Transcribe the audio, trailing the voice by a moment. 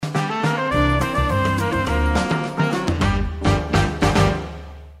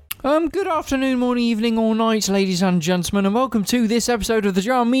Good afternoon, morning, evening, or night, ladies and gentlemen, and welcome to this episode of the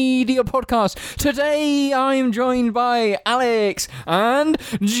Jar Media Podcast. Today, I am joined by Alex and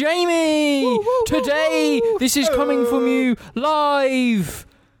Jamie. Today, this is coming from you live.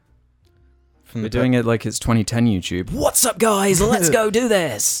 We're doing it like it's 2010 YouTube. What's up, guys? Let's go do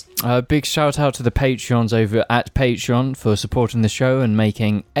this. Big shout out to the Patreons over at Patreon for supporting the show and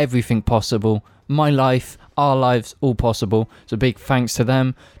making everything possible. My life, our lives, all possible. So big thanks to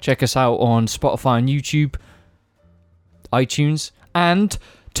them. Check us out on Spotify and YouTube, iTunes. And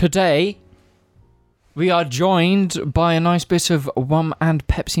today, we are joined by a nice bit of Wum and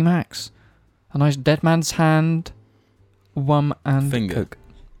Pepsi Max. A nice Dead Man's Hand, Wum and Finger. Coke.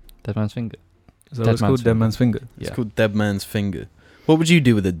 Dead Man's Finger. Is that what it's called? Dead Man's Finger? It's Yeah. called Dead Man's Finger. What would you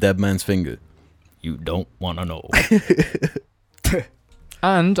do with a dead man's finger? You don't want to know.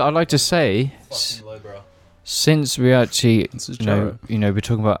 And I'd like to say, since we actually, This is we're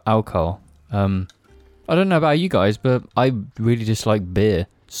talking about alcohol. I don't know about you guys, but I really dislike beer,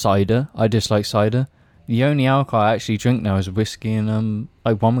 cider. I dislike cider. The only alcohol I actually drink now is whiskey and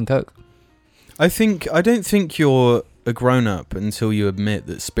like Wum and Coke. I don't think you're a grown-up until you admit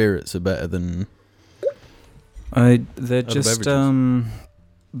that spirits are better than... They're Other just, beverages.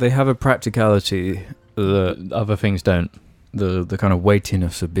 they have a practicality that Other things don't. the kind of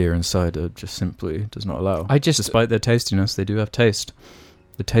weightiness of beer and cider just simply does not allow. Despite their tastiness, they do have taste.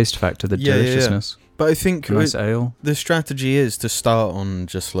 The taste factor, the deliciousness. But I think Nice ale. the strategy is to start on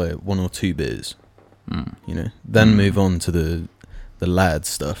just like one or two beers, then move on to the lad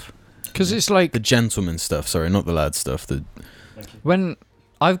stuff. Because it's like The gentleman stuff, sorry, not the lad stuff. when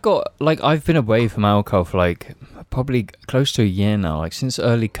I've been away from alcohol for like probably close to a year now. Like since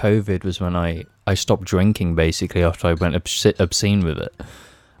early COVID was when I stopped drinking basically after I went obscene with it.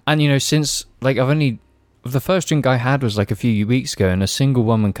 And since like the first drink I had was like a few weeks ago, and a single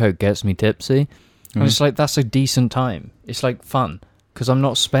Wum and Coke gets me tipsy. And it's like, that's a decent time. It's like fun because I'm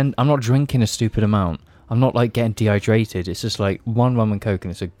not drinking a stupid amount. I'm not like getting dehydrated. It's just like one Wum and Coke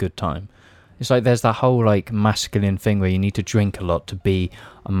and it's a good time. It's like there's that whole like masculine thing where you need to drink a lot to be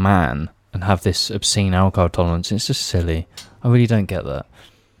a man and have this obscene alcohol tolerance. It's just silly. I really don't get that.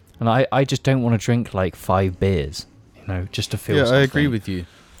 And I just don't want to drink like 5 beers, just to feel something. I agree with you.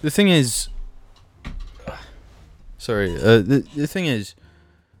 The thing is... Sorry, the thing is,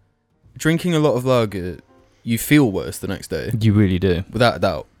 drinking a lot of lager, you feel worse the next day, You really do. without a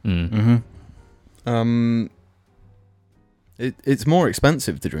doubt. Mm-hmm. It's more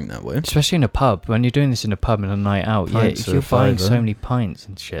expensive to drink that way. Especially in a pub. When you're doing this in a pub and a night out, Pints if are you're buying $5, so many pints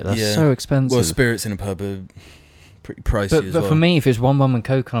and shit, that's Yeah. so expensive. Well, spirits in a pub are pretty pricey but as well. for me, if it's one Wum and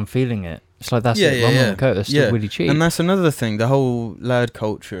Coke and I'm feeling it, it's like, that's it. One Wum and Coke, that's still really cheap. And that's another thing, the whole lad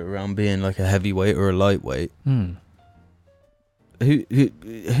culture around being like a heavyweight or a lightweight.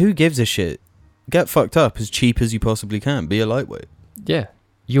 Who gives a shit? Get fucked up as cheap as you possibly can. Be a lightweight. Yeah.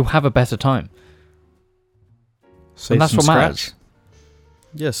 You'll have a better time. Save And that's some what scratch. matters.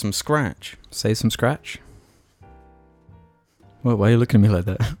 Yeah, some scratch. Save some scratch. Well, why are you looking at me like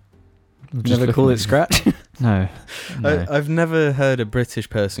that? Just Never looking call at it you. scratch? No. I've never heard a British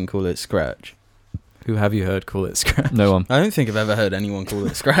person call it scratch. Who have you heard call it scratch? No one. I don't think I've ever heard anyone call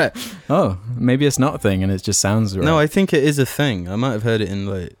it scratch. Oh, maybe it's not a thing and it just sounds right. No, I think it is a thing. I might have heard it in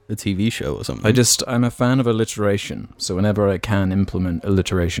like a TV show or something. I'm a fan of alliteration, so whenever I can implement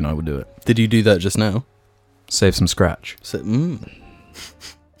alliteration, I will do it. Did you do that just now? Save some scratch. So, Yeah,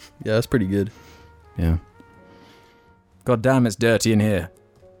 that's pretty good. Yeah. God damn, it's dirty in here.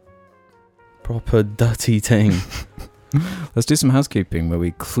 Proper dirty thing. Let's do some housekeeping where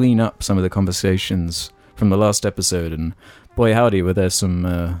we clean up some of the conversations from the last episode, and boy howdy, were there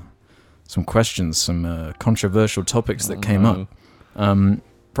some questions, some controversial topics that came up.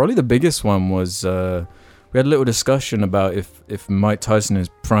 Probably the biggest one was we had a little discussion about if Mike Tyson in his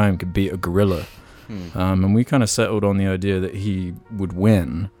prime could beat a gorilla. And we kind of settled on the idea that he would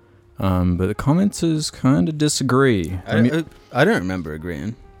win. But the commenters kind of disagree. I don't remember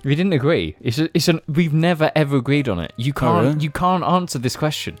agreeing. We didn't agree. We've never ever agreed on it. You can't. really? You can't answer this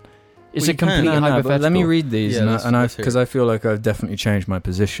question. It's Well, a you can. complete No, hypothetical. but let me read these, Yeah, let's hear because I feel like I've definitely changed my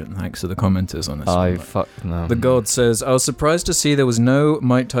position thanks to the commenters on this one. Fuck no. The God says, I was surprised to see there was no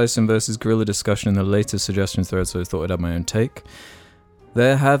Mike Tyson versus gorilla discussion in the latest suggestion thread, so I thought I'd have my own take.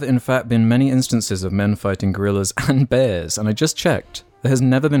 There have, in fact, been many instances of men fighting gorillas and bears, and I just checked. There has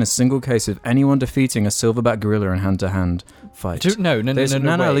never been a single case of anyone defeating a silverback gorilla in hand-to-hand fight. No, No,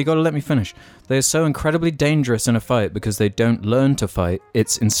 wait. you gotta let me finish. They are so incredibly dangerous in a fight because they don't learn to fight,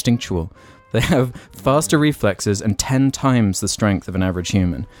 it's instinctual. They have faster reflexes and 10 times the strength of an average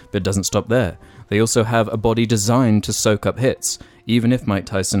human, but it doesn't stop there. They also have a body designed to soak up hits. Even if Mike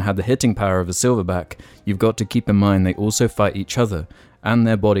Tyson had the hitting power of a silverback, you've got to keep in mind they also fight each other, and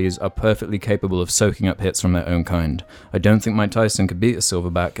their bodies are perfectly capable of soaking up hits from their own kind. I don't think Mike Tyson could beat a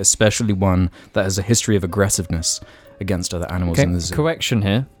silverback, especially one that has a history of aggressiveness against other animals in the zoo. Correction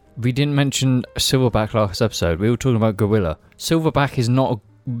here. We didn't mention silverback last episode. We were talking about gorilla. Silverback is not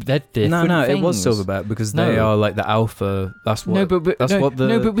they're different No, things. it was silverback because they are like the alpha. That's what.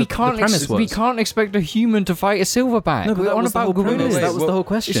 We can't expect a human to fight a silverback. No, but we're on about gorillas. That was the whole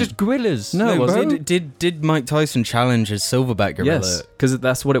question. It's just gorillas. No, bro. Did Mike Tyson challenge his silverback gorilla? Yes, because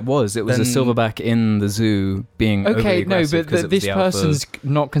that's what it was. It was a silverback in the zoo being okay. overly No, aggressive but this person's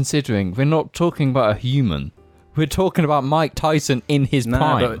not considering. We're not talking about a human. We're talking about Mike Tyson in his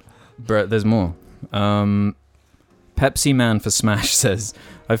prime. But there's more. Pepsi Man for Smash says,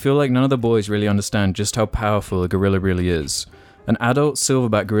 I feel like none of the boys really understand just how powerful a gorilla really is. An adult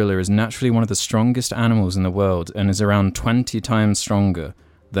silverback gorilla is naturally one of the strongest animals in the world and is around 20 times stronger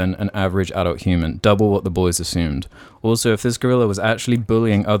than an average adult human, double what the boys assumed. Also, if this gorilla was actually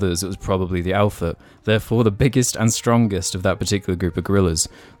bullying others, it was probably the alpha, therefore the biggest and strongest of that particular group of gorillas.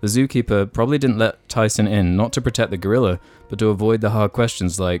 The zookeeper probably didn't let Tyson in, not to protect the gorilla, but to avoid the hard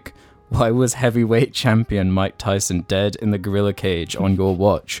questions like, why was heavyweight champion Mike Tyson dead in the gorilla cage on your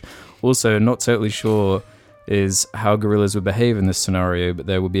watch? Also, not totally sure is how gorillas would behave in this scenario, but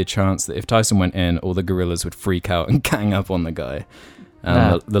there would be a chance that if Tyson went in, all the gorillas would freak out and gang up on the guy.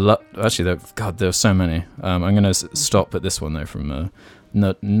 Actually, there are so many. I'm going to stop at this one, though, from...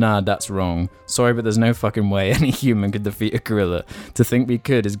 that's wrong. Sorry, but there's no fucking way any human could defeat a gorilla. To think we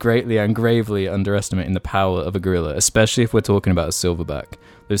could is greatly and gravely underestimating the power of a gorilla, especially if we're talking about a silverback.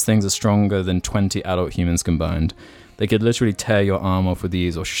 Those things are stronger than 20 adult humans combined. They could literally tear your arm off with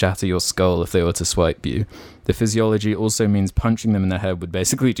ease or shatter your skull if they were to swipe you. The physiology also means punching them in the head would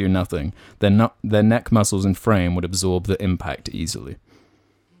basically do nothing. Their neck muscles and frame would absorb the impact easily.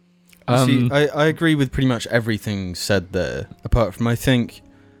 See, I agree with pretty much everything said there, apart from I think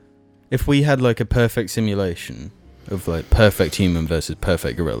if we had like a perfect simulation of like perfect human versus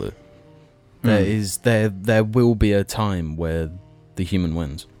perfect gorilla, there will be a time where the human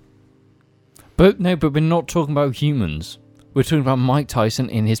wins. But we're not talking about humans. We're talking about Mike Tyson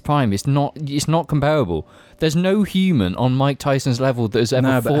in his prime. It's not comparable. There's no human on Mike Tyson's level that has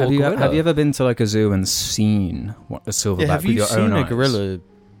ever fought a gorilla. Have you ever been to like a zoo and seen what a silverback with your own eyes? Have you seen a gorilla?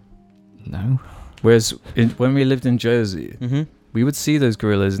 No. Whereas when we lived in Jersey, we would see those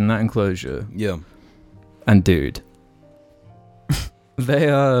gorillas in that enclosure. Yeah. And dude, they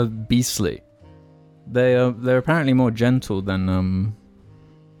are beastly. They're apparently more gentle than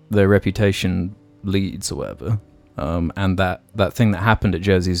their reputation leads or whatever. And that thing that happened at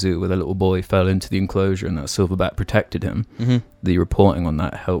Jersey Zoo where the little boy fell into the enclosure and that silverback protected him. The reporting on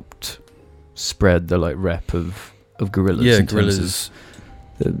that helped spread the like rep of gorillas. Yeah, gorillas.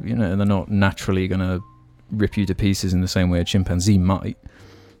 They're not naturally going to rip you to pieces in the same way a chimpanzee might.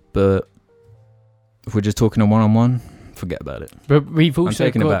 But if we're just talking a one-on-one, forget about it. But we've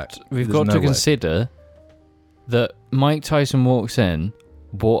also got to consider that Mike Tyson walks in,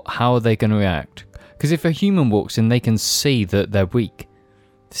 how are they going to react? Because if a human walks in, they can see that they're weak.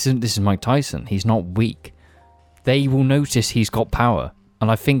 This is Mike Tyson. He's not weak. They will notice he's got power. And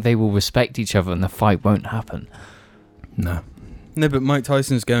I think they will respect each other and the fight won't happen. No, but Mike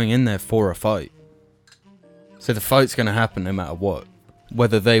Tyson's going in there for a fight. So the fight's going to happen no matter what.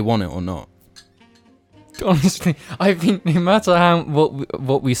 Whether they want it or not. Honestly, I think no matter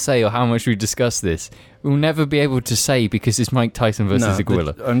what we say or how much we discuss this, we'll never be able to say because it's Mike Tyson versus a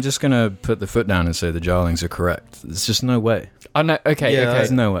gorilla. I'm just going to put the foot down and say the Jarlings are correct. There's just no way. I know. Okay.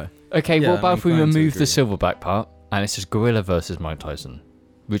 There's no way. Okay, what about if we remove the silverback part and it's just gorilla versus Mike Tyson?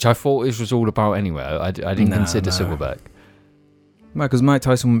 Which I thought it was all about anyway. I didn't consider silverback. Because Mike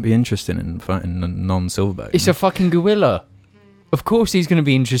Tyson wouldn't be interested in fighting a non-silverback. It's a fucking gorilla. Of course he's going to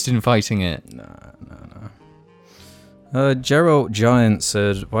be interested in fighting it. No. Gerald Giant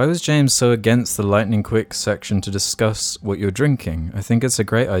said, why was James so against the lightning quick section to discuss what you're drinking? I think it's a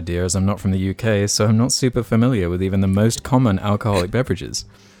great idea as I'm not from the UK, so I'm not super familiar with even the most common alcoholic beverages.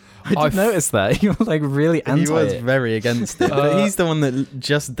 I did notice that. You were like really anti He was very against it. But he's the one that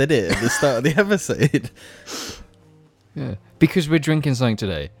just did it at the start of the episode. Yeah. Because we're drinking something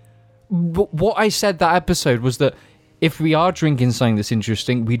today. What I said that episode was that if we are drinking something that's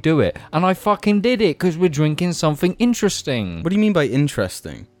interesting, we do it. And I fucking did it because we're drinking something interesting. What do you mean by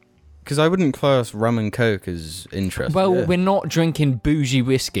interesting? Because I wouldn't class rum and coke as interesting. Well, we're not drinking bougie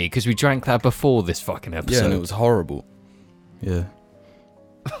whiskey because we drank that before this fucking episode. Yeah, and it was horrible. Yeah.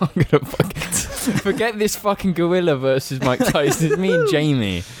 I'm gonna forget this fucking gorilla versus Mike Tyson. It's me and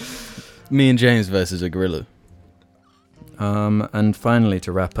Jamie. Me and James versus a gorilla. And finally,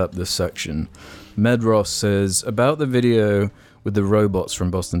 to wrap up this section, Medross says about the video with the robots from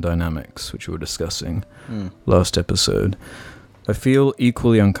Boston Dynamics, which we were discussing last episode. I feel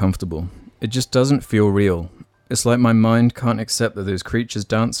equally uncomfortable. It just doesn't feel real. It's like my mind can't accept that those creatures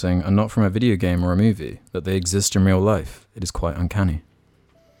dancing are not from a video game or a movie, that they exist in real life. It is quite uncanny.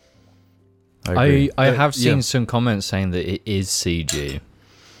 I have seen some comments saying that it is CG.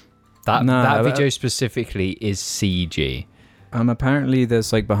 That video specifically is CG. Apparently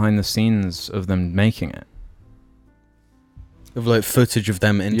there's like behind the scenes of them making it. Of like footage of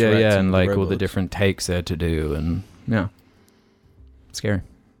them interacting. Yeah, and with like robots. all the different takes they had to do, and yeah, scary.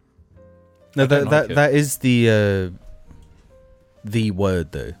 No, that is the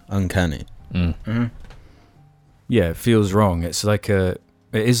word though, uncanny. Mm-hmm. Yeah, it feels wrong. It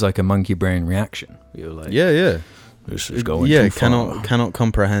is like a monkey brain reaction. You're like, yeah, this is going too far. cannot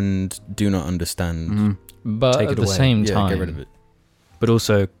comprehend, do not understand. Mm-hmm. But Take at it the away. same Yeah, time, get rid of it. But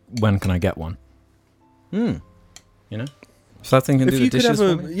also, when can I get one? Mm. You know, so that thing can do the dishes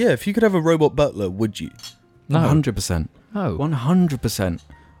for me. If you could have a robot butler, would you? no, 100%. no, 100%.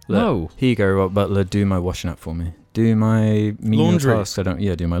 no. Here you go, robot butler. Do my washing up for me. Do my menial Laundry. tasks.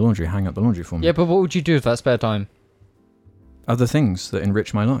 Do my laundry. Hang up the laundry for me. Yeah, but what would you do with that spare time? Other things that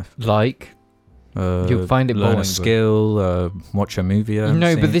enrich my life. Like, you'll find it learn boring, a skill, watch a movie.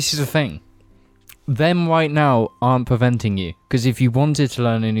 no, but this is the thing. Them right now aren't preventing you, because if you wanted to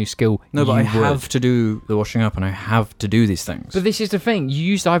learn a new skill, No, but you I would. have to do the washing up and I have to do these things. But this is the thing. You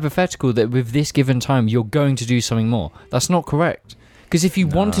used the hypothetical that with this given time, you're going to do something more. That's not correct. Because if you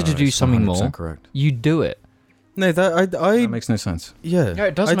wanted to do it's something 100% more, correct. you'd do it. No, that That makes no sense. yeah. No,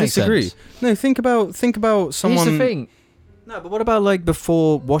 it does I make disagree. sense. No, think about someone. Here's the thing. No, but what about like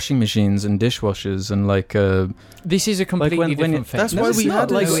before washing machines and dishwashers and like This is a completely when different thing. That's No, why it's we not.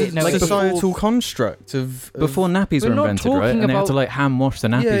 had Like, like before- societal construct of before nappies We're were not invented, right? talking And they had to about- like hand wash the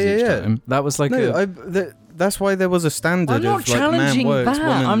nappies Yeah, each yeah. time. That was like that's why there was a standard I'm not of like man challenging works, that.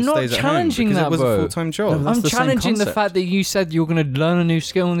 woman I'm not stays at home, challenging because that, it was bro. a full-time job. No, that's I'm the same challenging the concept. fact that you said you're going to learn a new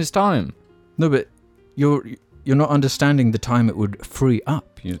skill in this time. No, but you're not understanding the time it would free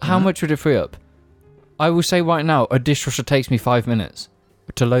up. How much would it free up? I will say right now, a dishwasher takes me 5 minutes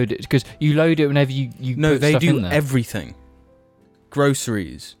to load it, because you load it whenever you No, put they stuff do in there. everything.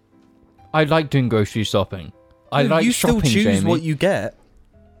 Groceries. I like doing grocery shopping. I No, like you shopping, still choose Jamie. what you get,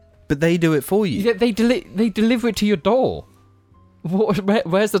 but they do it for you. Yeah, they deliver it to your door.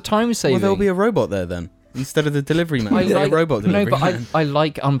 Where's the time saving? Well, there'll be a robot there then, instead of the delivery man. I a like, robot no, delivery but man. I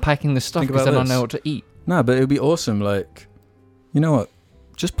like unpacking the stuff Think because about then I this. know what to eat. No, but it would be awesome. Like, you know what?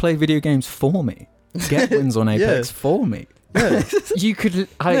 Just play video games for me. Get wins on Apex for me. Yeah. You could.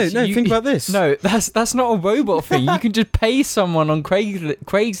 Think about this. No, that's not a robot thing. You can just pay someone on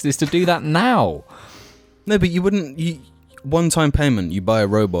Craigslist to do that now. No, but you wouldn't. One-time payment, you buy a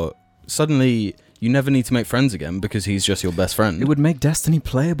robot. Suddenly, you never need to make friends again because he's just your best friend. It would make Destiny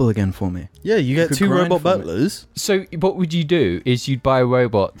playable again for me. Yeah, you get could 2 grind robot for me. butlers. So what would you do? Is you'd buy a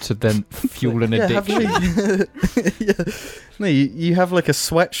robot to then fuel an addiction? Yeah. No, you have like a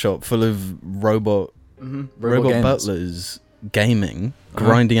sweatshop full of robot gamers. butlers gaming,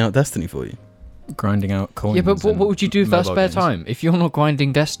 grinding out Destiny for you. Grinding out coins. Yeah, but what would you do with that mobile spare games. time? If you're not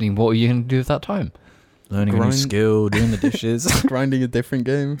grinding Destiny, what are you going to do with that time? Learning a new Grind- skill, doing the dishes. Grinding a different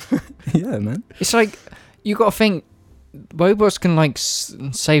game. Yeah, man. It's like, you got to think, robots can like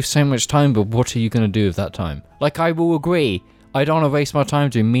save so much time, but what are you going to do with that time? Like, I will agree, I don't want to waste my time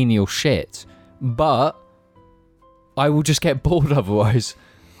doing menial shit, but I will just get bored otherwise.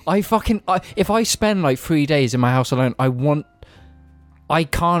 If I spend like 3 days in my house alone, I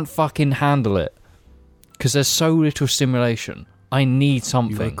can't fucking handle it. Because there's so little stimulation. I need You gotta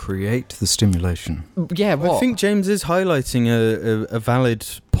something. create the stimulation. Yeah, what? I think James is highlighting a valid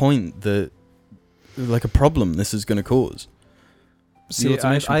point that, like, a problem this is going to cause. See, The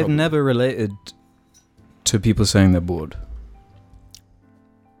automation I've problem. never related to people saying they're bored.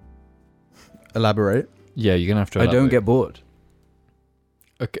 Elaborate. Yeah, you're going to have to I don't elaborate. get bored.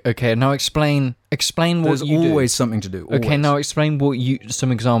 Okay, now explain what There's you do. always something to do. Okay, always. now explain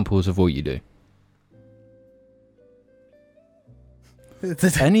some examples of what you do.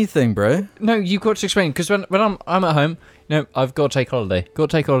 Anything, bro. No, you've got to explain, because when I'm at home, I've got to take holiday. Got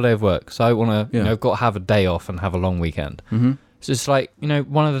to take a holiday of work. So I want to, Yeah. got to have a day off and have a long weekend. Mm-hmm. So it's like,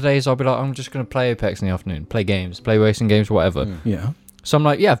 one of the days I'll be like, I'm just going to play Apex in the afternoon, play games, play racing games, whatever. Yeah. So I'm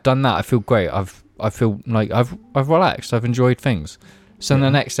like, yeah, I've done that. I feel great. I feel like I've relaxed. I've enjoyed things. So then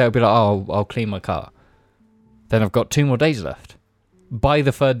the next day I'll be like, oh, I'll clean my car. Then I've got 2 more days left. by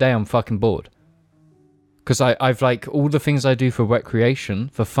the third day I'm fucking bored. Because I've like all the things I do for recreation,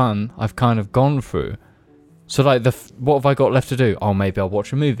 for fun, I've kind of gone through. So like what have I got left to do? Oh, maybe I'll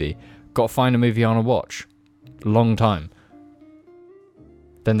watch a movie. Got to find a movie I want to watch. Long time.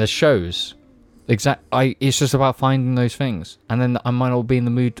 Then there's shows. It's just about finding those things, and then I might not be in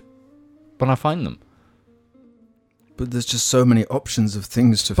the mood when I find them. But there's just so many options of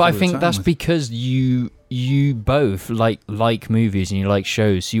things to. But I think that's because you both like movies and you like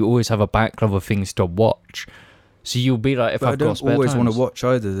shows. So you always have a backlog of things to watch. So you'll be like, if I've got spare time. I don't always want to watch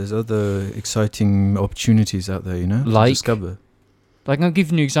either. There's other exciting opportunities out there, to discover. Like, I'm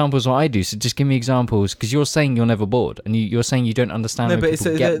giving you examples of what I do, so just give me examples, because you're saying you're never bored, and you're saying you don't understand when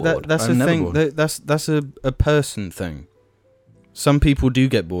people get bored. That's the thing. That's a person thing. Some people do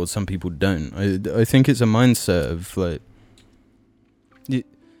get bored, some people don't. I think it's a mindset of, like...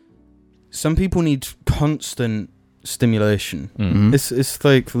 some people need constant stimulation. Mm-hmm. It's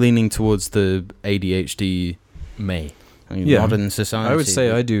like leaning towards the ADHD... modern society. I would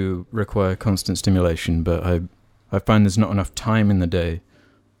say I do require constant stimulation, but I find there's not enough time in the day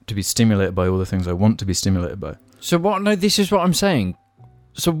to be stimulated by all the things I want to be stimulated by. So what? No, this is what I'm saying.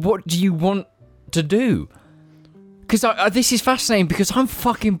 So what do you want to do? Because this is fascinating, because I'm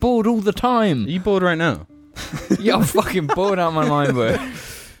fucking bored all the time. Are you bored right now? Yeah, I'm fucking bored out of my mind, bro.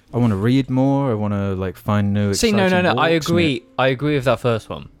 I want to read more. I want to find new. See, no. I agree. I agree with that first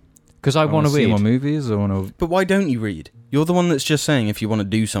one. Because I want to read more movies. I want to. But why don't you read? You're the one that's just saying if you want to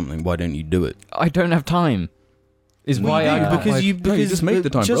do something, why don't you do it? I don't have time. Because you just make the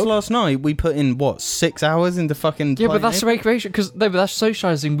time. Just last night we put in 6 hours into fucking. Yeah, but that's recreation. But that's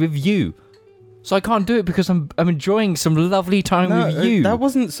socializing with you. So I can't do it because I'm enjoying some lovely time with you. That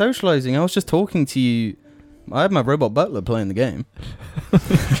wasn't socializing. I was just talking to you. I had my robot butler playing the game.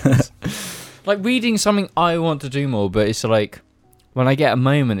 Like reading something I want to do more, but it's like when I get a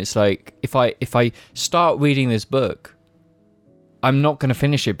moment, it's like if I start reading this book, I'm not going to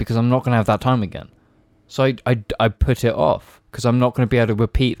finish it because I'm not going to have that time again. So I put it off because I'm not going to be able to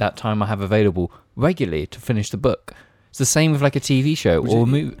repeat that time I have available regularly to finish the book. It's the same with like a TV show or a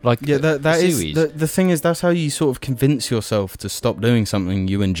movie, that series. Is the thing is that's how you sort of convince yourself to stop doing something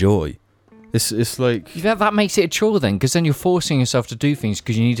you enjoy. It's like that makes it a chore then, because then you're forcing yourself to do things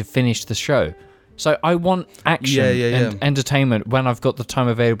because you need to finish the show. So I want action and entertainment when I've got the time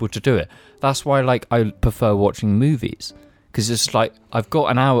available to do it. That's why I prefer watching movies, because it's like I've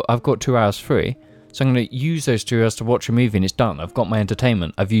got 2 hours free. So I'm going to use those 2 hours to watch a movie and it's done. I've got my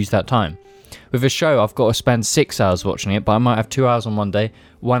entertainment. I've used that time. With a show, I've got to spend 6 hours watching it, but I might have 2 hours on one day,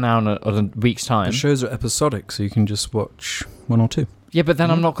 1 hour on a week's time. The shows are episodic, so you can just watch 1 or 2. Yeah, but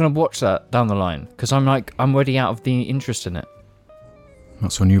then I'm not going to watch that down the line, because I'm already out of the interest in it.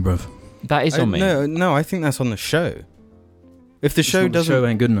 That's on you, bruv. That is on me. No, I think that's on the show. If the show doesn't... The show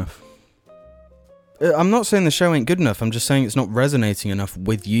ain't good enough. I'm not saying the show ain't good enough. I'm just saying it's not resonating enough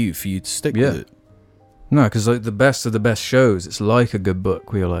with you for you to stick with it. No, because the best of the best shows, it's like a good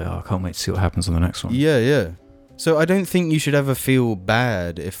book where you're like, I can't wait to see what happens on the next one. Yeah. So I don't think you should ever feel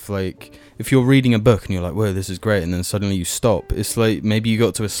bad if you're reading a book and you're like, whoa, this is great, and then suddenly you stop. It's like maybe you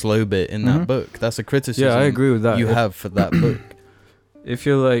got to a slow bit in that book. That's a criticism. Yeah, I agree with that. You have for that book. If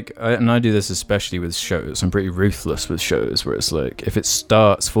you're like, and I do this especially with shows, I'm pretty ruthless with shows where it's like, if it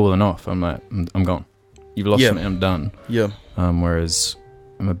starts falling off, I'm like, I'm gone. You've lost me, I'm done. Yeah. Whereas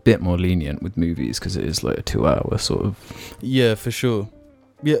I'm a bit more lenient with movies because it is like a 2 hour sort of. Yeah, for sure.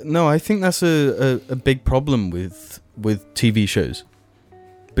 Yeah, no, I think that's a big problem with TV shows.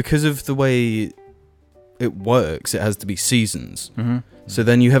 Because of the way it works, it has to be seasons. Mm-hmm. So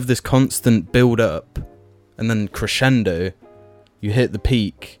then you have this constant build up, and then crescendo, you hit the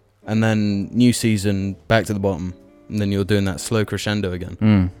peak, and then new season, back to the bottom, and then you're doing that slow crescendo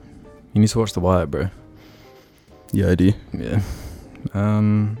again. You need to watch The Wire, bro. Yeah, I do. Yeah.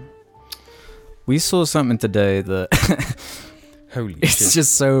 We saw something today that holy it's shit.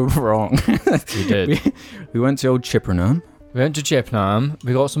 just so wrong. We did. We went to old Chippenham. We went to Chippenham.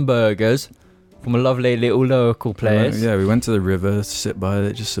 We got some burgers from a lovely little local place. Yeah, we went to the river, sit by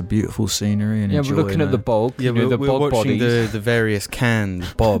it, just a beautiful scenery, and we're looking at the bog. Yeah, we're watching the various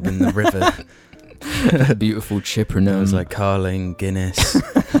cans bob in the river. Beautiful Chippenham. It was like Carling, Guinness,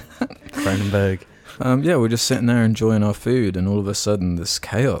 Kronenberg. We're just sitting there enjoying our food, and all of a sudden this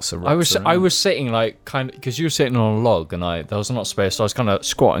chaos erupts. I was sitting because you were sitting on a log, and there was not space, so I was kind of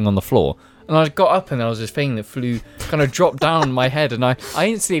squatting on the floor. And I got up, and there was this thing that kind of dropped down my head, and I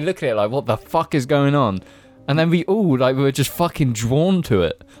instantly looked at it like, what the fuck is going on? And then we were just fucking drawn to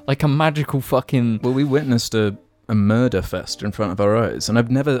it, like a magical fucking. Well, we witnessed a murder fest in front of our eyes, and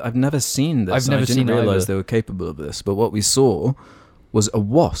I've never seen this. I didn't realize they were capable of this, but what we saw was a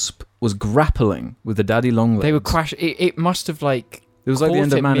wasp was grappling with the daddy long legs. They were crash. It must have like. It was like the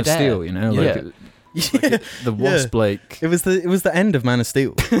end of Man of midair. Steel, you know? Like the wasp, like... It was the end of Man of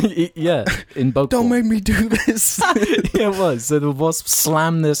Steel. Yeah, in bug Don't form. make me do this. Yeah, it was. So the wasp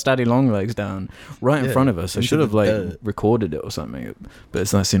slammed their daddy long legs down right in front of us. I into should have, the like, dirt. recorded it or something. But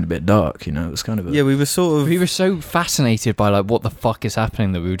that seemed a bit dark, you know? It was kind of a... Yeah, we were sort of... We were so fascinated by like what the fuck is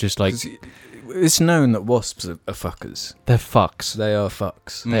happening that we were just like, It's known that wasps are fuckers. they're fucks. They are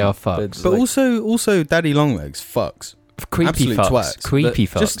fucks. They are fucks. But also Daddy Longlegs fucks. Creepy absolute fucks. twats. Creepy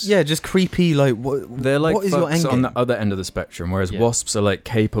fucks. Just creepy. Like what? They're like what is your end fucks on game? the other end of the spectrum, whereas Yeah. wasps are like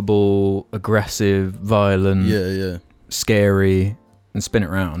capable, aggressive, violent, Yeah. scary, and spin it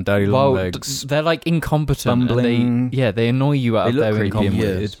round. Daddy long legs. they're like incompetent. Bumbling. And they annoy you out They of look their creepy and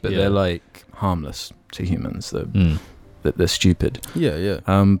incompetence. weird, but Yeah. they're like harmless to humans. Mm. They're stupid. Yeah.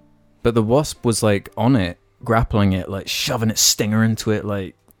 But the wasp was like on it, grappling it, like shoving its stinger into it,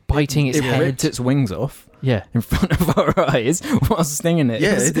 like biting its it head. ripped its wings off Yeah. in front of our eyes while stinging it.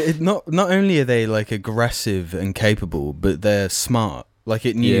 Yeah. It was- Not only are they like aggressive and capable, but they're smart. Like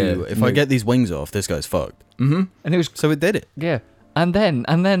it knew Yeah, if I no. get these wings off, this guy's fucked. Mhm. And it was So it did it. yeah. And then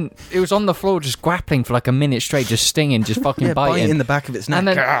it was on the floor just grappling for like a minute straight, just stinging, just fucking Yeah, biting. in the back of its neck.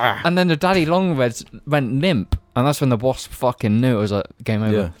 And then the daddy longlegs went limp, and that's when the wasp fucking knew it was like game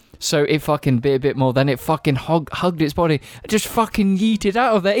over. Yeah. So it fucking bit a bit more. Then it fucking hugged its body, just fucking yeeted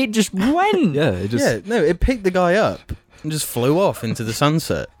out of there. It just went. Yeah, it just Yeah, no, it picked the guy up and just flew off into the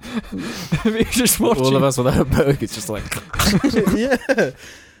sunset. We just watching. all of us without a book. It's just like Yeah.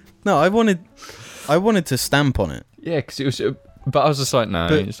 No, I wanted to stamp on it, Yeah, because it was. But I was just like, no,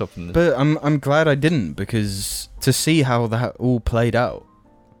 I ain't stopping this. but I'm glad I didn't, because to see how that all played out.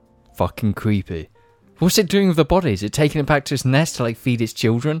 Fucking creepy. What's it doing with the body? Is it taking it back to its nest to like feed its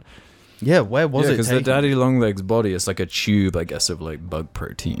children? Yeah, where was it? because the taken? daddy long legs body is like a tube, I guess, of like bug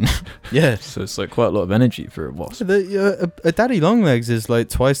protein. Yeah. So it's like quite a lot of energy for a wasp. A daddy longlegs is like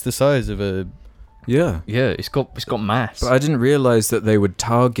twice the size of a. Yeah. Yeah, it's got mass. But I didn't realize that they would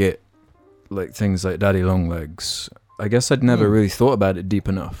target like things like daddy long legs. I guess I'd never really thought about it deep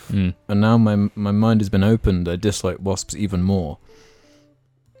enough. Mm. And now my mind has been opened. I dislike wasps even more.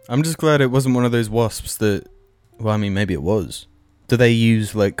 I'm just glad it wasn't one of those wasps that. Well, I mean, maybe it was. Do they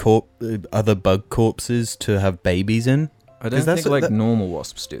use like other bug corpses to have babies in? I don't that's think a- normal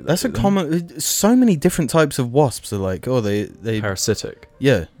wasps do that. That's a do they? common. So many different types of wasps are like, oh, they Parasitic.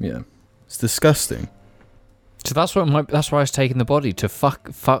 yeah, Yeah. it's disgusting. So that's why I was taking the body to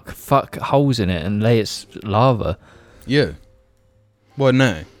fuck holes in it and lay its larva. Yeah. Well,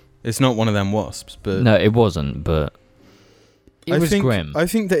 no, it's not one of them wasps, but No, it wasn't, but it was think, grim. I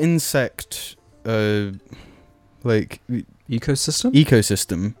think the insect, like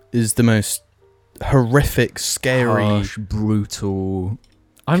ecosystem is the most horrific, scary. Harsh, brutal.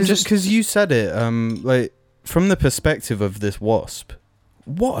 Because you said it, like from the perspective of this wasp,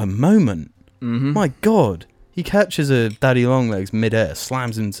 what a moment! Mm-hmm. My God, he catches a daddy longlegs midair,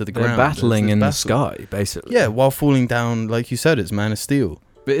 slams him to the They're ground. battling There's in this the battle. sky, basically. Yeah, while falling down, like you said, it's Man of Steel.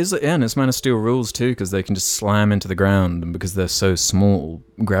 But and it's Man of Steel rules too, because they can just slam into the ground, and because they're so small,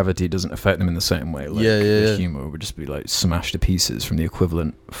 gravity doesn't affect them in the same way. Like a human would just be like smashed to pieces from the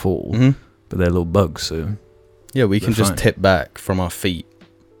equivalent fall. Mm-hmm. But they're little bugs, so Yeah, we can They're just fine. tip back from our feet,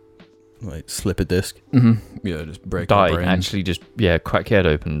 like slip a disc. yeah, just break our die, brains. actually just crack your head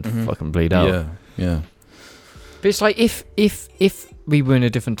open and Mhm. fucking bleed out. Yeah. But it's like if we were in a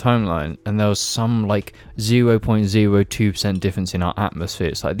different timeline and there was some like 0.02% difference in our atmosphere,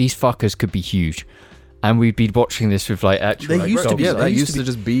 it's like these fuckers could be huge, and we'd be watching this with like actual. They like, used to be- Yeah, they that used used to to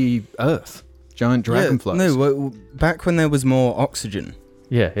just be Earth. Giant dragonflies. Yeah, no, back when there was more oxygen.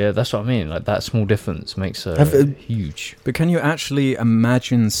 Yeah, that's what I mean. Like that small difference makes huge. But can you actually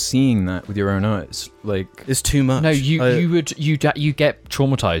imagine seeing that with your own eyes? Like, It's too much. No, you get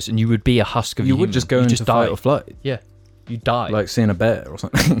traumatized and you would be a husk of a you would human. just go You into just fight die. or flight. Yeah, you die. Like seeing a bear or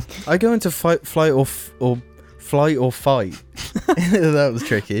something. I go into flight or flight or fight. That was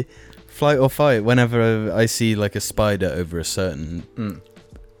tricky. Flight or fight whenever I see like a spider over a certain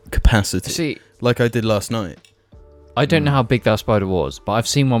capacity, See, like I did last night. I don't know how big that spider was, but I've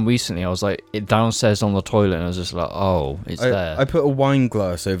seen one recently. I was like downstairs on the toilet, and I was just like, "Oh, it's there." I put a wine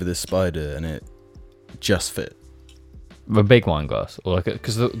glass over this spider, and it just fit. A big wine glass, or like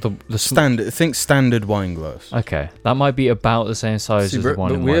because the Standard. Think standard wine glass. Okay, that might be about the same size as the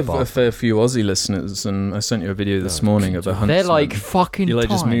one in we my have a bathroom. fair few Aussie listeners, and I sent you a video this morning of a huntsman. They're like fucking. He like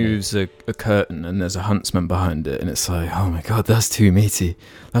just tiny. moves a curtain, and there's a huntsman behind it, and it's like, oh my god, that's too meaty.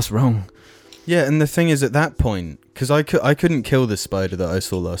 That's wrong. Yeah, and the thing is, at that point, because I couldn't kill this spider that I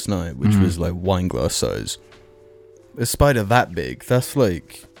saw last night, which was like wine glass size. a spider that big, that's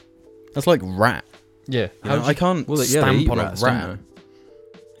like rat. Yeah. I can't they stamp eat on rats, a don't rat.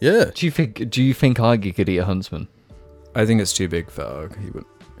 Yeah. Do you think Argy could eat a huntsman? they? I think it's too big for Arg.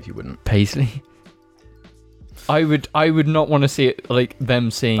 He wouldn't. Paisley? I would not want to see it, like,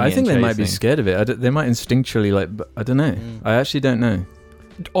 them seeing it. I think and they might be chasing. scared of it. They might instinctually, like, but I don't know. I actually don't know.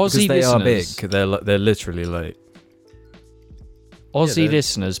 Aussie Because they are big. listeners, They're literally like... Aussie they're-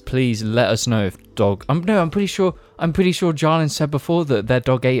 listeners, please let us know if dog. I'm pretty sure Jarlin said before that their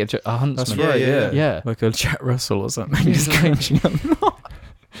dog ate a huntsman. That's Yeah, right, yeah. Yeah. Like a Jack Russell or something. Just crunching up.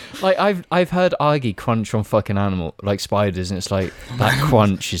 Like I've heard Argy crunch on fucking animal like spiders, and it's like that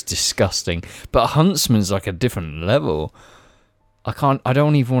crunch is disgusting. But a huntsman's like a different level. I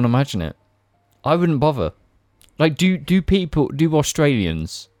don't even want to imagine it. I wouldn't bother. Like, do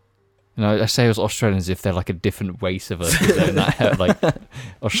Australians? You know, I say as Australians if they're like a different race of us than that, like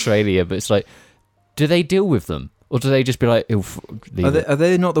Australia. But it's like, do they deal with them, or do they just be like, leave it? Are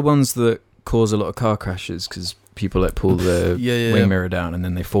they not the ones that cause a lot of car crashes because people like pull their Yeah. wing mirror down and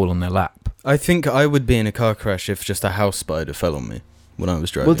then they fall on their lap? I think I would be in a car crash if just a house spider fell on me when I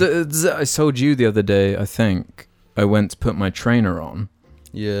was driving. Well, I told you the other day, I think, I went to put my trainer on.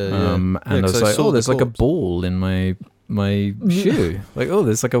 And I 'cause was like, saw oh, the there's like a corpse. ball in my shoe. Like, oh,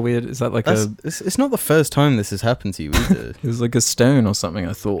 there's like a weird, is that like It's not the first time this has happened to you either. it was like a stone or something,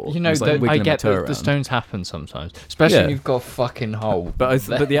 I thought. You know, It was, like, I wiggling my get toe that the around. stones happen sometimes, especially Yeah. when you've got a fucking hole. But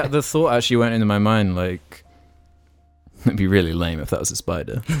the thought actually went into my mind, like, it'd be really lame if that was a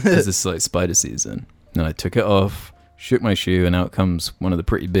spider. Because it's like spider season. And I took it off, shook my shoe, and out comes one of the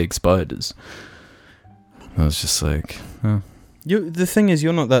pretty big spiders. I was just like, oh. The thing is,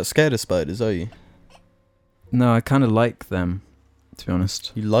 you're not that scared of spiders, are you? No, I kind of like them, to be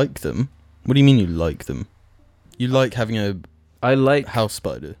honest. You like them? What do you mean you like them? You like having a I like... house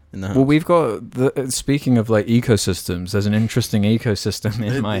spider in the house? Well, we've got... Speaking of, like, ecosystems, there's an interesting ecosystem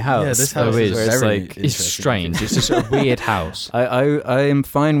in my house. Yeah, this house There is is. where it's very like... It's interesting. strange. It's just a weird house. I am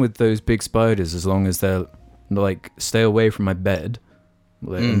fine with those big spiders as long as they're, like, stay away from my bed.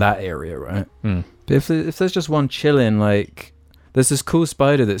 Like, in that area, right? Mm. But if there's just one chilling, like... There's this cool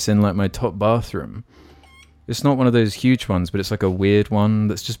spider that's in, like, my top bathroom. It's not one of those huge ones, but it's, like, a weird one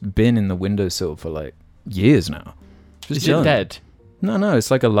that's just been in the windowsill for, like, years now. Just Is it chilling. dead? No,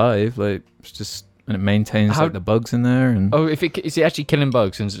 it's, like, alive. Like, it's just... And it maintains, How- like, the bugs in there, and... Oh, is it actually killing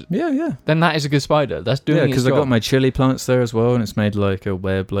bugs? And Yeah. then that is a good spider. That's doing Yeah, its because I job. got my chili plants there as well, and it's made, like, a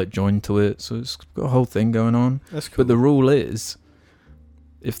web, like, joined to it. So it's got a whole thing going on. That's cool. But the rule is,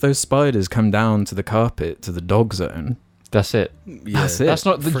 if those spiders come down to the carpet, to the dog zone... That's it. Yeah. That's it. That's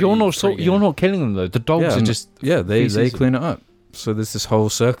not. You're not killing them though. The dogs are just. they feces. clean it up. So there's this whole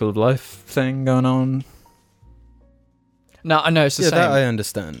circle of life thing going on. No, I know it's the Yeah, same. that I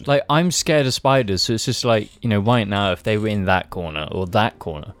understand. Like, I'm scared of spiders, so it's just like, you know, right now if they were in that corner or that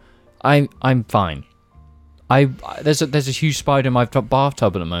corner, I'm fine. There's a huge spider in my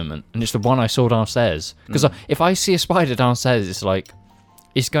bathtub at the moment, and it's the one I saw downstairs. Because if I see a spider downstairs, it's like,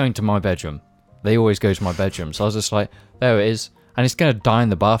 it's going to my bedroom. They always go to my bedroom, so I was just like, there it is, and it's gonna die in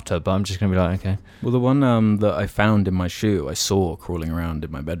the bathtub. But I'm just gonna be like, okay. Well, the one that I found in my shoe, I saw crawling around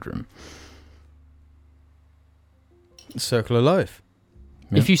in my bedroom. Circle of life.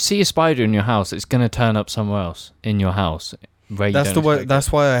 Yeah. If you see a spider in your house, it's gonna turn up somewhere else in your house. Where you That's don't the way. expect it.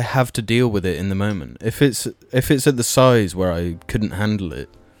 That's why I have to deal with it in the moment. If it's at the size where I couldn't handle it,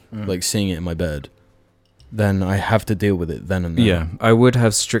 like seeing it in my bed, then I have to deal with it then and there. Yeah, I would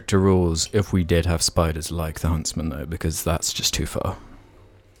have stricter rules if we did have spiders like the Huntsman, though, because that's just too far.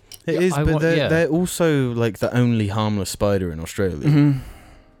 It Yeah, is, I but want- they're, yeah. they're also like the only harmless spider in Australia. Mm-hmm.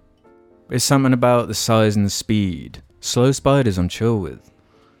 It's something about the size and the speed. Slow spiders I'm chill with.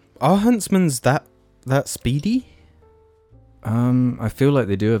 Are huntsmans that speedy? I feel like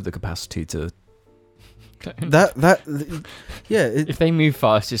they do have the capacity to... Yeah. If they move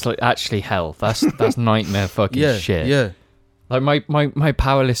fast, it's like actually hell. That's nightmare fucking Yeah. shit. Yeah. Like my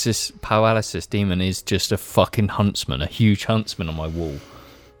paralysis demon is just a fucking huntsman, a huge huntsman on my wall.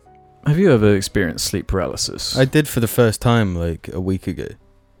 Have you ever experienced sleep paralysis? I did for the first time like a week ago.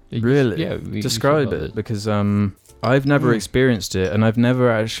 Really? Yeah. Describe it, because I've never experienced it, and I've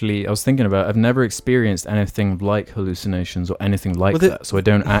never actually... I was thinking about it, I've never experienced anything like hallucinations or anything like that, so I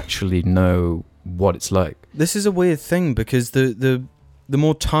don't actually know what it's like. This is a weird thing because the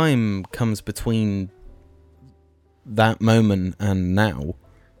more time comes between that moment and now.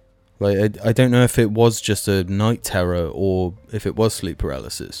 Like I don't know if it was just a night terror or if it was sleep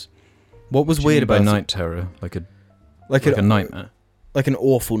paralysis. What was weird by about night terror? Like a like a nightmare? like an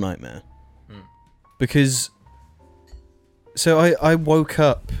awful nightmare. Because so I woke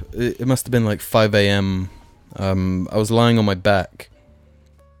up, it must have been like 5 a.m. I was lying on my back,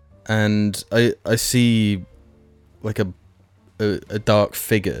 and I see like a dark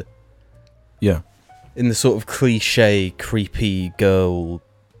figure. Yeah. In the sort of cliche, creepy girl,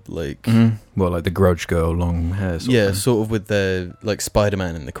 like... Mm-hmm. Well, like the Grudge girl, long hair. Sort of with the, like,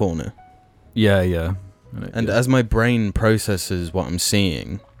 Spider-Man in the corner. Yeah, yeah. And as my brain processes what I'm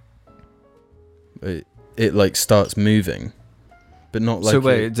seeing, it like, starts moving. But not like... So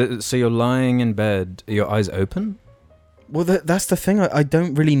wait, so you're lying in bed, are your eyes open? Well, that's the thing, I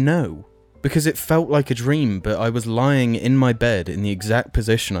don't really know. Because it felt like a dream, but I was lying in my bed in the exact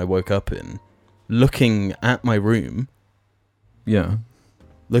position I woke up in, looking at my room. Yeah.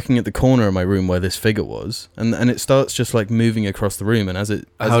 Looking at the corner of my room where this figure was, and it starts just like moving across the room, and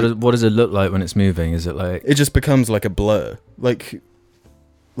what does it look like when it's moving? Is it like... It just becomes like a blur. Like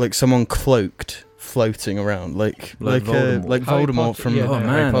someone cloaked floating around, like Voldemort from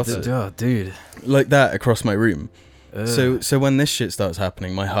Harry Potter. Oh, dude. Like that across my room. So when this shit starts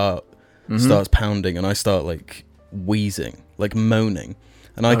happening, my heart starts pounding, and I start like wheezing, like moaning,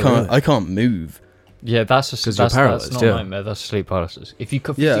 and I can't move. Yeah, that's not a nightmare. That's sleep paralysis. If you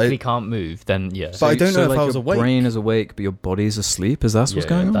physically can't move, then yeah. But I don't know if I was awake. Your brain is awake, but your body's asleep. Is that what's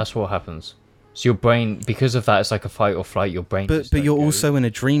going on? That's what happens. So your brain, because of that, it's like a fight or flight. Your brain. But you're also in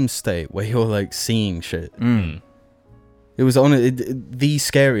a dream state where you're like seeing shit. Mm. It was the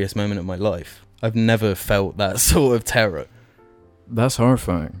scariest moment of my life. I've never felt that sort of terror. That's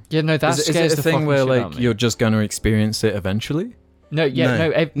horrifying. Yeah, no, that's is it a thing where like you're just going to experience it eventually? No,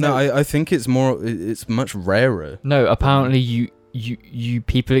 yeah, no. I think it's much rarer. No, apparently you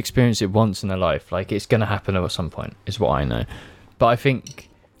people experience it once in their life. Like it's gonna happen at some point, is what I know. But I think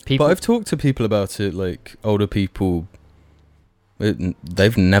people. But I've talked to people about it, like older people.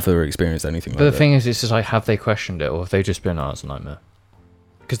 They've never experienced anything like that. But the thing is, it's just like, have they questioned it, or have they just been, it's a nightmare?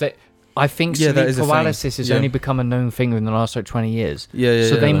 Because I think sleep paralysis has only become a known thing in the last like 20 years. Yeah.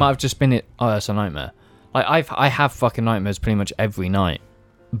 So they might have just been that's a nightmare. Like I have fucking nightmares pretty much every night,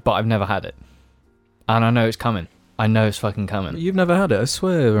 but I've never had it, and I know it's coming. I know it's fucking coming. You've never had it, I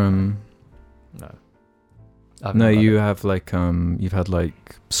swear. No. No, you have like you've had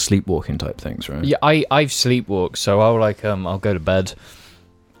like sleepwalking type things, right? Yeah, I've sleepwalked, so I'll go to bed,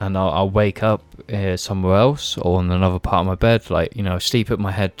 and I'll wake up somewhere else or on another part of my bed, like sleep at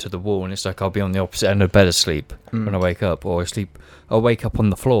my head to the wall, and it's like I'll be on the opposite end of the bed asleep when I wake up, or I'll wake up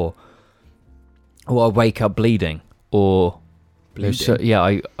on the floor. Or I wake up bleeding, or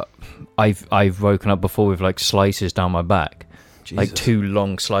I've woken up before with like slices down my back, Jesus. Like 2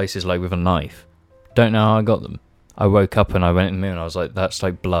 long slices, like with a knife. Don't know how I got them. I woke up and I went in the mirror and I was like, that's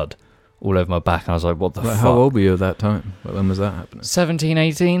like blood all over my back, and I was like, what the fuck? How old were you at that time? When was that happening? 17,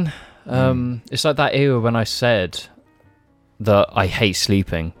 18. It's like that era when I said that I hate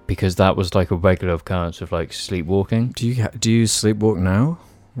sleeping, because that was like a regular occurrence of like sleepwalking. Do you sleepwalk now?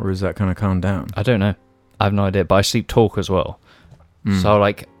 Or is that kind of calmed down? I don't know. I have no idea. But I sleep talk as well. So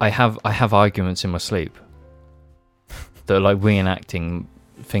like I have arguments in my sleep that are like reenacting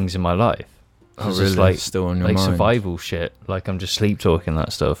things in my life. It's really? Just like still on your like mind. Survival shit. Like I'm just sleep talking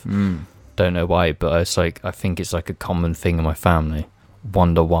that stuff. Don't know why, but it's like I think it's like a common thing in my family.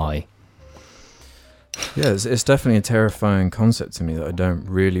 Wonder why. Yeah, it's definitely a terrifying concept to me that I don't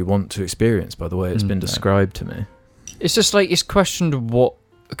really want to experience. By the way, it's been described to me. It's just like it's questioned what.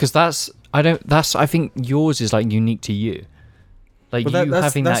 Because I think yours is like unique to you. Like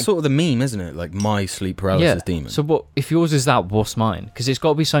that's sort of the meme, isn't it? Like my sleep paralysis demon. So what if yours is that? What's mine? Because it's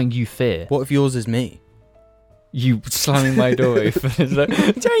got to be something you fear. What if yours is me? You slamming my door open? It's like,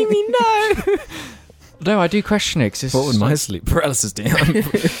 Jamie, no. No, I do question it. What would my sleep paralysis do?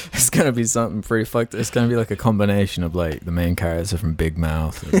 It's going to be something pretty fucked. It's going to be like a combination of like the main character from Big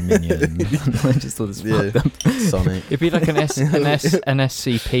Mouth and Minion. I just thought it's fucked up. Sonic. It'd be like an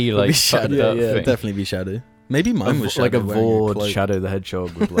SCP, like Shadow. Yeah, it'd definitely be Shadow. Maybe mine was Shadow. Like a Vord Shadow the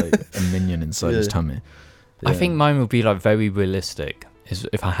Hedgehog with like a minion inside his tummy. Yeah. I think mine would be like very realistic.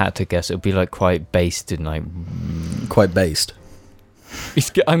 If I had to guess, it would be like quite based in like... Quite based.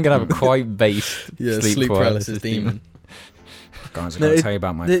 I'm going to have a quite based sleep paralysis demon. Guys, I'm going to tell you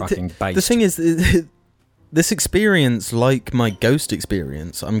about my fucking base. The thing is, this experience, like my ghost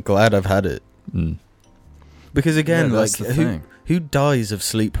experience, I'm glad I've had it. Because again, like, who dies of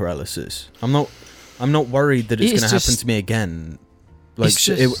sleep paralysis? I'm not worried that it's going to happen to me again. Like,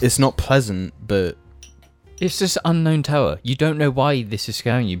 it's not pleasant, but... It's just unknown terror. You don't know why this is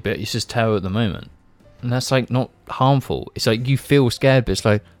scaring you, but it's just terror at the moment. And that's like not harmful. It's like you feel scared, but it's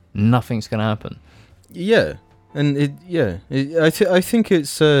like nothing's gonna happen. Yeah, and I think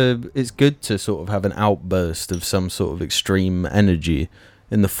it's good to sort of have an outburst of some sort of extreme energy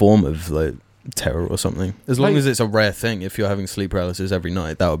in the form of like terror or something. As long as it's a rare thing. If you're having sleep paralysis every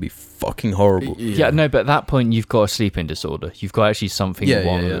night, that would be fucking horrible. Yeah, no, but at that point you've got a sleeping disorder. You've got actually something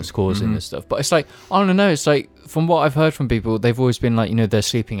wrong that's causing this stuff. But it's like, I don't know, it's like, from what I've heard from people, they've always been like, they're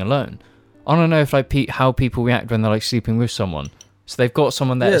sleeping alone. I don't know if like how people react when they're like sleeping with someone. So they've got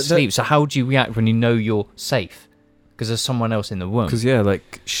someone there asleep. So how do you react when you know you're safe? Because there's someone else in the room. Because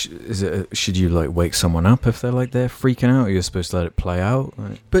like, should you like wake someone up if they're like they're freaking out? Or you're supposed to let it play out?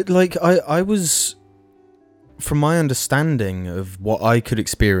 Like? But like I was, from my understanding of what I could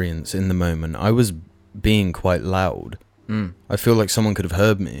experience in the moment, I was being quite loud. I feel like someone could have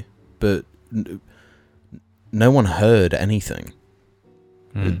heard me, but no one heard anything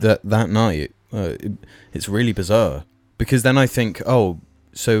that night. It's really bizarre, because then I think, oh,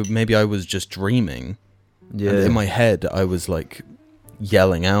 so maybe I was just dreaming. Yeah. And in my head, I was like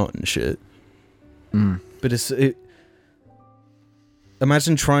yelling out and shit. But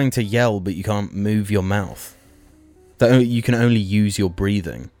imagine trying to yell, but you can't move your mouth. That you can only use your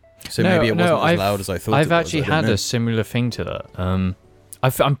breathing. So maybe it wasn't as loud as I thought. I've actually had a similar thing to that.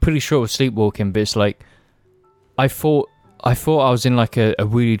 I'm pretty sure it was sleepwalking, but it's like I thought I was in like a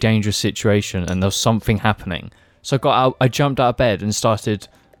really dangerous situation, and there was something happening. So I got out. I jumped out of bed and started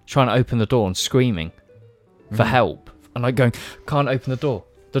trying to open the door and screaming for help, and like going, can't open the door.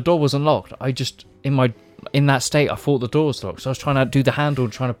 The door wasn't locked. I just in that state, I thought the door was locked. So I was trying to do the handle,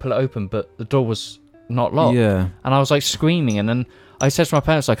 trying to pull it open, but the door was not locked. Yeah. And I was like screaming, and then I said to my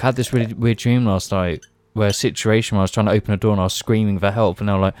parents, like, I had this really weird dream last night, where a situation where I was trying to open a door and I was screaming for help, and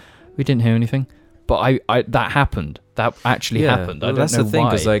they were like, we didn't hear anything. But I that happened. That actually happened. Well, that's the thing,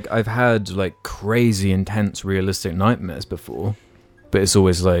 because like I've had like crazy, intense, realistic nightmares before, but it's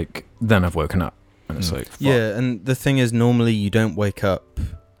always like then I've woken up. And it's like, fuck. Yeah, and the thing is, normally you don't wake up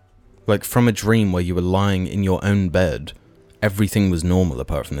like from a dream where you were lying in your own bed. Everything was normal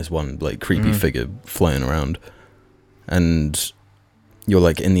apart from this one like creepy figure flying around, and you're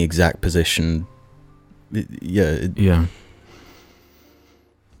like in the exact position. Yeah.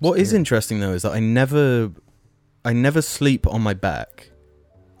 What is interesting though is that I never sleep on my back.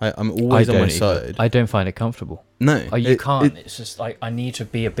 I'm always on my side. I don't find it comfortable. No, you can't. It's just like I need to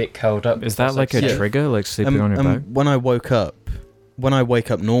be a bit curled up. Is that like a trigger, like sleeping on your back? When I wake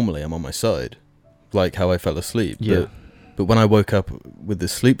up normally, I'm on my side, like how I fell asleep. Yeah. But when I woke up with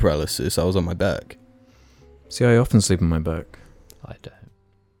this sleep paralysis, I was on my back. See, I often sleep on my back. I don't.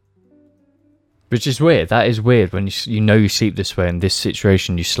 Which is weird. That is weird when you sleep this way. In this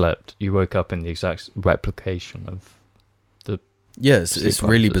situation, you slept. You woke up in the exact replication of the. Yes, it's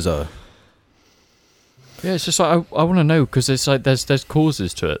really bizarre. Yeah, it's just like I want to know, because it's like there's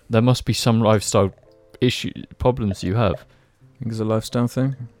causes to it. There must be some lifestyle problems you have. I think it's a lifestyle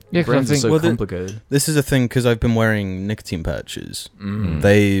thing. Yeah, because brains are so complicated. This is a thing, because I've been wearing nicotine patches.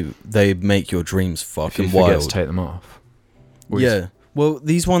 They make your dreams fucking if you wild. Forget to take them off. Yeah. Well,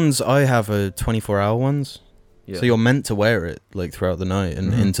 these ones I have are 24-hour ones. Yeah. So you're meant to wear it like throughout the night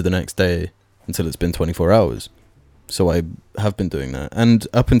and into the next day until it's been 24 hours. So I have been doing that. And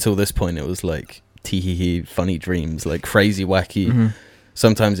up until this point, it was like tee-hee-hee, funny dreams, like crazy, wacky.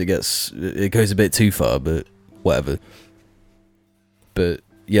 Sometimes it goes a bit too far, but whatever. But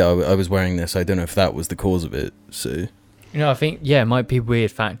yeah, I was wearing this. I don't know if that was the cause of it. So, I think it might be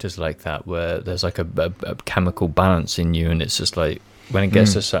weird factors like that where there's like a chemical balance in you, and it's just like when it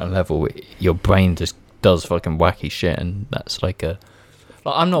gets to a certain level, your brain just does fucking wacky shit, and that's like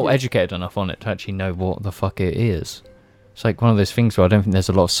I'm not educated enough on it to actually know what the fuck it is. It's like one of those things where I don't think there's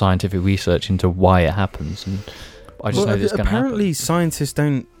a lot of scientific research into why it happens, and I just know this can happen. Apparently, scientists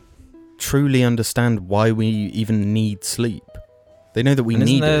don't truly understand why we even need sleep. They know that we need it.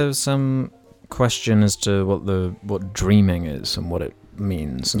 Isn't there some question as to what dreaming is and what it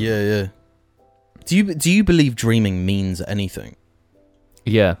means? Yeah. Do you believe dreaming means anything?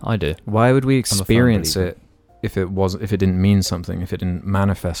 Yeah, I do. Why would we experience it if it didn't mean something, if it didn't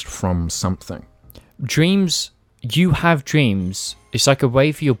manifest from something? Dreams, you have dreams. It's like a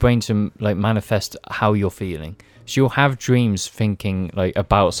way for your brain to like manifest how you're feeling. So you'll have dreams thinking like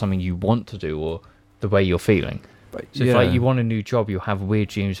about something you want to do or the way you're feeling. So if like you want a new job, you'll have weird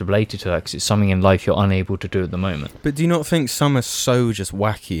dreams related to that because it's something in life you're unable to do at the moment. But do you not think some are so just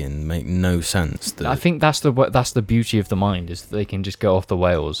wacky and make no sense? I think that's the beauty of the mind, is that they can just go off the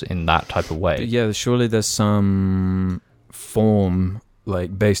rails in that type of way. Yeah, surely there's some form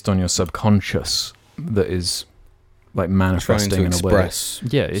like based on your subconscious that is like manifesting in a way.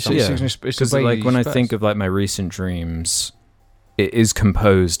 Yeah, it's because like when I think of like my recent dreams, it is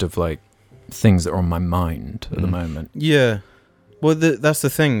composed of like things that are on my mind at the moment. Yeah, well, that's the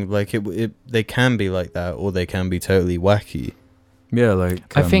thing. Like they can be like that, or they can be totally wacky. Yeah,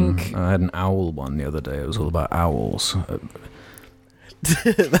 like I think I had an owl one the other day. It was all about owls.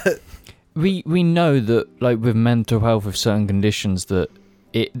 we know that like with mental health with certain conditions that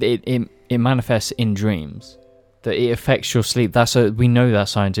it manifests in dreams, that it affects your sleep. We know that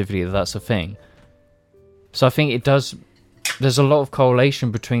scientifically that's a thing. So I think it does. There's a lot of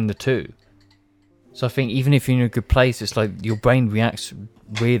correlation between the two. So I think even if you're in a good place, it's like your brain reacts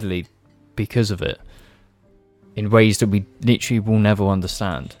weirdly because of it in ways that we literally will never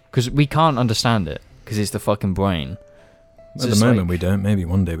understand, because we can't understand it because it's the fucking brain. At the moment we don't. Maybe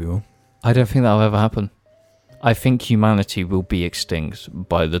one day we will. I don't think that'll ever happen. I think humanity will be extinct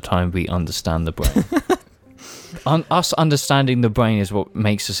by the time we understand the brain. Us understanding the brain is what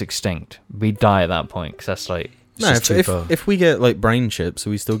makes us extinct. We die at that point because that's like... No, if we get like brain chips, are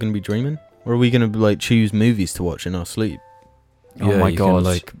we still going to be dreaming? Or are we going to like choose movies to watch in our sleep? Oh my god!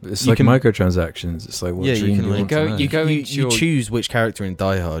 It's like microtransactions. It's like what dream you want to know. You choose which character in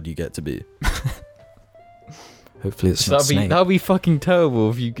Die Hard you get to be. Hopefully it's not Snake. That'd be fucking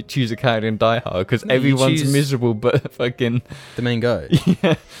terrible if you could choose a character in Die Hard, because everyone's miserable but fucking the main guy.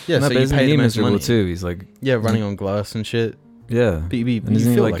 Yeah, no, so but you pay him miserable too. He's like running on glass and shit. Yeah, but you and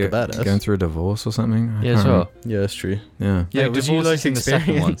isn't feel he like a badass. Going through a divorce or something? Yeah, sure. Yeah, that's true. Yeah. Would you like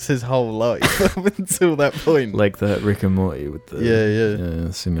experience his whole life up until that point? Like that Rick and Morty with the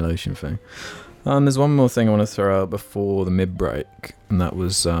simulation thing. There's one more thing I want to throw out before the mid-break, and that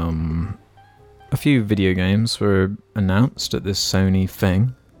was a few video games were announced at this Sony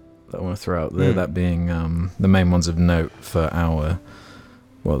thing that I want to throw out there. That being the main ones of note for at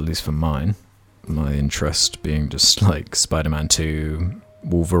least for mine. My interest being just like Spider-Man 2,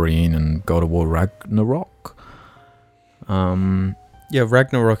 Wolverine, and God of War Ragnarok.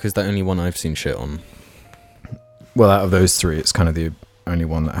 Ragnarok is the only one I've seen shit on. Well, out of those three, it's kind of the only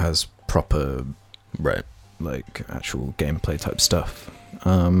one that has proper, right, like actual gameplay type stuff.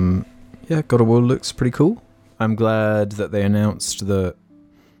 God of War looks pretty cool. I'm glad that they announced that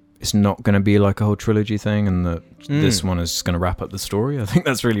it's not going to be like a whole trilogy thing, and that this one is just going to wrap up the story. I think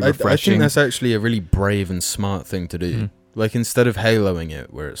that's really refreshing. I think that's actually a really brave and smart thing to do. Like, instead of haloing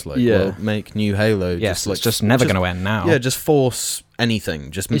it, where it's like, well, make new Halo. Yes, it's just never going to end now. Yeah, just force anything.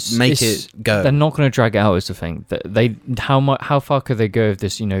 Just make it go. They're not going to drag it out, is the thing. How far could they go with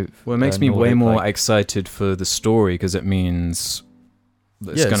this, Well, it makes me way more excited for the story, because it means...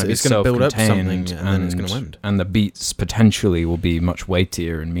 It's going to be self-contained, build up something, and then it's going to end. And the beats potentially will be much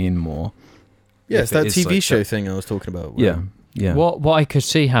weightier and mean more. Yeah, it's that TV show thing I was talking about. Yeah. What I could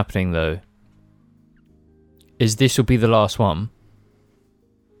see happening, though, is this will be the last one.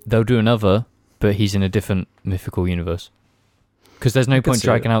 They'll do another, but he's in a different mythical universe. Because there's no point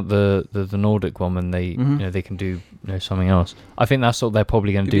dragging out the Nordic one when they they can do something else. I think that's what they're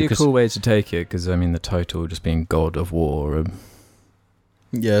probably going to do. It'd be a cool way to take it, because the title just being God of War...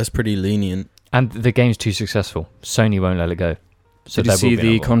 Yeah, it's pretty lenient. And the game's too successful. Sony won't let it go. So did you see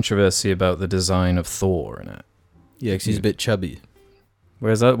the controversy about the design of Thor in it? Yeah, because he's a bit chubby.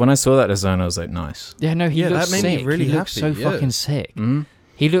 When I saw that design, I was like, nice. Yeah, no, he looks sick. Me really looks so fucking sick. Mm-hmm.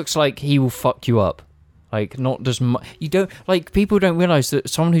 He looks like he will fuck you up. Like, not just... you don't... Like, people don't realise that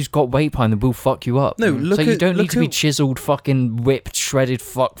someone who's got weight behind them will fuck you up. No, you don't need to be chiseled, fucking whipped, shredded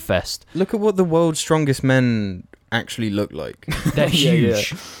fuck fest. Look at what the world's strongest men... actually look like. They're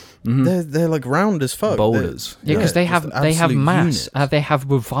huge. Yeah. Mm-hmm. They're like round as fuck. Boulders. Because they have mass. They have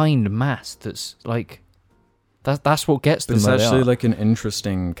refined mass. That's like that's what gets them. It's actually like an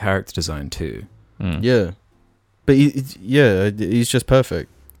interesting character design too. Yeah, but he's just perfect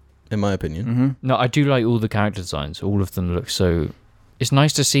in my opinion. Mm-hmm. No, I do like all the character designs. All of them look so. It's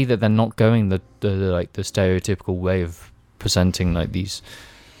nice to see that they're not going the stereotypical way of presenting like these.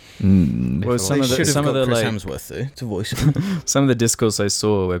 Well, some of the Chris Hemsworth though, to voice some of the discourse I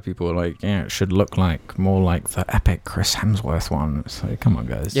saw where people were like, yeah, it should look like more like the epic Chris Hemsworth one. It's like, come on,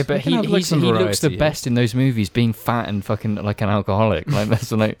 guys. Yeah, but he looks the best in those movies, being fat and fucking like an alcoholic. Like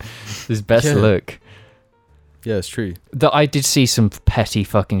that's like his best look. Yeah, it's true. That I did see some petty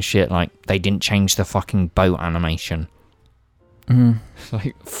fucking shit, like they didn't change the fucking boat animation.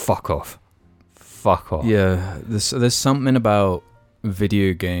 Like fuck off. Yeah, there's something about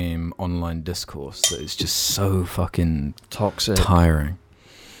video game online discourse that is just so fucking toxic, tiring.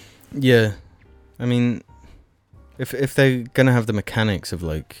 Yeah, I mean, if they're gonna have the mechanics of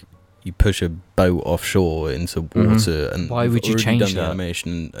like you push a boat offshore into water, and why would you change that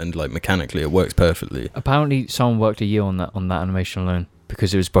animation and like mechanically it works perfectly? Apparently, someone worked a year on that animation alone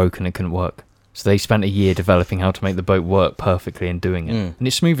because it was broken, it couldn't work. So they spent a year developing how to make the boat work perfectly and doing it. And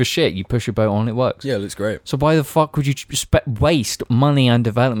it's smooth as shit. You push your boat on, it works. Yeah, it looks great. So why the fuck would you waste money and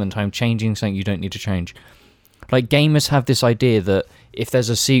development time changing something you don't need to change? Like, gamers have this idea that if there's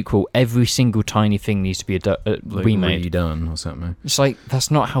a sequel, every single tiny thing needs to be remade. Redone or something. It's like,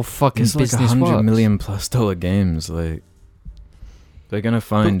 that's not how fucking It's like business $100 works. million plus games. Like, they're gonna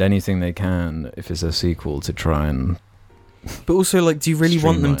find anything they can if it's a sequel to try and. But also, like, do you really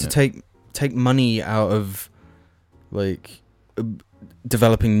want them to Streamline take money out of, like,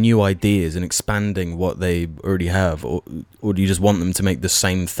 developing new ideas and expanding what they already have, or do you just want them to make the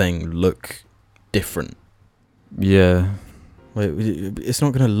same thing look different? Yeah. Like, it's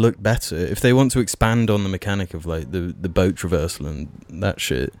not going to look better if they want to expand on the mechanic of like the boat traversal and that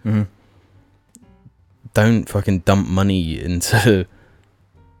shit. Mm-hmm. Don't fucking dump money into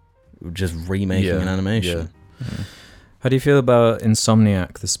just remaking an animation. Yeah. How do you feel about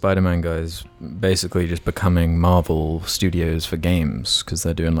Insomniac, the Spider-Man guys, basically just becoming Marvel Studios for games because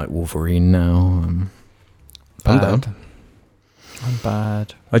they're doing like Wolverine now? I'm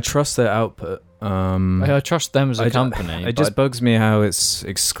bad. I trust their output. I trust them as a company. It just bugs me how it's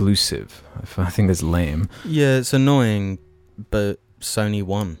exclusive. I think it's lame. Yeah, it's annoying, but Sony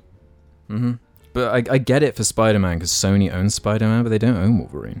won. Mm-hmm. But I get it for Spider-Man because Sony owns Spider-Man, but they don't own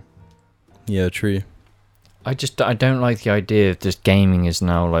Wolverine. Yeah, true. I don't like the idea of just gaming is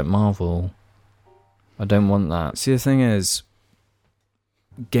now like Marvel. I don't want that. See, the thing is,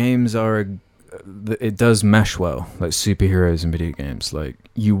 games are it does mesh well, like superheroes in video games. Like,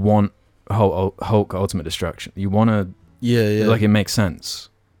 you want Hulk Ultimate Destruction. You want to, yeah, like, it makes sense.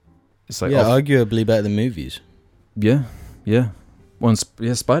 It's like, arguably better than movies. Yeah.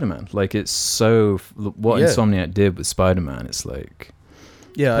 Spider-Man. Like, it's so what Insomniac did with Spider-Man. It's like,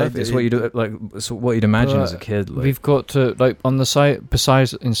 it's what you do. Like, it's what you'd imagine as a kid. Like, we've got to, like, on the side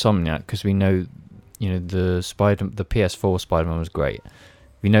besides Insomniac, because we know, the PS4 Spider-Man was great.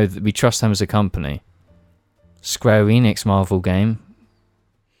 We know that we trust them as a company. Square Enix Marvel game,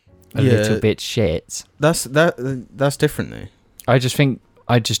 a little bit shit. That's different though. I just think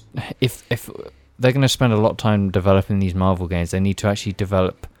if they're going to spend a lot of time developing these Marvel games, they need to actually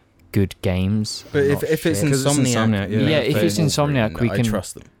develop good games. But if it's Insomniac, if it's Insomniac, we can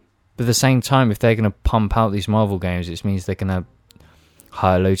trust them. But at the same time, if they're going to pump out these Marvel games, it means they're going to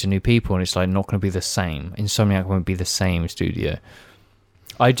hire loads of new people, and it's like not going to be the same. Insomniac won't be the same studio.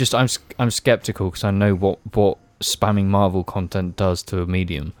 I'm skeptical because I know what spamming Marvel content does to a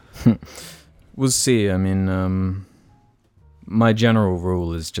medium. We'll see. I mean, my general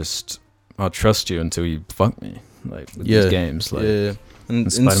rule is just I'll trust you until you fuck me. Like, with these games, like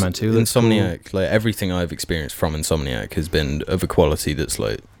and Spider-Man 2, Insomniac, like, everything I've experienced from Insomniac has been of a quality that's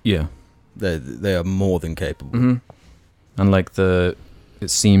like, they are more than capable. Mm-hmm. And like it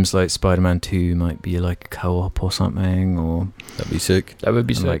seems like Spider-Man 2 might be like a co-op or something, or that'd be sick. That would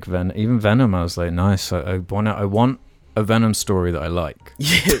be sick. Like even Venom, I was like, nice. I want a Venom story that I like.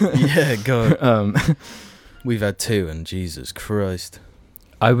 Yeah, God. We've had 2, and Jesus Christ.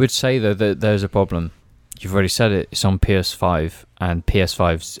 I would say though that there's a problem. You've already said it. It's on PS5, and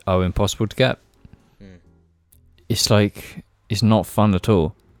PS5s are impossible to get. It's like, it's not fun at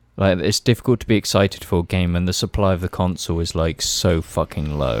all. Like, it's difficult to be excited for a game when the supply of the console is like so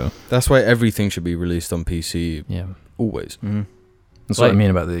fucking low. That's why everything should be released on PC. Yeah, always. Mm-hmm. That's what I mean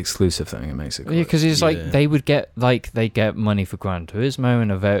about the exclusive thing. It makes it. Yeah, because it's like they would get they get money for Gran Turismo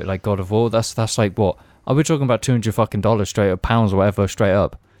and like God of War. That's like what? Are we talking about $200 fucking straight up, pounds or whatever straight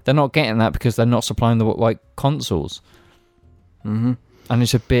up? They're not getting that because they're not supplying the like consoles. Mm-hmm. And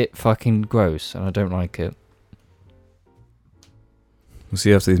it's a bit fucking gross, and I don't like it. We'll see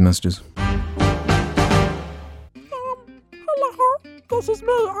you after these messages. Hello, this is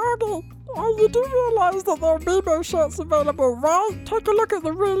me, Arnie. You do realise that there are Bebo shirts available, right? Take a look at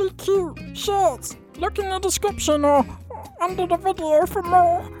the really cute shirts. Look in the description or under the video for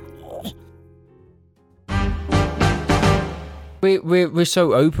more. We're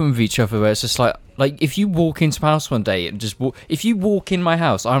so open with each other where it's just like if you walk into my house one day and if you walk in my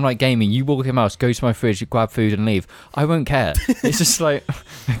house, I'm like gaming, you walk in my house, go to my fridge, grab food and leave, I won't care. It's just like,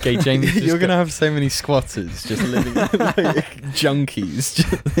 okay, Jamie, you're gonna have so many squatters just living like junkies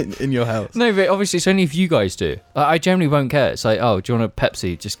just in your house. No, but obviously it's only if you guys do. I generally won't care. It's like, oh, do you want a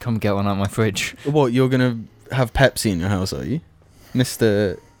Pepsi? Just come get one out of my fridge. What, you're gonna have Pepsi in your house, are you,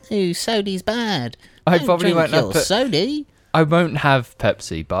 Mr. Ooh, soda's bad. I Don't probably drink won't have soda. I won't have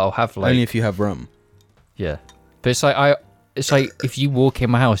Pepsi, but I'll have like only if you have rum. Yeah, but it's like if you walk in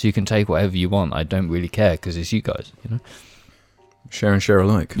my house, you can take whatever you want. I don't really care because it's you guys, you know. Share and share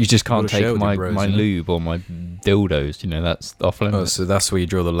alike. You just can't take my bros, lube or my dildos. You know, that's off limits. Oh, so that's where you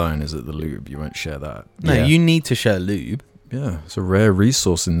draw the line. Is it the lube? You won't share that. No, you need to share lube. Yeah, it's a rare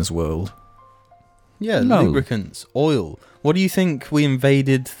resource in this world. Yeah, lubricants, oil. What do you think we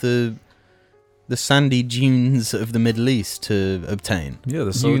invaded the the sandy dunes of the Middle East to obtain. Yeah, the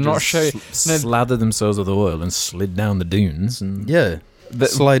You soldiers not show- slathered themselves with oil and slid down the dunes. And Yeah,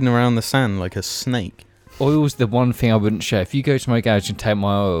 sliding around the sand like a snake. Oil's the one thing I wouldn't share. If you go to my garage and take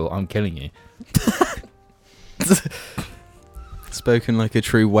my oil, I'm killing you. Spoken like a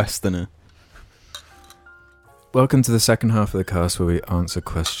true Westerner. Welcome to the second half of the cast where we answer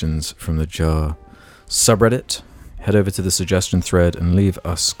questions from the Jar subreddit. Head over to the suggestion thread and leave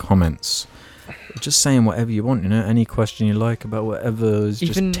us comments. Just saying whatever you want, any question you like about whatever is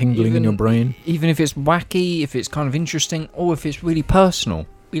just tingling in your brain. Even if it's wacky, if it's kind of interesting, or if it's really personal.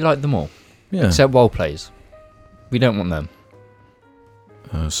 We like them all. Yeah. Except role plays. We don't want them.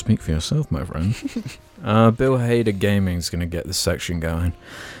 Speak for yourself, my friend. Bill Hader Gaming's going to get this section going.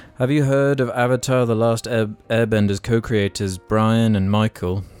 Have you heard of Avatar The Last Airbender's co-creators Brian and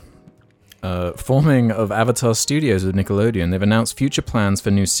Michael? Forming of Avatar Studios with Nickelodeon, they've announced future plans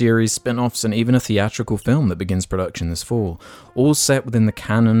for new series, spin-offs, and even a theatrical film that begins production this fall, all set within the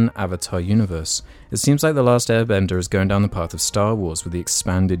canon Avatar universe. It seems like The Last Airbender is going down the path of Star Wars with the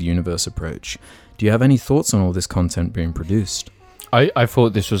expanded universe approach. Do you have any thoughts on all this content being produced? I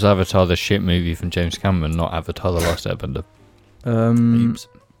thought this was Avatar the shit movie from James Cameron, not Avatar The Last Airbender.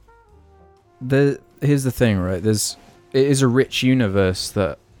 Here's the thing, right? It is a rich universe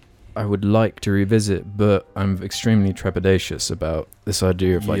that I would like to revisit, but I'm extremely trepidatious about this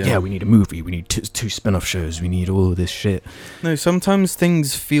idea of we need a movie, we need two spin-off shows, we need all of this shit. No, sometimes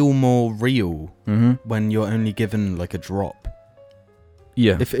things feel more real when you're only given like a drop.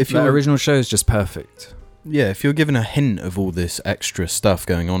 Yeah, if your original show is just perfect. Yeah, if you're given a hint of all this extra stuff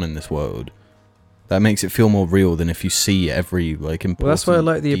going on in this world, that makes it feel more real than if you see every important. Well, that's why I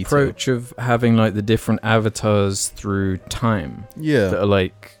like the detail. approach of having like the different avatars through time. Yeah, that are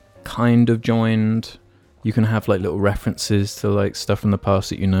like kind of joined. You can have like little references to like stuff from the past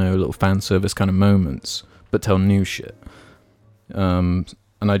that little fan service kind of moments, but tell new shit. And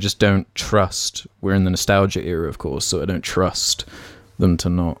I just don't trust. We're in the nostalgia era, of course, so I don't trust them to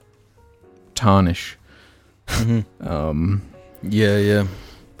not tarnish. Yeah.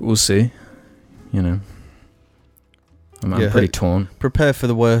 But we'll see. I'm pretty torn. Prepare for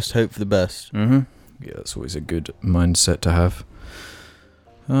the worst, hope for the best. Yeah, that's always a good mindset to have.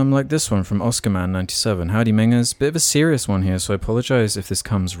 Like this one from OscarMan97. Howdy Mingers. Bit of a serious one here, so I apologise if this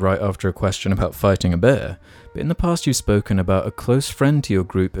comes right after a question about fighting a bear. But in the past you've spoken about a close friend to your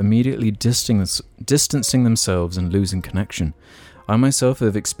group immediately distancing themselves and losing connection. I myself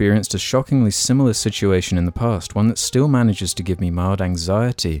have experienced a shockingly similar situation in the past, one that still manages to give me mild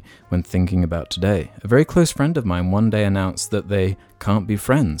anxiety when thinking about today. A very close friend of mine one day announced that they can't be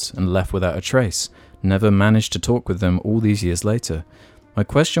friends and left without a trace. Never managed to talk with them all these years later. My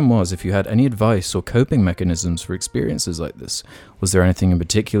question was if you had any advice or coping mechanisms for experiences like this. Was there anything in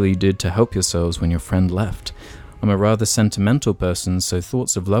particular you did to help yourselves when your friend left? I'm a rather sentimental person, so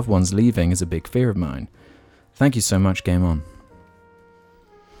thoughts of loved ones leaving is a big fear of mine. Thank you so much, Game On.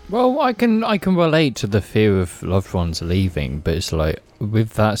 Well, I can relate to the fear of loved ones leaving, but it's like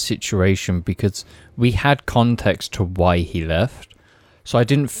with that situation, because we had context to why he left, so I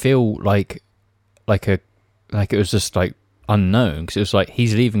didn't feel like it was just like unknown, because it was like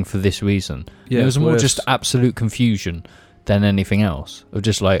he's leaving for this reason. Yeah, it was more just absolute confusion than anything else. Of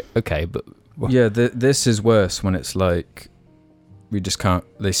just like, okay, but this is worse when it's like we just can't.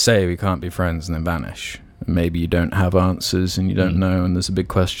 They say we can't be friends and then vanish. Maybe you don't have answers and you don't know, and there's a big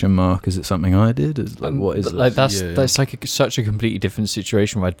question mark. Is it something I did? What is it? Like that's like such a completely different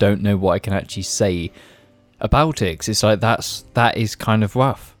situation where I don't know what I can actually say about it. 'Cause it's like that is kind of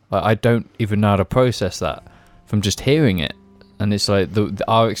rough. Like, I don't even know how to process that from just hearing it, and it's like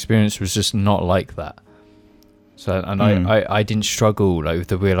our experience was just not like that. So I didn't struggle like with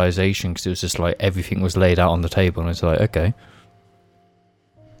the realization, because it was just like everything was laid out on the table, and it's like, okay.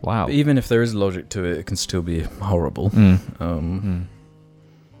 Wow. But even if there is logic to it, it can still be horrible.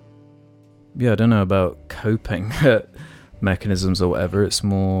 Yeah, I don't know about coping mechanisms or whatever. It's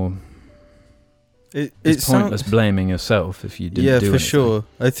more... It's pointless blaming yourself if you didn't do anything. Yeah, for sure.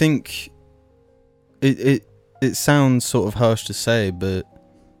 I think it sounds sort of harsh to say, but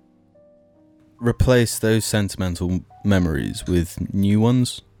replace those sentimental memories with new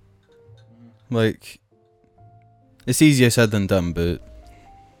ones. Like, it's easier said than done, but...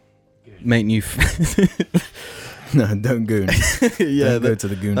 Make new No, don't goon. Don't go to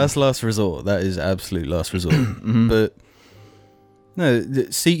the goon. That's last resort. That is absolute last resort. But no,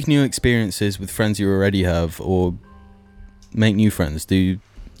 seek new experiences with friends you already have, or make new friends. Do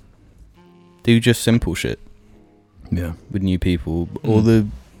just simple shit. Yeah, with new people, or the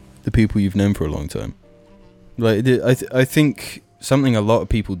people you've known for a long time. Like I think something a lot of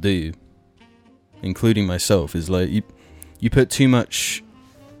people do including myself, is like you put too much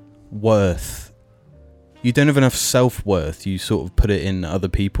worth. You don't have enough self-worth. You sort of put it in other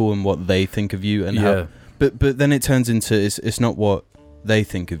people and what they think of you, and how, but then it turns into it's not what they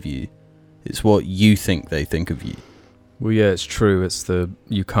think of you, it's what you think they think of you. Well, yeah, it's true. It's the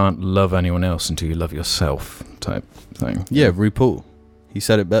you can't love anyone else until you love yourself type thing. Yeah, RuPaul. He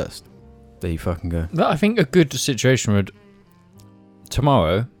said it best. There you fucking go. But I think a good situation would,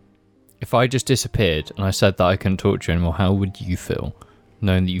 tomorrow, if I just disappeared and I said that I couldn't talk to you anymore, how would you feel?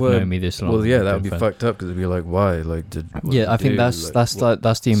 Knowing that you've known me this long. Well, yeah, that would be fucked up because it'd be like, why? Like, I think that's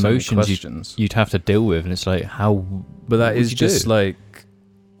the emotions you'd have to deal with, and it's like how. But that is just like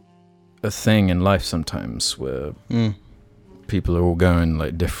a thing in life sometimes where people are all going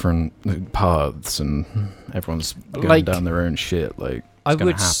like different paths, and everyone's going down their own shit. Like, it's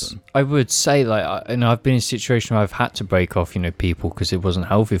gonna happen. I would say like, I've been in a situation where I've had to break off, people because it wasn't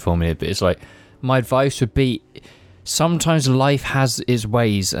healthy for me. But it's like my advice would be. Sometimes life has its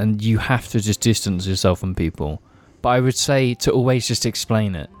ways and you have to just distance yourself from people. But I would say to always just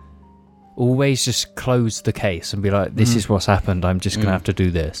explain it. Always just close the case and be like, this is what's happened. I'm just going to have to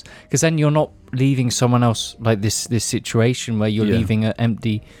do this. Because then you're not leaving someone else like this situation where you're leaving an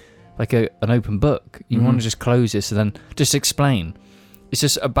empty, like an open book. You want to just close it. So then just explain. It's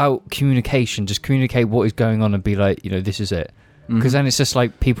just about communication. Just communicate what is going on and be like, this is it. Because then it's just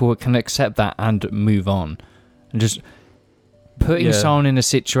like people can accept that and move on. And just putting someone in a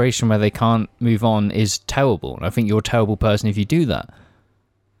situation where they can't move on is terrible. And I think you're a terrible person if you do that.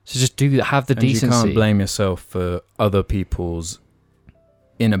 So just do that. Have the decency. You can't blame yourself for other people's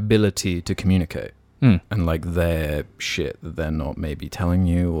inability to communicate. And like their shit that they're not maybe telling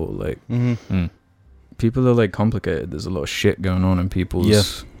you, or like people are like complicated. There's a lot of shit going on in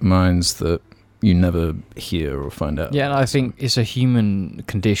people's minds that you never hear or find out. Yeah, and I think it's a human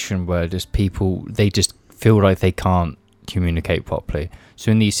condition where just people, they just feel like they can't communicate properly.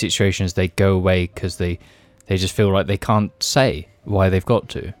 So in these situations, they go away because they just feel like they can't say why they've got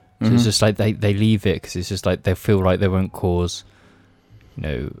to. So it's just like they leave it because it's just like they feel like they won't cause,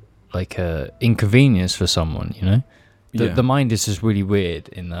 like a inconvenience for someone. The mind is just really weird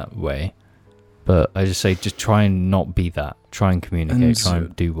in that way. But I just say, just try and not be that. Try and communicate. Try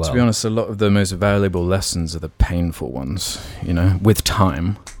and do well. To be honest, a lot of the most valuable lessons are the painful ones. With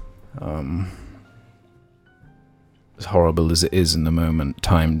time. As horrible as it is in the moment,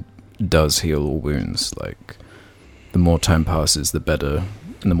 time does heal all wounds. Like, the more time passes, the better,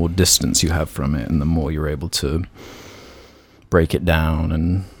 and the more distance you have from it, and the more you're able to break it down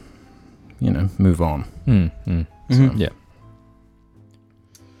and, move on. Yeah.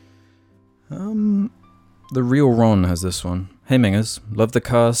 The Real Ron has this one. Hey Mingers, love the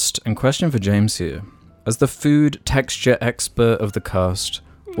cast, and question for James here. As the food texture expert of the cast,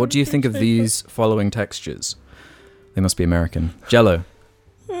 what do you think of these following textures? They must be American. Jello.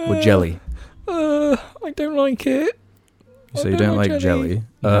 Or jelly. I don't like it. So you don't like jelly?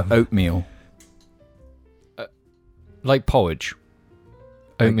 Oatmeal. Like porridge.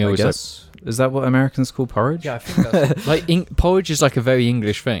 Oatmeal is that what Americans call porridge? Yeah, I think that's like porridge is like a very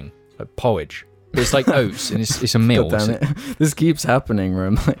English thing. Like porridge. But it's like oats and it's a meal. God damn it. This keeps happening where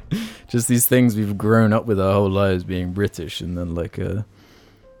I'm like, just these things we've grown up with our whole lives being British, and then like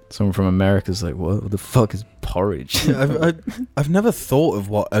someone from America's like, what the fuck is porridge? I've never thought of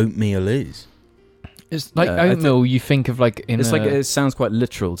what oatmeal is. It's like oatmeal. You think of like in. It's like it sounds quite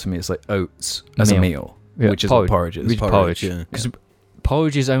literal to me. It's like oats as a meal, which is what porridge is. Porridge, because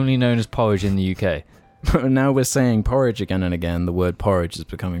porridge is only known as porridge in the UK. Now we're saying porridge again and again. The word porridge is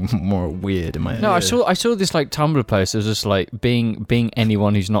becoming more weird in my head. No, I saw this like Tumblr post. It was just like being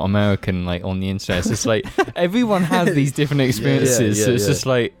anyone who's not American, like on the internet. It's just like everyone has these different experiences. So it's just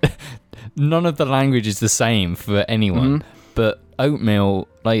like none of the language is the same for anyone. But oatmeal,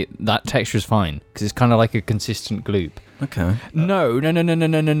 like that texture is fine because it's kind of like a consistent gloop. Okay. No.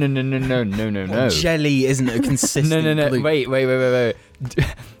 Jelly isn't a consistent. No. Wait.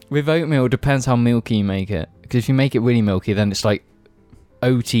 With oatmeal, depends how milky you make it. Because if you make it really milky, then it's like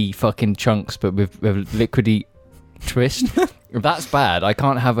oaty fucking chunks, but with liquidy twist. That's bad. I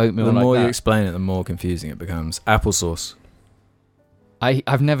can't have oatmeal like that. The more you explain it, the more confusing it becomes. Applesauce.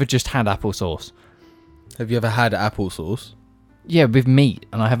 I've never just had applesauce. Have you ever had applesauce? Yeah, with meat,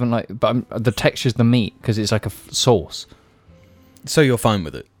 and I haven't the texture's the meat because it's like a sauce. So you're fine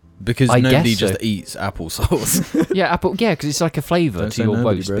with it? Because nobody just eats applesauce. Yeah, because it's like a flavour to your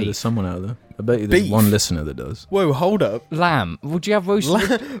roast beef. There's someone out there. I bet you there's one listener that does. Whoa, hold up. Lamb. Would you have roast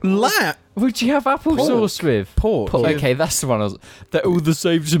lamb? Would you have applesauce with? Pork. Okay, that's the one they're all the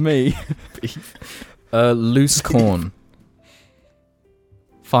same to me. Loose corn.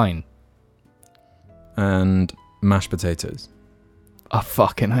 Fine. and mashed potatoes. I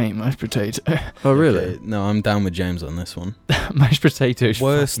fucking hate mashed potato. Oh, really? Okay, no, I'm down with James on this one. Mashed potato is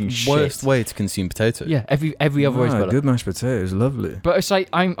Worst fucking shit. way to consume potato. Yeah, every other way is better. Good mashed potatoes, lovely. But it's like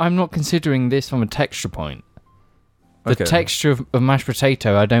I'm not considering this from a texture point. The Okay. texture of mashed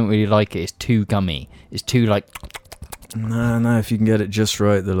potato, I don't really like it. It's too gummy. It's too like. No, if you can get it just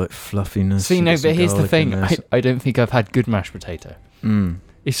right, the like fluffiness. See, you no, get some but here's the garlic in thing. there. I don't think I've had good mashed potato. Mm.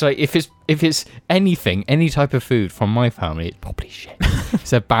 It's like if it's anything, any type of food from my family, it's probably shit.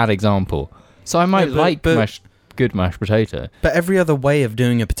 It's a bad example. So I might but- good mashed potato. But every other way of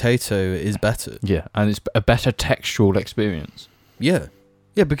doing a potato is better. Yeah, and it's a better textural experience. Yeah.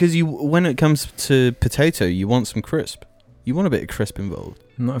 Yeah, because when it comes to potato, you want some crisp. You want a bit of crisp involved.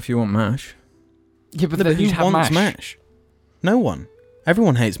 Not if you want mash. Yeah, but But then who you'd have wants mash. mash? No one.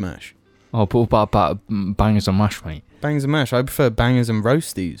 Everyone hates mash. Oh, but what about bangers on mash, mate? Bangers and mash. I prefer bangers and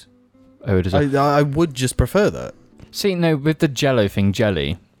roasties. Oh, it is. I would just prefer that. See, no, with the Jello thing,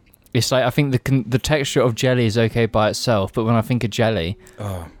 jelly. It's like I think the texture of jelly is okay by itself, but when I think of jelly,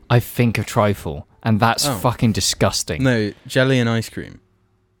 Oh. I think of trifle, and that's Oh. fucking disgusting. No, jelly and ice cream.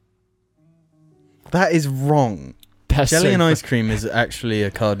 That is wrong. That's Jelly so and ice cream is actually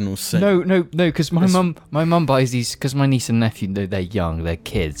a cardinal sin. No, because my It's- mum buys these because my niece and nephew they're young, they're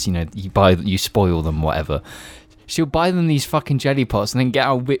kids. You know, you spoil them, whatever. She'll buy them these fucking jelly pots and then get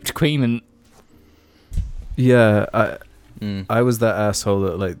out whipped cream and Yeah, Mm. I was that asshole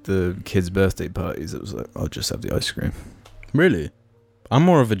at like the kids' birthday parties. It was like, I'll just have the ice cream. Really? I'm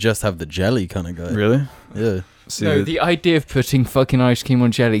more of a just have the jelly kind of guy. Really? Yeah. See, no. The idea of putting fucking ice cream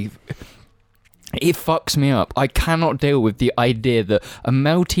on jelly, it fucks me up. I cannot deal with the idea that a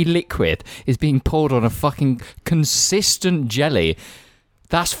melty liquid is being poured on a fucking consistent jelly.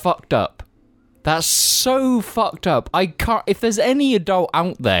 That's fucked up. That's so fucked up. I can't. If there's any adult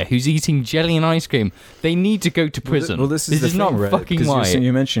out there who's eating jelly and ice cream, they need to go to prison. Well, this is the not thing, right? fucking 'Cause right.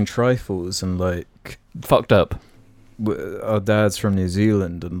 you mentioned trifles and like Fucked up. our dad's from New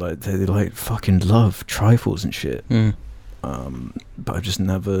Zealand and like they like fucking love trifles and shit. Mm. But I just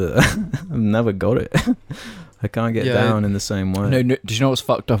never, I've never got it. I can't get Yeah, down in the same way. No, do you know what's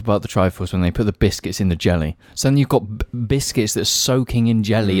fucked up about the trifles when they put the biscuits in the jelly? So then you've got biscuits that are soaking in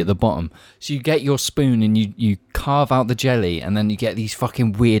jelly at the bottom. So you get your spoon and you carve out the jelly and then you get these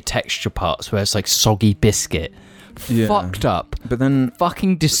fucking weird texture parts where it's like soggy biscuit. Yeah. Fucked up. But then,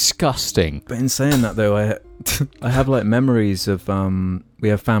 Fucking disgusting. but in saying that though, I have like memories of we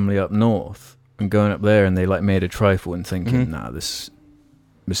have family up north and going up there and they like made a trifle and thinking, nah, this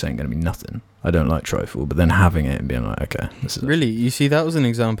ain't gonna be nothing. I don't like trifle, but then having it and being like, okay, this is Really? You see, that was an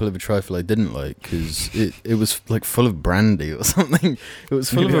example of a trifle I didn't like because it was like full of brandy or something. It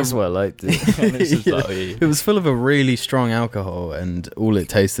was full Maybe of that's why I liked it. It was full of a really strong alcohol, and all it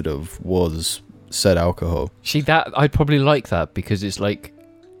tasted of was said alcohol. See, that I'd probably like that because it's like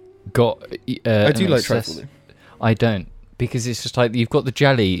got. I do like trifle. Though. I don't because it's just like you've got the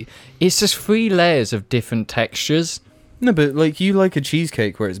jelly. It's just 3 layers of different textures. No, but like you like a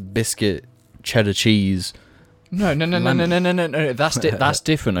cheesecake where it's biscuit, cheddar cheese. No. That's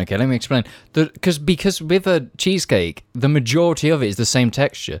different. Okay, let me explain. Because with a cheesecake, the majority of it is the same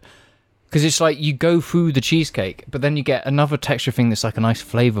texture. Because it's like you go through the cheesecake, but then you get another texture thing that's like a nice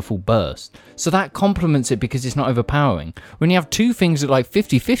flavorful burst. So that complements it because it's not overpowering. When you have 2 things that like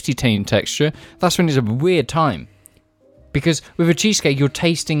 50-50 texture, that's when it's a weird time. Because with a cheesecake, you're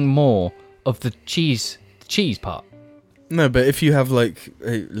tasting more of the cheese part. No, but if you have like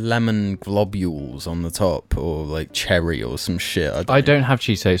lemon globules on the top or like cherry or some shit. I don't have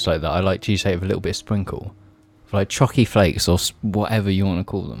cheesecakes like that. I like cheesecake with a little bit of sprinkle. Like chalky flakes or whatever you want to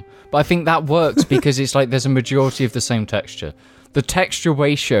call them. But I think that works because it's like there's a majority of the same texture. The texture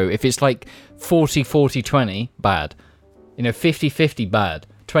ratio, if it's like 40-40-20, bad. 50-50, bad.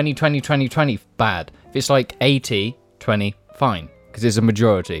 20-20-20-20, bad. If it's like 80-20, fine. Because it's a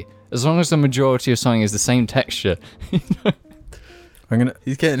majority. As long as the majority of something is the same texture.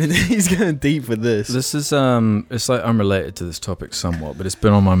 He's getting deep with this. This is it's like unrelated to this topic somewhat, but it's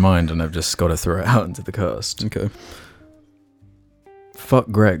been on my mind and I've just got to throw it out into the cast. Okay. Fuck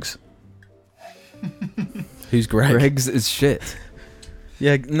Greg's. Who's Greg? Greg's is shit.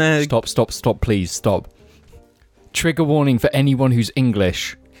 Yeah, no. Stop, please, stop. Trigger warning for anyone who's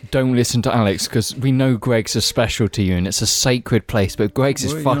English. Don't listen to Alex, because we know Greg's a special to you and it's a sacred place, but Greg's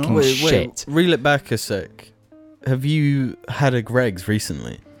is fucking shit. Reel it back a sec. Have you had a Greg's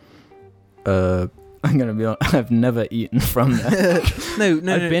recently? I'm gonna be honest, I've never eaten from there. No.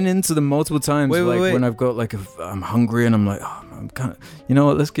 I've been into them multiple times. Wait. When I've got like I'm hungry and I'm like, oh, I'm kind of, you know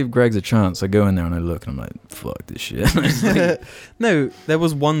what? Let's give Greg's a chance. I go in there and I look and I'm like, fuck this shit. It's like- No, there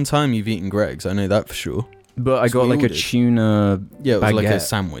was one time you've eaten Greg's. I know that for sure. but I So got we like all a did. tuna. Yeah, it was like a Baguette.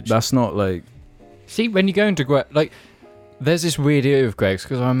 sandwich. That's not like. See, when you go into like, there's this weird area of Greg's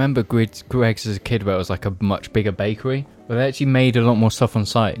because I remember Greg's as a kid where it was like a much bigger bakery where they actually made a lot more stuff on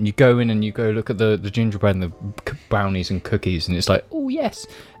site. And you go in and you go look at the gingerbread and the brownies and cookies, and it's like, oh yes.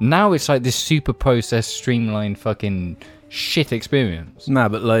 Now it's like this super processed, streamlined fucking shit experience. Nah,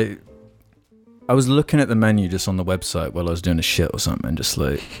 but like, I was looking at the menu just on the website while I was doing a shit or something, and just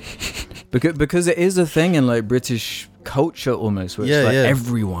like, because it is a thing in like British culture almost, where it's like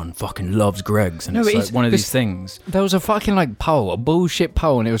everyone fucking loves Greg's, and No, it's it like is, one of these because- things. There was a fucking like poll, a bullshit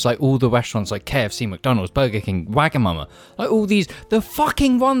poll, and it was like all the restaurants like KFC, McDonald's, Burger King, Wagamama, like all these. The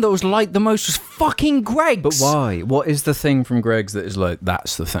fucking one that was like the most was fucking Greg's. But why? What is the thing from Greg's that is like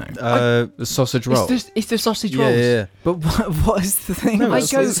that's the thing? The sausage roll. It's the sausage yeah, rolls. yeah. But what is the thing? No, I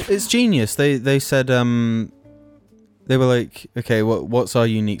it's, go- it's genius. They said they were like, okay, what's our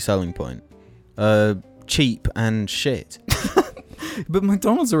unique selling point? Cheap and shit. But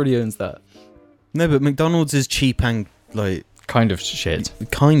McDonald's already owns that. No, but McDonald's is cheap and like Kind of shit.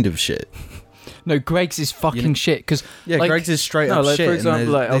 kind of shit. No, Greg's is fucking shit because Yeah, Like- Greg's is straight No, up like shit. for and example,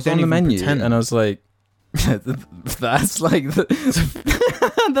 they- like I they was don't on the even menu pretend. and I was like, that's like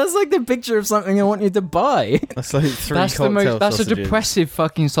that's like the picture of something I want you to buy. That's like three that's the cocktail most. That's sausages. a depressive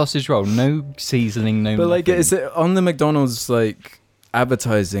fucking sausage roll. No seasoning, no. But like, nothing. is it on the McDonald's like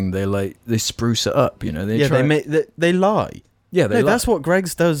advertising? They spruce it up, you know. Yeah, they lie. yeah, they No, like, that's what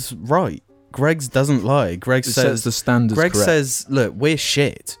Greg's does right. Greg's doesn't lie. Greg it says sets the standards. Greg correct. says, "Look, we're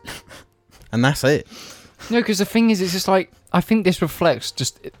shit," and that's it. No, because the thing is, it's just like I think this reflects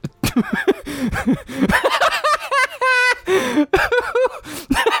just.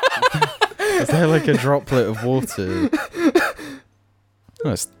 Is there like a droplet of water?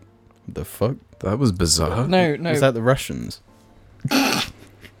 That's what the fuck. that was bizarre. No. Is that the Russians?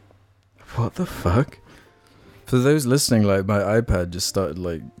 What the fuck? For those listening, like my iPad just started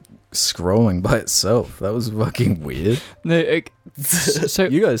like scrolling by itself. That was fucking weird. No. So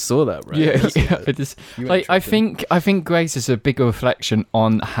You guys saw that, right? yeah. It is, You like ain't tripping. I think Greg's is a bigger reflection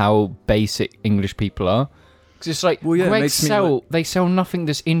on how basic English people are. Because it's like Well, yeah, it Greg's makes me they sell nothing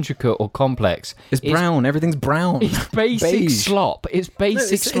that's intricate or complex. It's brown. Everything's brown. It's basic Beige. slop. It's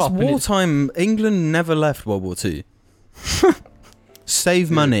basic it's slop. and it's- wartime. England never left World War II.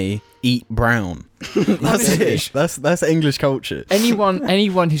 Save money, eat brown. That's it. That's English culture.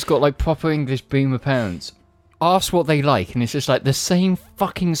 anyone who's got like proper English boomer parents, ask what they like, and it's just like the same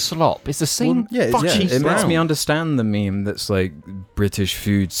fucking slop. It's the same yeah, it's fucking Yeah, cheese it makes brown. me understand the meme that's like British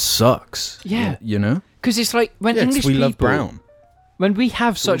food sucks. Yeah. You know? because it's like when Yeah, 'cause English we people love brown. when we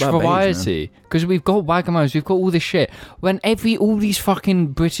have all such about beige, variety, because we've got Wagamamas, we've got all this shit. When all these fucking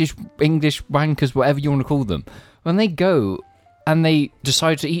British English wankers, whatever you want to call them, when they go and they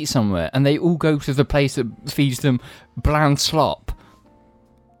decide to eat somewhere, and they all go to the place that feeds them bland slop.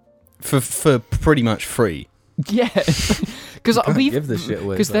 For pretty much free. Yeah, because Can't we've give this shit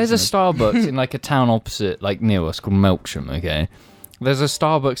away. because there's a Starbucks in like a town opposite, like near us, called Melksham. Okay, there's a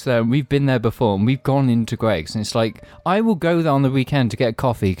Starbucks there, and we've been there before, and we've gone into Greg's, and it's like I will go there on the weekend to get a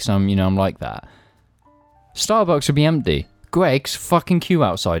coffee because I'm like that. Starbucks would be empty. Greg's fucking queue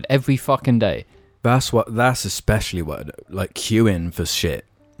outside every fucking day. That's especially what like queuing for shit.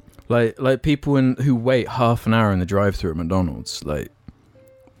 Like people who wait half an hour in the drive-thru at McDonald's. Like,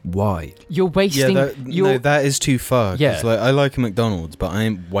 why? You're wasting. No, that is too far. 'cause, Yeah. like, I like a McDonald's, but I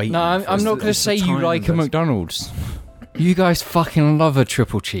ain't waiting. No, I'm for not it. going to it's say the you time like a investment. McDonald's. You guys fucking love a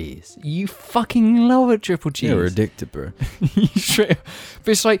triple cheese. You fucking love a triple cheese. Yeah, we're addicted, bro. Straight-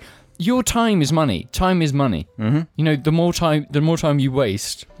 but it's like your time is money. Time is money. Mm-hmm. You know, the more time you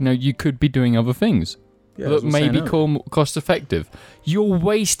waste, you could be doing other things that may be cost effective. You're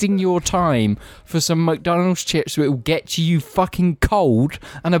wasting your time for some McDonald's chips that will get you fucking cold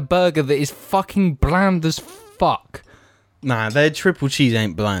and a burger that is fucking bland as fuck. Nah, their triple cheese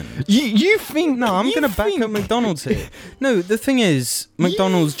ain't bland. You think? No, I'm you gonna back think- up McDonald's here. No, the thing is,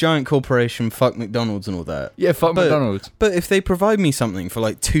 McDonald's giant corporation, fuck McDonald's and all that. Yeah, fuck But- McDonald's. But if they provide me something for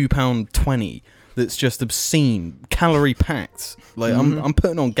like £2.20 that's just obscene, calorie packed, like I'm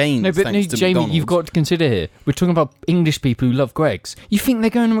putting on gains. No, but thanks to Jamie, McDonald's. you've got to consider here. We're talking about English people who love Greg's. You think they're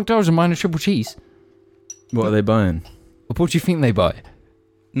going to McDonald's and buying a triple cheese? What are they buying? What do you think they buy?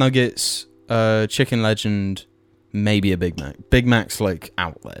 nuggets, chicken legend, maybe a Big Mac. Big Mac's like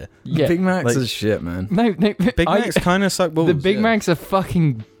out there. Yeah. Big Mac's like- is shit, man. No. Big Mac's kind of suck balls. The Big yeah. Macs are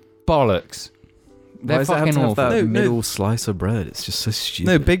fucking bollocks. Why They're does it have fucking to have awful. that No, no. middle slice of bread? It's just so stupid.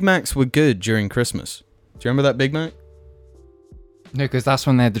 No, Big Macs were good during Christmas. Do you remember that Big Mac? No, because that's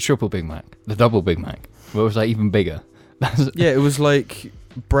when they had the triple Big Mac, the double Big Mac, where it was like even bigger. Yeah, it was like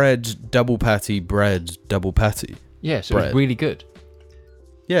bread, double patty, bread, double patty. Yeah, so it Bread. was really good.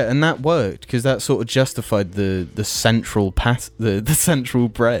 Yeah, and that worked because that sort of justified the central the central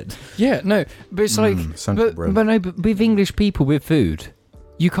bread. Yeah, no, but it's like, central bread. but no, but with English people with food,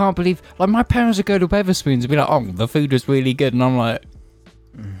 you can't believe. Like my parents would go to Wetherspoons and be like, "Oh, the food was really good," and I'm like,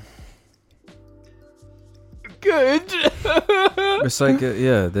 "Good." It's like,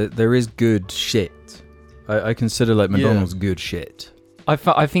 there is good shit. I consider like McDonald's good shit.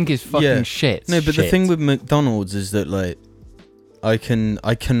 I think it's fucking shit. No, but the shit. thing with McDonald's is that like I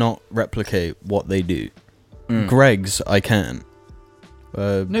cannot replicate what they do. Greg's I can.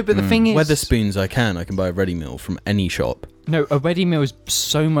 No, but the thing is, Wetherspoons I can buy a ready meal from any shop. No, a ready meal is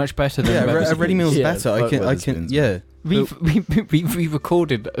so much better than a ready meal's Yeah, better. fuck I can. Wetherspoons, Yeah. We've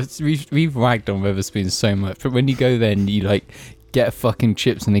recorded, we've ragged on Wetherspoons so much, but when you go there and you like get fucking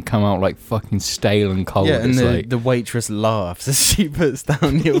chips and they come out like fucking stale and cold, Yeah, and it's like, the waitress laughs as she puts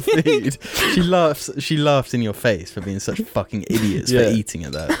down your food. She laughs in your face for being such fucking idiots for eating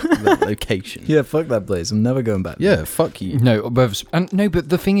at that location. Yeah, fuck that place. I'm never going back. Yeah, fuck you. no, no, but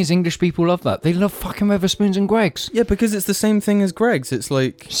the thing is, English people love that. They love fucking Wetherspoons and Greg's. Yeah, because it's the same thing as Greg's. It's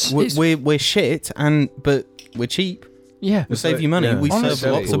like we're shit, but we're cheap. Yeah, We save you money. We serve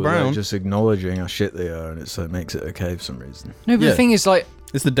Honestly, lots of brown. Like, just acknowledging how shit they are, and it's like makes it okay for some reason. no, but Yeah. the thing is, like,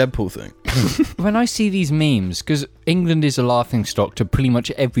 It's the Deadpool thing. when I see these memes, because England is a laughing stock to pretty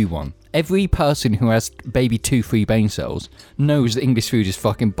much everyone. Every person who has baby 2-3 brain cells knows that English food is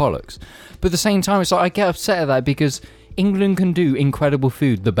fucking bollocks. But at the same time, it's like I get upset at that because England can do incredible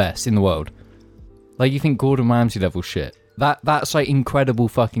food the best in the world. Like, you think Gordon Ramsay level shit. That's like incredible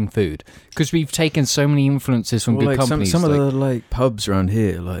fucking food. Because we've taken so many influences from good like companies. some of like, the like pubs around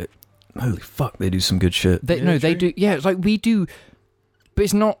here, like holy fuck, they do some good shit. They do. Yeah, it's like we do, but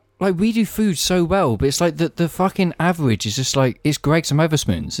it's not like we do food so well. But it's like the fucking average is just like it's Greg's and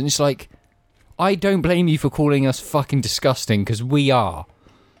Wetherspoons, and it's like I don't blame you for calling us fucking disgusting because we are.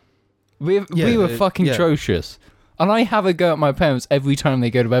 We were fucking atrocious, and I have a go at my parents every time they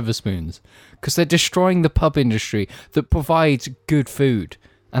go to Wetherspoons because they're destroying the pub industry that provides good food,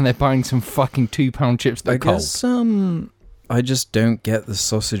 and they're buying some fucking £2 chips that are cold. guess I just don't get the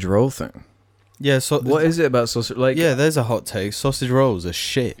sausage roll thing. Yeah, so What is it about sausage? Like, Yeah, there's a hot take. Sausage rolls are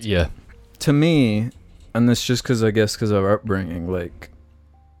shit. Yeah. to me, and that's just because of our upbringing, like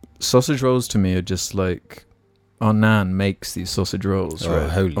sausage rolls to me are just like our nan makes these sausage rolls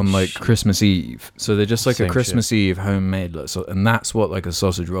holy on like shit. Christmas Eve, so they're just like Same a Christmas Eve homemade, like, and that's what like a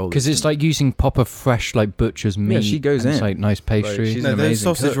sausage roll is. Because it's like using proper fresh like butcher's meat. she goes and it's in. like nice pastry. she's No, an those amazing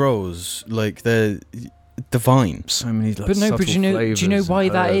sausage cook. rolls, like they're divine. So many like But no, but subtle do you know flavours why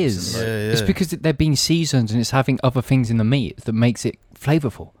and that herbs is? and, like- Yeah, It's because they're being seasoned and it's having other things in the meat that makes it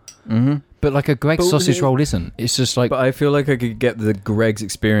flavorful. But like a Greg's But sausage it- roll isn't. It's just like But I feel like I could get the Greg's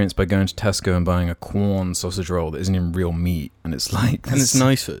experience by going to Tesco and buying a Quorn sausage roll that isn't even real meat, and it's like And it's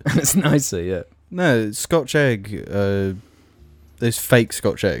nicer. and it's nicer, yeah. No, Scotch egg, those fake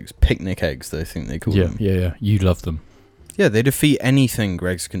Scotch eggs, picnic eggs, I think they call them. yeah. You love them. Yeah, they defeat anything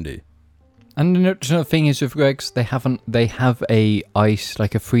Greg's can do. And the thing is with Greg's, they have a ice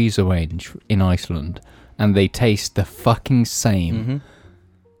like a freezer range in Iceland, and they taste the fucking same. Mm-hmm.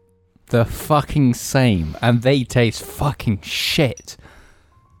 The fucking same, and they taste fucking shit.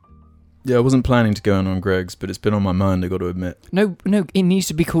 Yeah, I wasn't planning to go in on Greg's, but it's been on my mind, I got to admit. No, it needs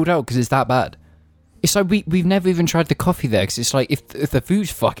to be called out because it's that bad. It's like we've never even tried the coffee there because it's like if the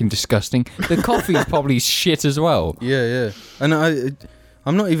food's fucking disgusting, the coffee is probably shit as well. Yeah. And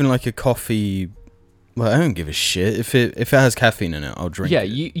I'm not even like a coffee. Well, I don't give a shit if it has caffeine in it. I'll drink. Yeah,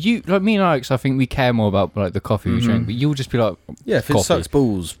 it. you like me and Alex. I think we care more about like the coffee we drink, Mhm. but you'll just be like, Yeah, if it coffee. sucks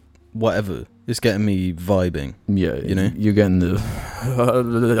balls, whatever. It's getting me vibing. Yeah, You know? you're getting the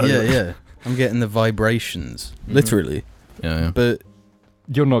Yeah. I'm getting the vibrations, literally. yeah. But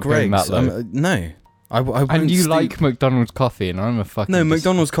you're not getting that Greg's, low. no, I won't And you stoop. like McDonald's coffee, and I'm a fucking No,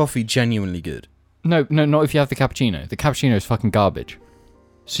 McDonald's coffee genuinely good. No, not if you have the cappuccino. The cappuccino is fucking garbage.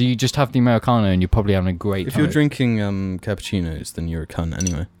 So you just have the Americano, and you're probably having a great If time. you're drinking cappuccinos, then you're a cunt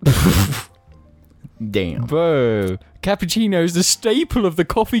anyway. Damn. Bro, cappuccino is the staple of the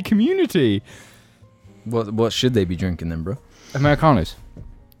coffee community. What should they be drinking then, bro? Americanos.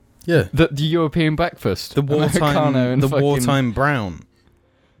 Yeah, The European breakfast. the Americano and fucking- wartime brown.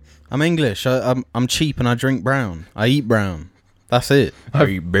 I'm English. I'm cheap and I drink brown. I eat brown. That's it.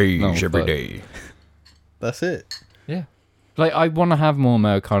 I beige No, every but- day. That's it. Yeah. Like, I want to have more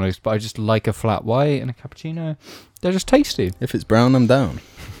Americanos, but I just like a flat white and a cappuccino. They're just tasty. If it's brown, I'm down.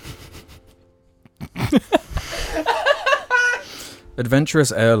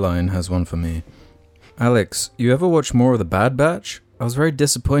 Adventurous Airline has one for me. Alex, you ever watch more of The Bad Batch? I was very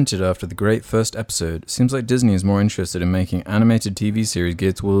disappointed after the great first episode. Seems like Disney is more interested in making animated TV series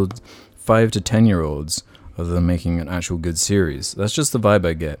geared towards 5 to 10-year-olds other than making an actual good series. That's just the vibe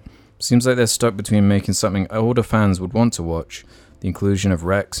I get. Seems like they're stuck between making something older fans would want to watch. The inclusion of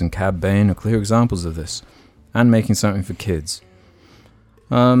Rex and Cad Bane are clear examples of this. And making something for kids.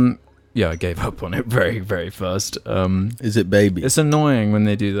 Yeah, I gave up on it very, very fast. Is it baby? It's annoying when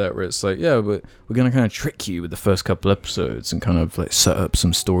they do that, where it's like, yeah, but we're going to kind of trick you with the first couple episodes and kind of like set up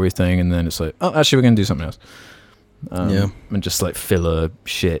some story thing, and then it's like, oh, actually, we're going to do something else. And just like filler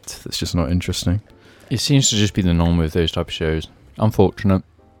shit that's just not interesting. It seems to just be the norm with those type of shows. Unfortunate.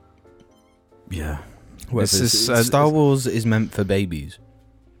 Yeah. Star Wars is meant for babies.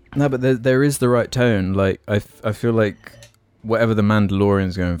 No, but there is the right tone. Like, I feel like whatever the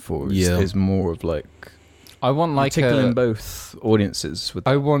Mandalorian's going for is more of like I want like tickling both audiences with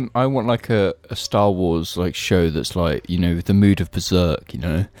I want like a Star Wars like show that's like, you know, the mood of Berserk, you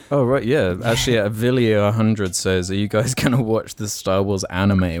know. Oh right, yeah. Actually, Villia 100 says, "Are you guys gonna watch the Star Wars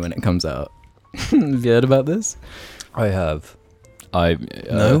anime when it comes out?" Have you heard about this? I have.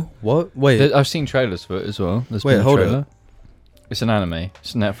 No. What? Wait. I've seen trailers for it as well. Hold up. It's an anime.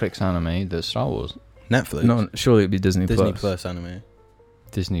 It's a Netflix anime. That's Star Wars. Netflix. No, surely it'd be Disney Plus anime.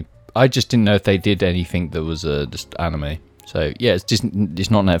 Disney. I just didn't know if they did anything that was just anime. So yeah, it's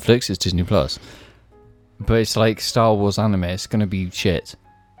not Netflix. It's Disney Plus. But it's like Star Wars anime. It's gonna be shit.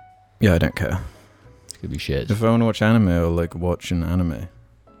 Yeah, I don't care. It's gonna be shit. If I want to watch anime, I'll like watch an anime.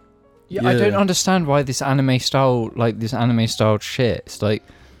 Yeah, I don't understand why this anime style shit. It's like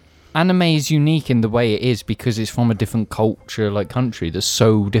anime is unique in the way it is because it's from a different culture, like country that's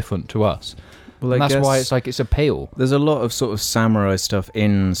so different to us. Well, and that's why it's like it's a pale. There's a lot of sort of samurai stuff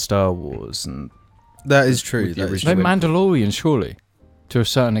in Star Wars, and that is true. Like Mandalorian, surely, to a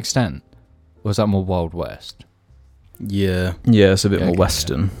certain extent. Or was that more Wild West? Yeah, it's a bit more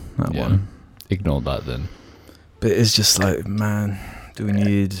Western. Yeah. That one. Ignore that then. But it's just like, man, do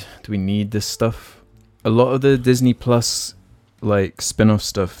we need this stuff? A lot of the Disney Plus like spin-off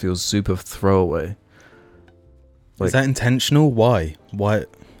stuff feels super throwaway. Like, is that intentional? Why?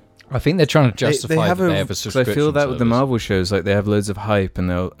 I think they're trying to justify they have a subscription. I feel that service. with the Marvel shows, like they have loads of hype, and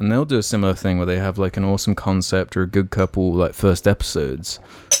they'll do a similar thing where they have like an awesome concept or a good couple like first episodes,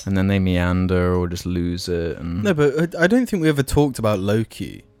 and then they meander or just lose it. And no, but I don't think we ever talked about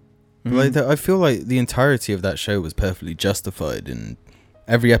Loki. Mm-hmm. Like I feel like the entirety of that show was perfectly justified, and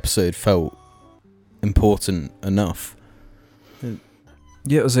every episode felt important enough.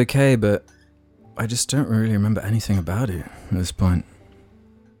 Yeah, it was okay, but I just don't really remember anything about it at this point.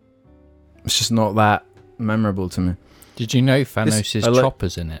 It's just not that memorable to me. Did you know Thanos'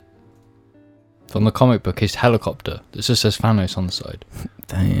 chopper's in it? From the comic book, his helicopter. It just says Thanos on the side.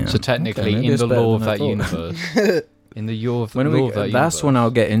 Damn. So technically, in the lore of that universe, in the lore of that universe, that's when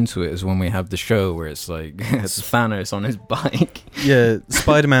I'll get into it. Is when we have the show where it's like it's Thanos on his bike. Yeah,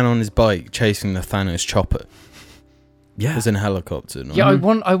 Spider-Man on his bike chasing the Thanos chopper. Yeah, as in a helicopter. No? Yeah,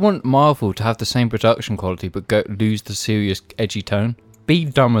 I want Marvel to have the same production quality, but lose the serious, edgy tone. Be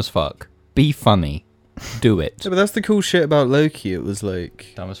dumb as fuck. Be funny. Do it. Yeah, but that's the cool shit about Loki. It was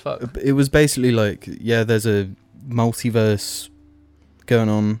like dumb as fuck. It was basically like, yeah, there's a multiverse going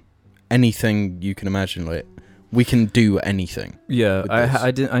on. Anything you can imagine, like we can do anything. Yeah,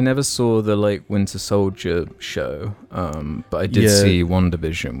 I never saw the like Winter Soldier show, but I did see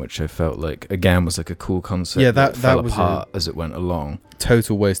WandaVision, which I felt like again was like a cool concept. Yeah, that fell was apart as it went along.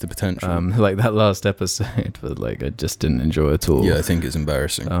 Total waste of potential. Like that last episode, but like I just didn't enjoy it at all. Yeah, I think it's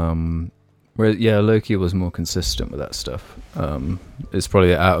embarrassing. Where Loki was more consistent with that stuff. It's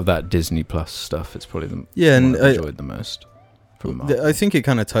probably out of that Disney Plus stuff. It's probably the one I enjoyed the most. I think it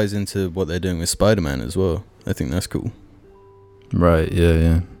kind of ties into what they're doing with Spider-Man as well. I think that's cool. Right,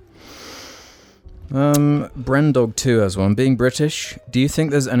 yeah. Brendog2 has one. Being British, do you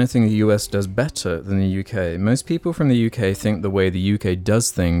think there's anything the US does better than the UK? Most people from the UK think the way the UK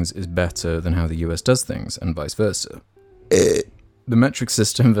does things is better than how the US does things, and vice versa. The metric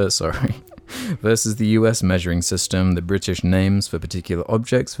system versus the US measuring system, the British names for particular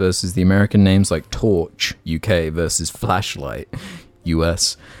objects versus the American names like torch, UK, versus flashlight,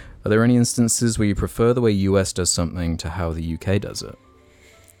 US. Are there any instances where you prefer the way US does something to how the UK does it?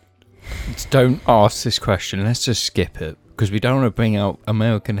 Don't ask this question. Let's just skip it. Because we don't want to bring out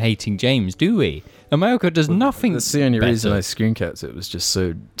American hating James, do we? America does nothing That's the only better. reason I screen capped it was just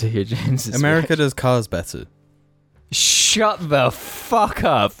so to hear James's America does cars better. Shut the fuck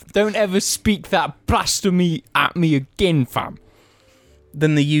up. Don't ever speak that blasphemy at me again, fam.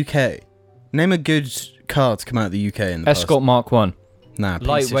 Then the UK. Name a good car to come out of the UK in the Escort past. Mark 1. Nah, piece of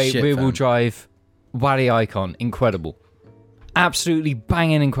lightweight, shit, rear-wheel fam. drive, Wally Icon, incredible. Absolutely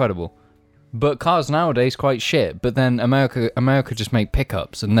banging incredible. But cars nowadays quite shit. But then America just make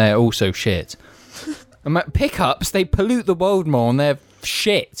pickups, and they're also shit. Pickups, they pollute the world more, and they're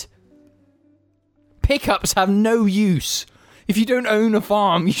shit. Pickups have no use. If you don't own a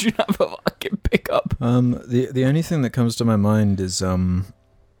farm, you should have a fucking pickup. The only thing that comes to my mind is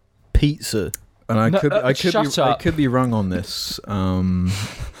Pizza. and I No, I could be wrong on this,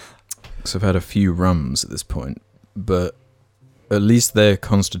 because I've had a few rums at this point, but at least their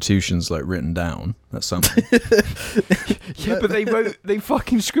constitution's like written down. That's something. Yeah, but they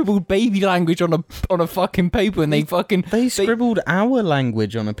fucking scribbled baby language on a fucking paper, and They scribbled our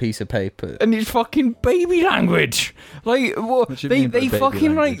language on a piece of paper. and it's fucking baby language. Like what? What do you mean by They baby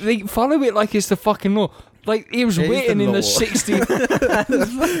fucking language? like they follow it like it's the fucking law. Like it was It is written the in the law.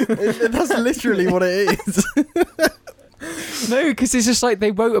 60s. That's literally what it is. No, because it's just like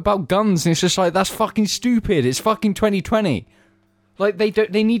they wrote about guns, and it's just like that's fucking stupid. It's fucking 2020. Like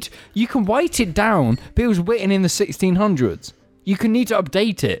they need. You can write it down, but it was written in the 1600s. You can need to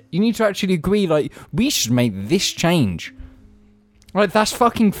update it. You need to actually agree. Like we should make this change. Like that's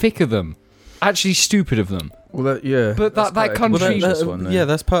fucking thick of them. Actually, stupid of them. Well, yeah. But that country- yeah,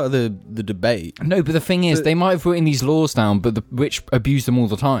 that's part of the debate. No, but the thing is, they might have written these laws down, but the rich abuse them all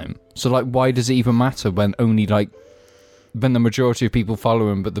the time. So, like, why does it even matter when when the majority of people follow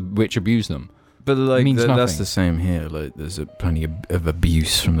them, but the rich abuse them? But like means that's nothing. the same here. Like there's plenty of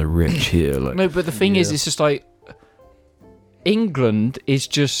abuse from the rich here. Like No, but the thing is, it's just like England is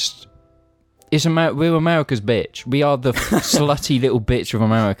just we're America's bitch. We are the slutty little bitch of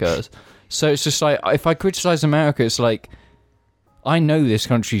America. So it's just like if I criticize America, it's like I know this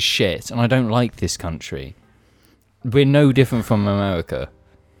country's shit and I don't like this country. We're no different from America.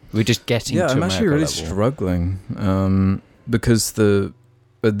 We're just getting to I'm America actually really level. struggling because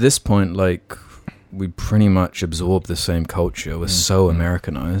at this point, like we pretty much absorb the same culture. We're so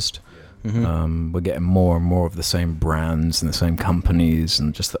Americanized. Mm-hmm. We're getting more and more of the same brands and the same companies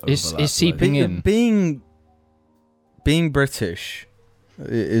and just the It's overlap, seeping in. Being British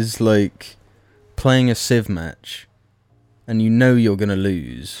is like playing a Civ match, and you know you're gonna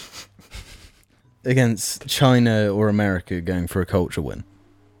lose against China or America going for a culture win.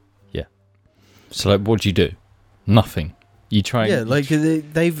 So like, what do you do? Nothing. You try. Yeah, like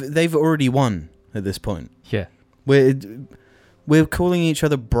they've already won at this point. Yeah. We're calling each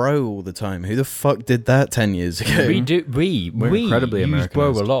other bro all the time. Who the fuck did that 10 years ago? We're incredibly use bro a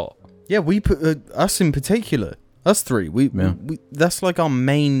Americanized. lot. Yeah, we put us in particular. Us three. We that's like our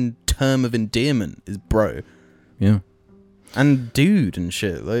main term of endearment is bro Yeah. and dude and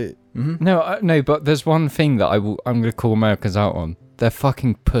shit. Like Mm-hmm. No, but there's one thing that I'm going to call Americans out on. They're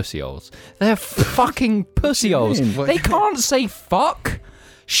fucking pussy holes. They're fucking pussy holes. mean? What- They can't say fuck,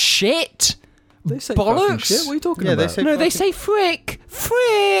 shit, They say bollocks. fucking shit. What are you talking Yeah, they about? say- No, they fucking- say frick.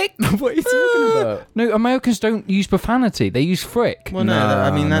 what are you talking about? No, Americans don't use profanity. They use frick. well, no, No,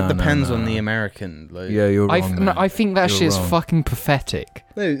 I mean that no, depends no. on the American. Like, Yeah, you're wrong. I think that You're shit's wrong. fucking pathetic.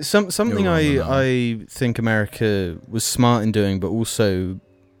 no, something You're wrong on I think America was smart in doing, but also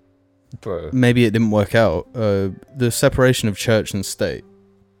Bro. maybe it didn't work out. The separation of church and state.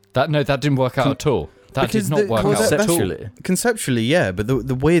 That didn't work out at all. That Because did not work well, out that- at all. Conceptually. Conceptually, yeah, but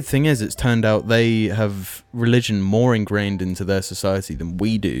the weird thing is, it's turned out they have religion more ingrained into their society than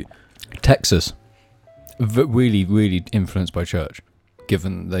we do. Texas, really, really influenced by church,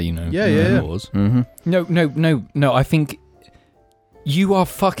 given the Yeah. laws. Mm-hmm. No. I think you are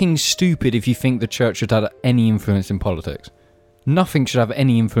fucking stupid if you think the church should have any influence in politics. Nothing should have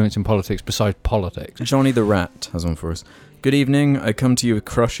any influence in politics besides politics. Johnny the Rat has one for us. Good evening. I come to you with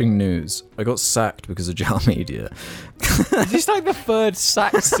crushing news. I got sacked because of Jar Media. Is this like the third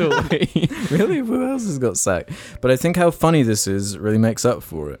sack story? Really? Who else has got sacked? But I think how funny this is really makes up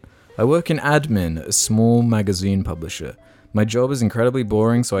for it. I work in admin at a small magazine publisher. My job is incredibly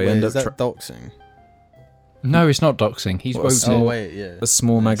boring, so I end is up that doxing? No, it's not doxing. He's What, wrote Oh it. wait, yeah. a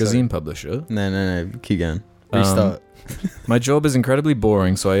small Yeah, magazine publisher. No. Keep going. Restart. My job is incredibly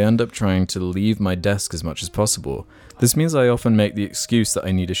boring, so I end up trying to leave my desk as much as possible. This means I often make the excuse that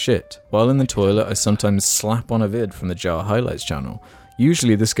I need a shit. While in the toilet, I sometimes slap on a vid from the Jar Highlights channel.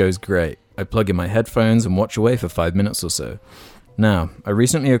 Usually this goes great. I plug in my headphones and watch away for 5 minutes or so. Now, I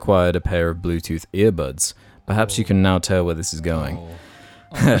recently acquired a pair of Bluetooth earbuds. Perhaps you can now tell where this is going.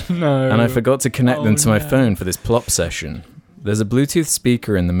 No. And I forgot to connect them to my no. phone for this plop session. There's a Bluetooth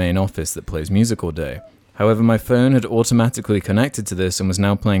speaker in the main office that plays music all day. However, my phone had automatically connected to this and was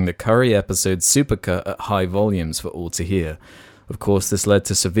now playing the Curry episode Supercut at high volumes for all to hear. Of course, this led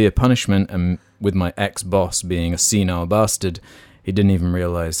to severe punishment, and with my ex-boss being a senile bastard, He didn't even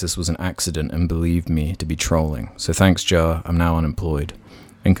realize this was an accident and believed me to be trolling. So thanks, Jar. I'm now unemployed.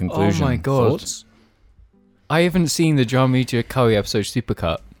 In conclusion, Oh my God. thoughts? I haven't seen the Jar Media Curry episode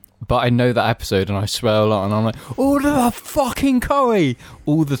Supercut, but I know that episode and I swear a lot and I'm like, order the fucking curry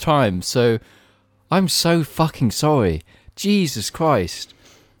all the time. So I'm so fucking sorry. Jesus Christ.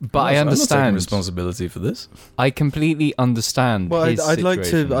 But I I'm not taking understand. responsibility for this. I completely understand. Well, his I'd like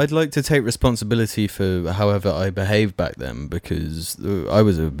situation. I'd like to take responsibility for however I behaved back then, because I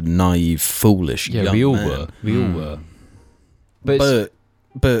was a naive, foolish Yeah, young we all man. were. We all were. But, it's-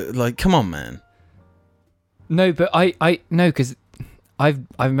 But like, come on, man. no, but I no, because I've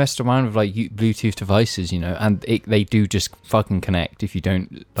messed around with like Bluetooth devices, you know, and they do just fucking connect if you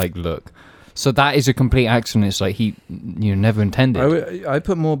don't like look. So that is a complete accident. It's like he never intended. I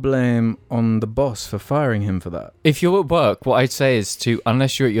put more blame on the boss for firing him for that. If you're at work, what I'd say is to,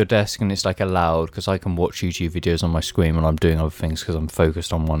 unless you're at your desk and it's like allowed, because I can watch YouTube videos on my screen when I'm doing other things because I'm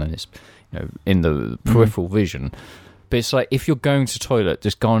focused on one and it's, you know, in the peripheral vision. But it's like if you're going to toilet,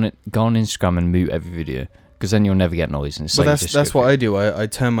 just go on Instagram and mute every video, because then you'll never get noise. And it's Well, like that's what I do. I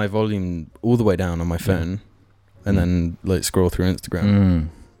turn my volume all the way down on my phone, and then like scroll through Instagram.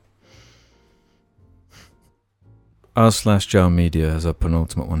 R/Jar Media has a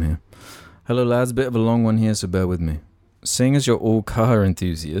penultimate one here. Hello lads, bit of a long one here, so bear with me. Seeing as you're all car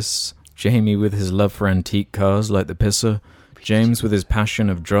enthusiasts, Jamie with his love for antique cars like the Pisser, James with his passion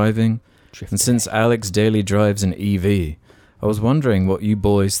of driving, and since Alex daily drives an EV, I was wondering what you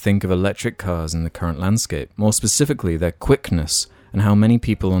boys think of electric cars in the current landscape, more specifically their quickness, and how many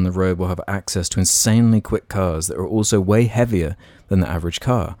people on the road will have access to insanely quick cars that are also way heavier than the average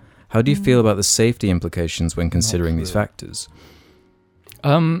car. How do you feel about the safety implications when considering these factors?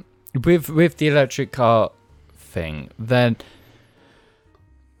 With the electric car thing, then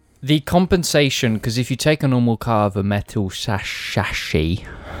the compensation, because if you take a normal car with a metal chassis,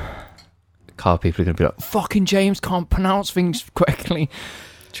 car people are going to be like, fucking James can't pronounce things correctly.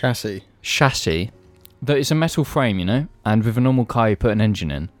 Chassis, that it's a metal frame, you know, and with a normal car you put an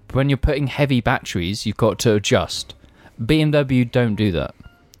engine in. But when you're putting heavy batteries, you've got to adjust. BMW don't do that.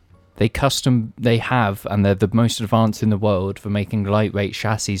 They have, and they're the most advanced in the world for making lightweight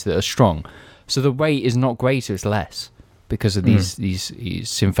chassis that are strong. So the weight is not greater, it's less, because of these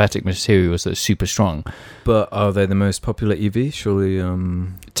synthetic materials that are super strong. But are they the most popular EV? Surely,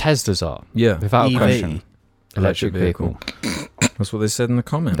 Teslas are. yeah. Without EV. question. Electric vehicle. That's what they said in the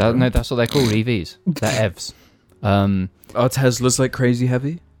comment. No, that's what they're called, EVs. They're EVs. Are Teslas like crazy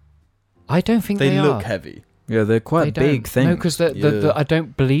heavy? I don't think They they look are. heavy. Yeah, they're quite They big don't. things. No, because I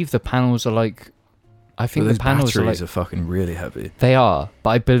don't believe the panels are like... I think But the panels are like... batteries are fucking really heavy. They are,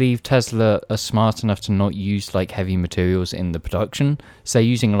 but I believe Tesla are smart enough to not use like heavy materials in the production. So they're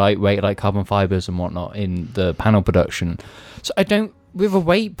using lightweight, like carbon fibers and whatnot, in the panel production. So I don't, with a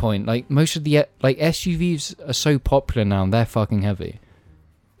weight point, like most of the like SUVs are so popular now, and they're fucking heavy.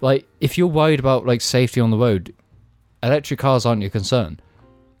 Like if you're worried about like safety on the road, electric cars aren't your concern.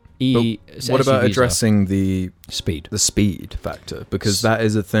 What about SUVs addressing the are. Speed? speed factor? Because that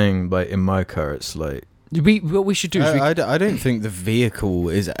is a thing. Like in my car, it's like What we should do is I don't think the vehicle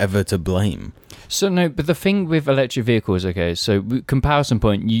is ever to blame. So no, but the thing with electric vehicles, okay, so comparison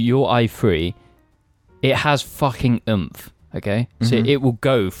point, your i3, it has fucking oomph, okay? So it will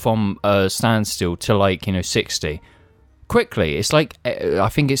go from a standstill to like, 60 quickly. It's like, I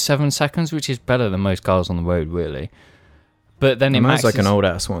think it's 7 seconds, which is better than most cars on the road, really. But then it mine's maxes, like an old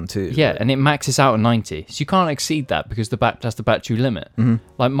ass one too. yeah, and it maxes out at 90. So you can't exceed that because that's the battery limit.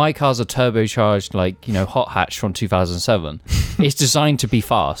 Like my car's a turbocharged, like, hot hatch from 2007. It's designed to be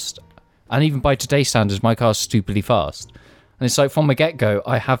fast. And even by today's standards, my car's stupidly fast. And it's like from the get-go,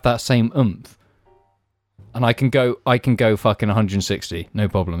 I have that same oomph. And I can go fucking 160, no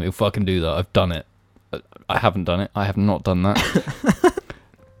problem. It'll fucking do that. I've done it. I haven't done it. I have not done that.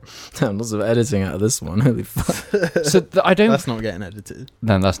 Lots of editing out of this one. Holy fuck. So I don't... That's not getting edited.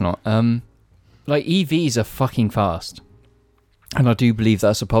 No, that's not. Like EVs are fucking fast. And I do believe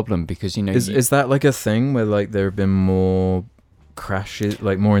that's a problem because, Is that like a thing where like there have been more crashes,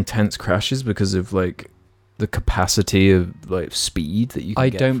 like more intense crashes because of like the capacity of like speed that you can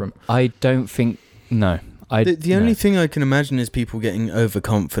get from? I don't think... No. The only thing I can imagine is people getting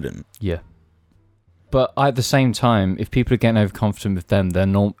overconfident. Yeah. But at the same time, if people are getting overconfident with them,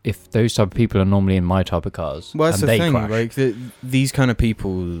 if those type of people are normally in my type of cars, Well, that's and the they thing. crash. Like these kind of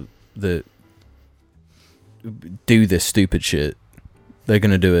people that do this stupid shit, they're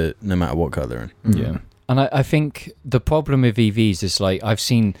gonna do it no matter what car they're in. Yeah. And I think the problem with EVs is like I've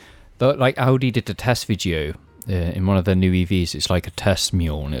seen, like Audi did a test video in one of their new EVs. It's like a test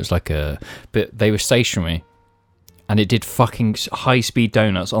mule, and it was like but they were stationary, and it did fucking high-speed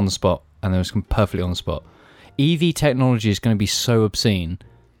donuts on the spot, and it was perfectly on the spot. EV technology is going to be so obscene,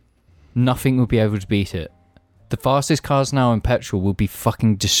 nothing will be able to beat it. The fastest cars now in petrol will be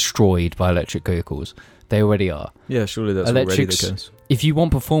fucking destroyed by electric vehicles. They already are. Yeah, surely that's already the case. If you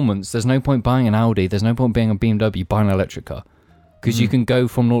want performance, there's no point buying an Audi, there's no point being a BMW, buying an electric car. Because you can go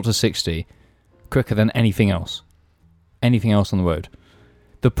from 0 to 60 quicker than anything else. Anything else on the road.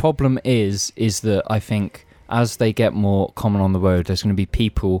 The problem is that I think as they get more common on the road, there's going to be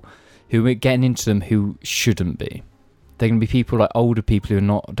people who are getting into them who shouldn't be. They're going to be people like older people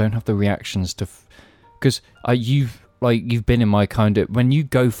who don't have the reactions to... Because you've been in my kind of... When you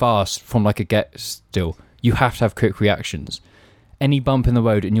go fast from like a get still, you have to have quick reactions. Any bump in the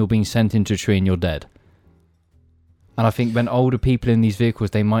road and you're being sent into a tree and you're dead. And I think when older people in these vehicles,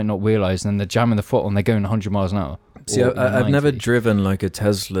 they might not realise, and they're jamming the throttle and they're going 100 miles an hour. See, I've never driven like a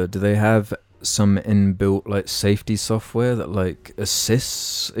Tesla. Do they have some inbuilt like safety software that like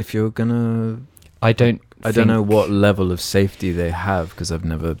assists if you're gonna... I don't know what level of safety they have because I've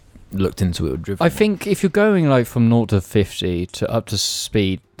never looked into it or driven. I think if you're going like from 0 to 50 to up to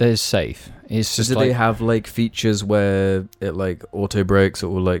speed, they're safe. It's just do they have like features where it like auto brakes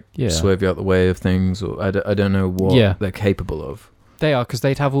or like swerve you out the way of things? Or I don't know what they're capable of. They are, because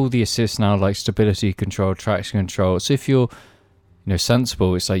they'd have all the assists now, like stability control, traction control. So if you're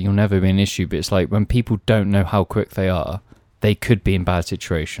sensible, it's like you'll never be an issue. But it's like when people don't know how quick they are, they could be in bad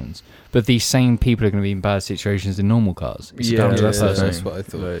situations. But these same people are going to be in bad situations in normal cars. It's down to that's what I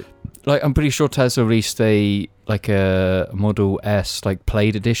thought. Like I'm pretty sure Tesla released a Model S like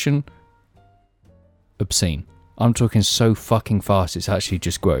Plaid edition. Obscene. I'm talking so fucking fast, it's actually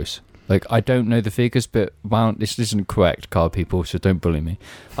just gross. Like, I don't know the figures, but wow, this isn't correct, car people, so don't bully me.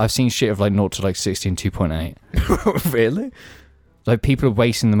 I've seen shit of like 0 to like 60 and 2.8. Really? Like, people are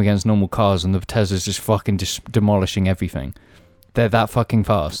racing them against normal cars, and the Tesla's just fucking demolishing everything. They're that fucking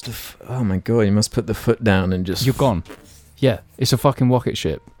fast. Oh my god, you must put the foot down and just... You're gone. Yeah, it's a fucking rocket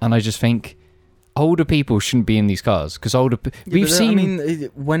ship. And I just think older people shouldn't be in these cars, because we've seen... I mean,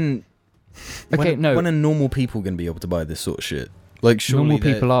 when are normal people going to be able to buy this sort of shit? Like, surely normal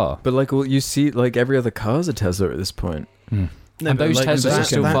people are. But like, well, you see, like every other car's a Tesla at this point. No, and those like, Teslas are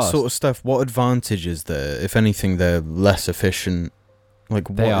still that fast. Sort of stuff. What advantage is there? If anything, they're less efficient.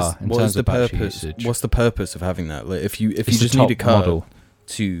 Like, what is the purpose? Usage. What's the purpose of having that? Like, if you just need a car model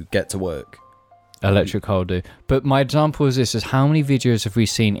to get to work, electric car will do. But my example is this: is how many videos have we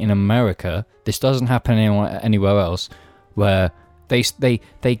seen in America? This doesn't happen anywhere else, where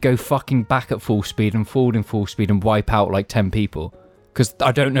they go fucking back at full speed and forward in full speed and wipe out like 10 people. Because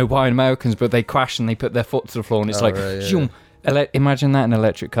I don't know why Americans, but they crash and they put their foot to the floor and it's zoom. Imagine that in an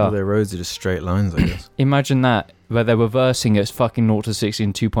electric car. Well, their roads are just straight lines, I guess. Imagine that, where they're reversing at fucking 0 to 60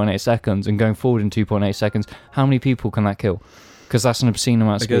 in 2.8 seconds and going forward in 2.8 seconds. How many people can that kill? Because that's an obscene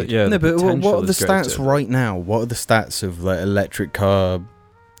amount of speed. Yeah, no, but what are the stats right now? What are the stats of like electric car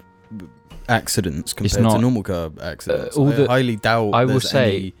accidents compared to normal car accidents? I highly doubt. I will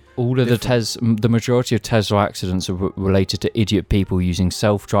say all of the majority of Tesla accidents are related to idiot people using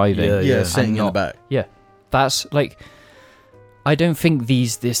self-driving. Yeah, sitting in the back. Yeah, that's like. I don't think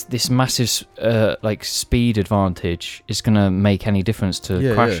this massive like speed advantage is going to make any difference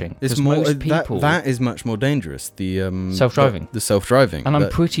to crashing. It's more most people that is much more dangerous. The self-driving, the self-driving, and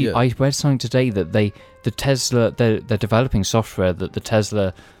I read something today that they're developing software that the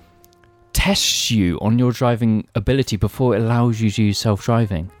Tesla tests you on your driving ability before it allows you to use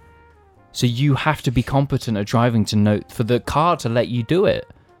self-driving. So you have to be competent at driving to know for the car to let you do it.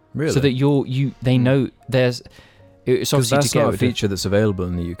 Really? So that they know there's. It's obviously that's not a feature that's available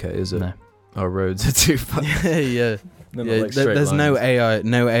in the UK, is it? No. Our roads are too fast. Yeah. There's no AI.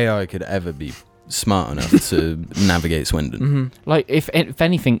 No AI could ever be smart enough to navigate Swindon. Mm-hmm. Like if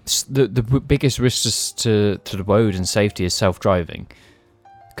anything, the biggest risk to the road and safety is self-driving,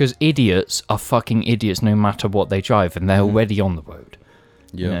 because idiots are fucking idiots no matter what they drive, and they're already on the road.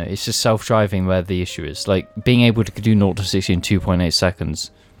 Yeah, you know, it's just self-driving where the issue is. Like being able to do 0 to 60 in 2.8 seconds.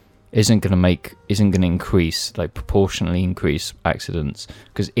 Isn't going to increase, like proportionally increase accidents,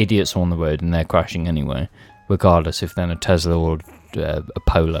 because idiots are on the road and they're crashing anyway, regardless if they're in a Tesla or a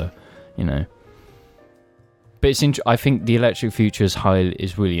Polo, you know. But I think the electric future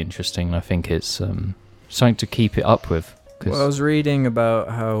is really interesting, and I think it's something to keep it up with. Well, I was reading about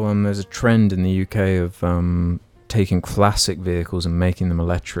how there's a trend in the UK of taking classic vehicles and making them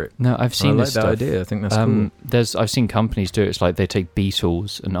electric. No, I've seen this stuff. Idea. I think that's cool. I've seen companies do it. It's like they take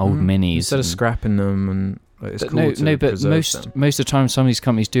Beetles and old Minis instead of scrapping them, and Like, it's But cool to but preserve most them. of the time, some of these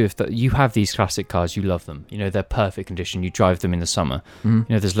companies do. If that you have these classic cars, you love them. You know, they're perfect condition. You drive them in the summer. Mhm.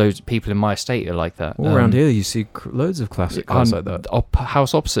 You know, there's loads of people in my estate who are like that. All around here, you see loads of classic cars like that.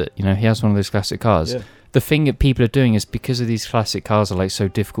 House opposite, you know, he has one of those classic cars. Yeah. The thing that people are doing is because of these classic cars are like so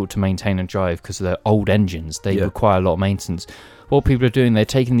difficult to maintain and drive because of their old engines, they require a lot of maintenance. What people are doing, they're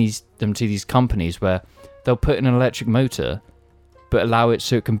taking them to these companies where they'll put in an electric motor, but allow it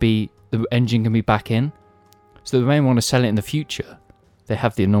so the engine can be back in. So they may want to sell it in the future. They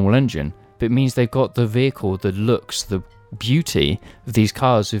have the normal engine, but it means they've got the vehicle, the looks, the beauty of these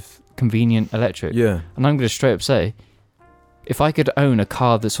cars with convenient electric. Yeah. And I'm going to straight up say, if I could own a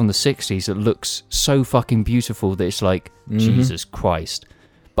car that's from the 60s that looks so fucking beautiful that it's like, Jesus Christ.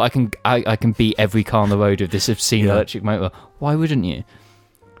 But I can beat every car on the road with this obscene electric motor. Why wouldn't you?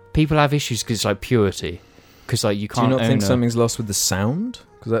 People have issues because it's like purity. Because like you can't. Do you not think something's lost with the sound?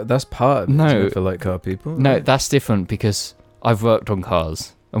 Because that's part of it, No. isn't it, for like car people. No, that's different because I've worked on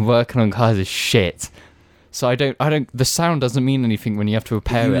cars. And working on cars is shit. So I don't. The sound doesn't mean anything when you have to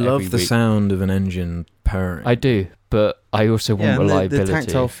repair You it. love every the week. sound of an engine purring. I do, but I also want and reliability. the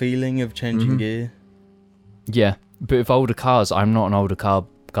tactile feeling of changing Mhm. gear. Yeah, but with older cars, I'm not an older car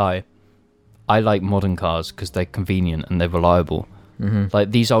guy. I like modern cars because they're convenient and they're reliable. Like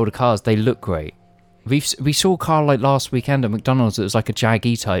these older cars, they look great. We saw a car like last weekend at McDonald's. It was like a Jag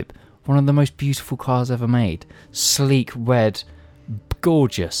E-Type, one of the most beautiful cars ever made. Sleek, red,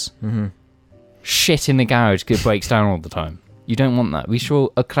 gorgeous. Shit in the garage because it breaks down all the time. You don't want that. We saw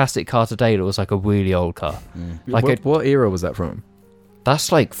a classic car today that was like a really old car. Like what era was that from?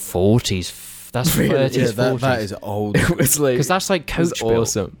 That's like 40s. That's 30s, Yeah, 40s. that is old. It was like Because that's like coach built.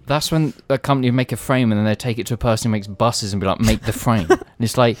 awesome. That's when a company would make a frame and then they take it to a person who makes buses and be like, make the frame. And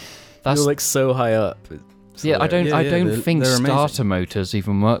it's like, that's You're like so high up. It's yeah. I don't they're think amazing. starter motors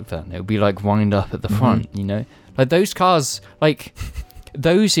even work then. It would be like wind up at the front, you know. Like those cars, like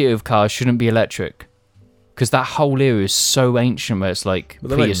those era of cars shouldn't be electric because that whole era is so ancient where it's like Well,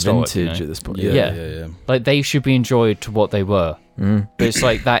 they're like prehistoric. vintage you know? at this point. Yeah. Like they should be enjoyed to what they were. But it's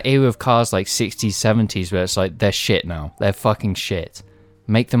like that era of cars like 60s, 70s where it's like they're shit now. They're fucking shit.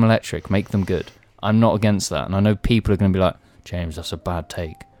 Make them electric. Make them good. I'm not against that. And I know people are going to be like, James, that's a bad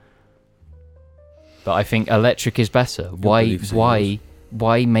take. But I think electric is better. Why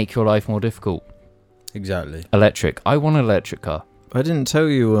make your life more difficult? Exactly. Electric. I want an electric car. I didn't tell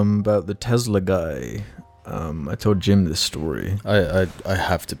you about the Tesla guy. I told Jim this story. I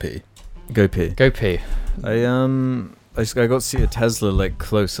have to pee. Go pee. Go pee. I got to see a Tesla like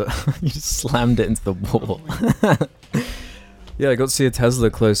close up. You just slammed it into the wall. Yeah, I got to see a Tesla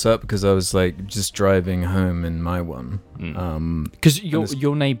close up because I was like just driving home in my one. Because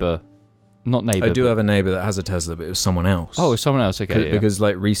your neighbour, not neighbour. I do have a neighbor that has a Tesla, but it was someone else. Oh, it's someone else. Okay. Because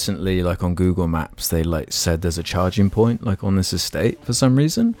like recently, like on Google Maps, they like said there's a charging point like on this estate for some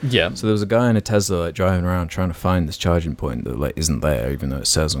reason. Yeah. So there was a guy in a Tesla like driving around trying to find this charging point that like isn't there, even though it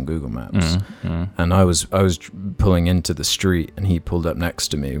says on Google Maps. And I was pulling into the street, and he pulled up next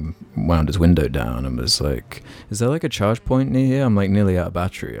to me, wound his window down, and was like, "Is there like a charge point near here? I'm like nearly out of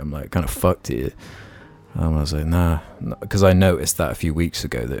battery. I'm like kind of fucked here." I was like, nah, because I noticed that a few weeks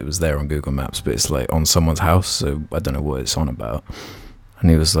ago that it was there on Google Maps, but it's like on someone's house, so I don't know what it's on about. And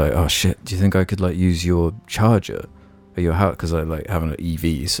he was like, oh shit, do you think I could like use your charger at your house? Because I like have an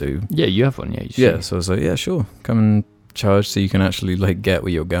EV, so Yeah, you have one. Yeah. yeah. So I was like, yeah, sure, come and charge so you can actually like get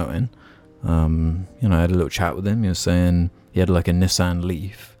where you're going. You know, I had a little chat with him. He was saying he had like a Nissan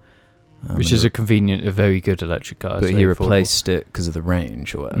Leaf, Which is a convenient, a very good electric car. but It's he very affordable. replaced it because of the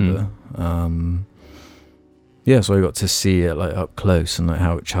range or whatever. Yeah, so I got to see it like up close and like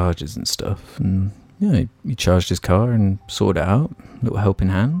how it charges and stuff. And yeah, he charged his car and sorted it out. Little helping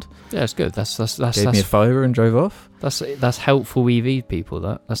hand. Yeah, it's good. That's Gave me a fiver and drove off. that's helpful EV people.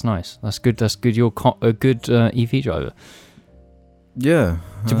 That's nice. That's good. That's good. You're a good EV driver. Yeah.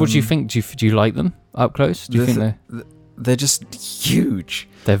 So what do you think? Do you like them up close? Do you think they're just huge?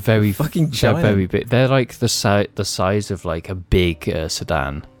 they're very fucking They're giant. very big. They're like the size of like a big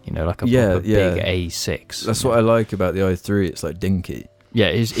sedan. You know, like a proper big A6. That's what I like about the i3. It's like dinky. Yeah,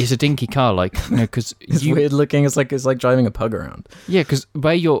 it's a dinky car. Like, you know, because It's weird looking. It's like driving a pug around. Yeah, because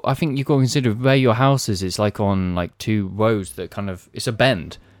I think you've got to consider where your house is. It's like on like two roads that kind of, it's a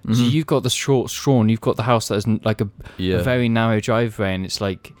bend. So you've got the short straw, and you've got the house that is like a very narrow driveway, and it's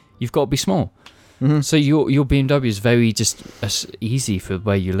like you've got to be small. So your BMW is very just easy for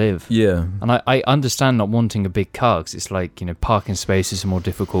where you live. Yeah. And I understand not wanting a big car because it's like, you know, parking spaces are more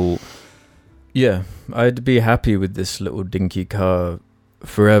difficult. Yeah, I'd be happy with this little dinky car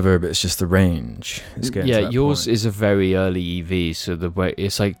forever, but it's just the range. It's getting to Yeah, that yours point. is a very early EV, so the way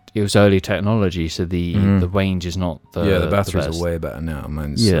it's like it was early technology, so the range is not the the batteries best. are way better now.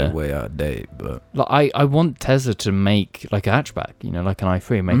 Mine's way out of date, but Like I want Tesla to make like a hatchback, like an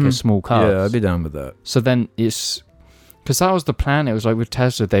i3, make a small car. Yeah, I'd be down with that. So then it's because that was the plan. It was like with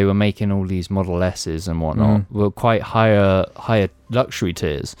Tesla, they were making all these Model S's and whatnot, were quite higher luxury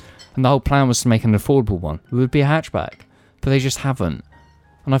tiers, and the whole plan was to make an affordable one. It would be a hatchback, but they just haven't.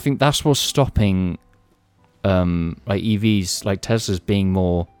 And I think that's what's stopping, like EVs, like Tesla's being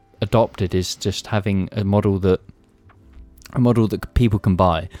more adopted, is just having a model that people can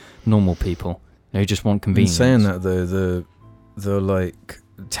buy, normal people. They just want convenience. In saying that though, the like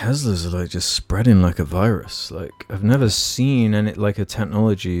Teslas are like just spreading like a virus. Like I've never seen any like a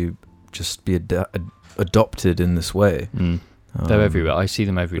technology just be adopted in this way. They're everywhere. I see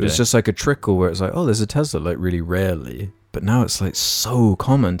them every day. It's just like a trickle where it's like, oh, there's a Tesla, like really rarely. But now it's like so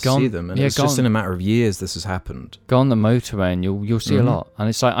common to see them, and it's just in a matter of years this has happened. Go on the motorway and you'll see a lot. And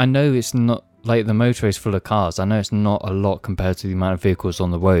it's like, I know it's not like the motorway is full of cars. I know it's not a lot compared to the amount of vehicles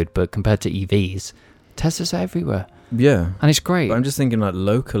on the road, but compared to EVs, Teslas are everywhere. Yeah, and it's great. But I'm just thinking like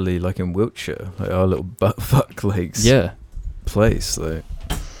locally, like in Wiltshire, like our little buttfuck lakes. Place like.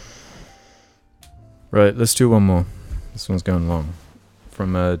 Right, let's do one more. This one's going long.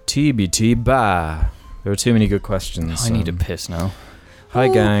 From TBT Bah. There are too many good questions. I need a piss now. Hi,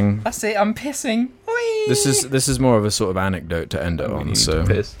 gang. That's it. I'm pissing. Whee! This is more of a sort of anecdote to end it on. So. I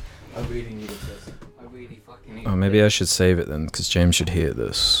really need a piss. I really fucking need. Oh, maybe I should save it then, because James should hear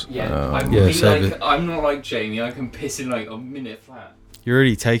this. I'm not like Jamie. I can piss in like a minute flat. You're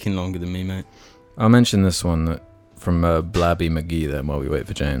already taking longer than me, mate. I'll mention this one from Blabby McGee then while we wait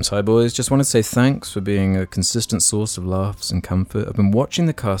for James. Hi, boys. Just want to say thanks for being a consistent source of laughs and comfort. I've been watching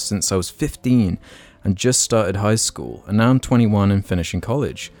the cast since I was 15. And just started high school, and now I'm 21 and finishing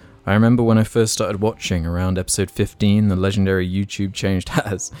college. I remember when I first started watching, around episode 15, the legendary YouTube changed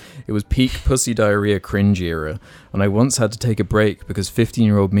hands. It was peak pussy diarrhea cringe era, and I once had to take a break because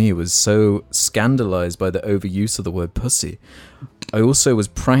 15-year-old me was so scandalized by the overuse of the word pussy. I also was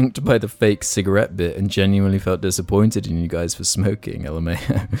pranked by the fake cigarette bit and genuinely felt disappointed in you guys for smoking,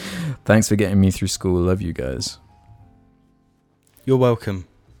 LMAO. Thanks for getting me through school. Love you guys. You're welcome.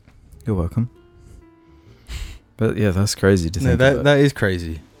 You're welcome. But yeah, that's crazy to think about. That is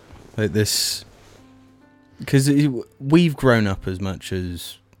crazy. Like this, because we've grown up as much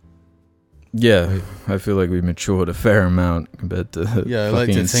as. Yeah, I feel like we've matured a fair amount compared to I like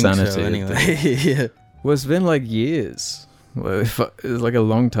to insanity. Think so anyway. Yeah. Well, it's been like years. Well, it's like a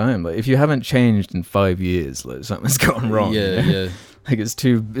long time. Like if you haven't changed in 5 years, like something's gone wrong. Yeah. Like it's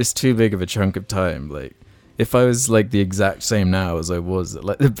too big of a chunk of time. Like. If I was like the exact same now as I was at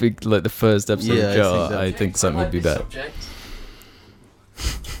like the first episode of Jar, I think something would be better.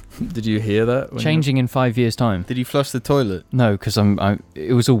 Did you hear that? Changing in 5 years' time. Did you flush the toilet? No, because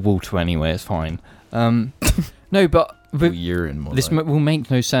it was all water anyway. It's fine. No, but urine. This will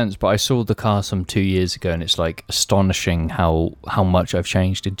make no sense. But I saw the car some 2 years ago, and it's like astonishing how much I've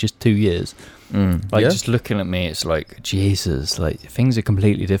changed in just 2 years. Just looking at me, it's like Jesus. Like things are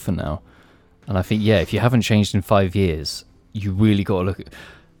completely different now. And I think, if you haven't changed in 5 years, you really got to look at.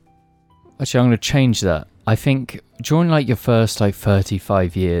 Actually, I'm going to change that. I think during like your first like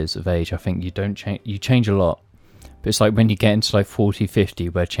 35 years of age, I think you don't change. You change a lot, but it's like when you get into like 40, 50,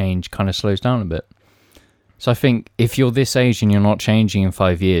 where change kind of slows down a bit. So I think if you're this age and you're not changing in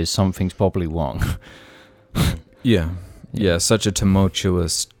 5 years, something's probably wrong. Yeah, such a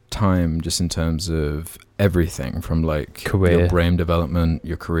tumultuous time just in terms of everything from like career, your brain development,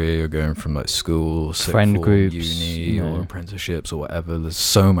 your career, you're going from like school, friend groups, uni or apprenticeships or whatever. There's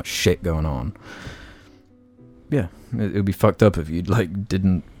so much shit going on. Yeah, it would be fucked up if you like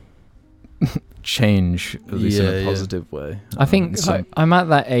didn't change at least in a positive way. I think I'm at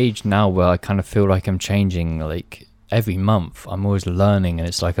that age now where I kind of feel like I'm changing like every month. I'm always learning, and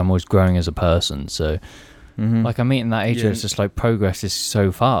it's like I'm always growing as a person. So like I'm meeting that age where it's just like progress is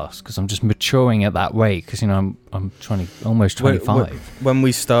so fast because I'm just maturing at that rate because I'm almost 25. When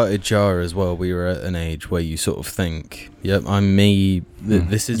we started Jar as well, we were at an age where you sort of think, yep, I'm me.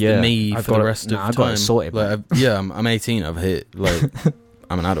 This is the me for the rest of time. I've got it sorted. Like, I'm 18. I've hit like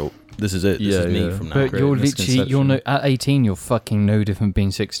I'm an adult. This is it. This is me from now. But you're literally at 18. You're fucking no different being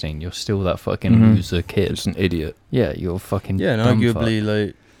 16. You're still that fucking loser kid. Just an idiot. Yeah, you're fucking and arguably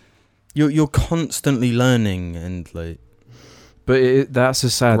like. You're constantly learning and like, but that's a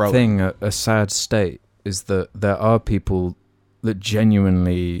sad thing. A sad state is that there are people that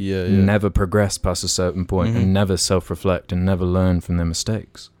genuinely never progress past a certain point and never self-reflect and never learn from their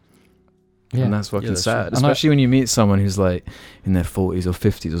mistakes. Yeah. And that's fucking that's sad. true. Especially when you meet someone who's like in their 40s or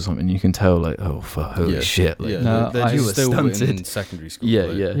 50s or something, you can tell like, oh fuck, holy shit. Like, No, they're I just was still in stunted. secondary school. Yeah,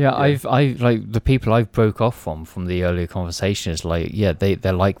 like, yeah. Yeah, I've like the people I've broke off from the earlier conversations, like, yeah,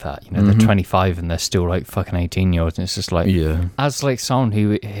 they're like that, you know, Mhm. they're 25 and they're still like fucking 18-year-olds, and it's just like, yeah. as like someone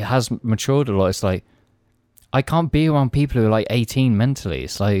who has matured a lot, it's like, I can't be around people who are like 18 mentally.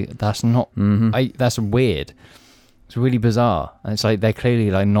 It's like, that's not, Mm-hmm. that's weird. It's really bizarre. And it's like, they're clearly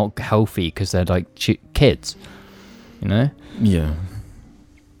like not healthy because they're like kids, you know? Yeah.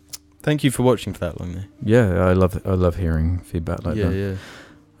 Thank you for watching for that long, though. Yeah, I love hearing feedback like that.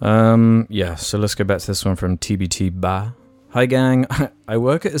 Yeah. So let's go back to this one from TBT Ba. Hi gang, I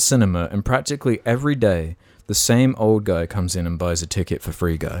work at a cinema and practically every day the same old guy comes in and buys a ticket for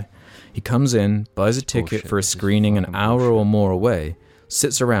Free Guy. He comes in, buys a ticket Bullshit. for a This is screening an fucking hour bullshit. or more away,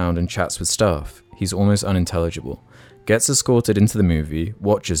 sits around and chats with staff. He's almost unintelligible. Gets escorted into the movie,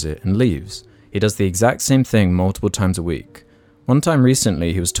 watches it and leaves. He does the exact same thing multiple times a week. One time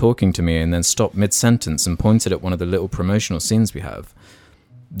recently he was talking to me and then stopped mid-sentence and pointed at one of the little promotional scenes we have.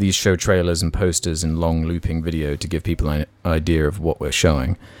 These show trailers and posters in long looping video to give people an idea of what we're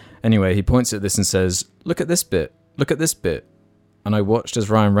showing. Anyway, he points at this and says, look at this bit, look at this bit. And I watched as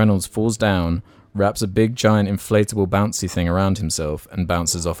Ryan Reynolds falls down, wraps a big giant inflatable bouncy thing around himself and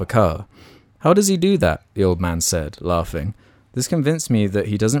bounces off a car. How does he do that? The old man said, laughing. This convinced me that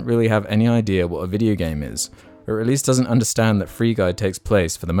he doesn't really have any idea what a video game is, or at least doesn't understand that Free Guy takes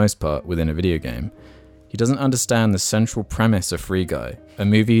place, for the most part, within a video game. He doesn't understand the central premise of Free Guy, a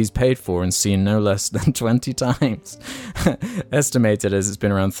movie he's paid for and seen no less than 20 times. Estimated as it's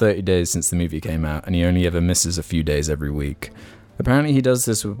been around 30 days since the movie came out, and he only ever misses a few days every week. Apparently he does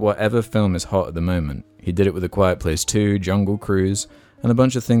this with whatever film is hot at the moment. He did it with A Quiet Place 2, Jungle Cruise, and a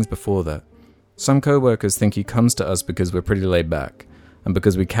bunch of things before that. Some co-workers think he comes to us because we're pretty laid back, and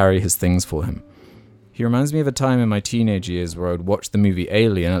because we carry his things for him. He reminds me of a time in my teenage years where I would watch the movie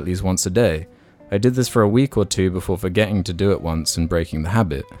Alien at least once a day. I did this for a week or two before forgetting to do it once and breaking the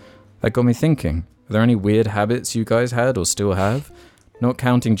habit. That got me thinking, are there any weird habits you guys had or still have? Not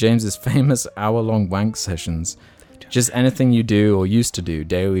counting James's famous hour-long wank sessions. Just anything you do or used to do,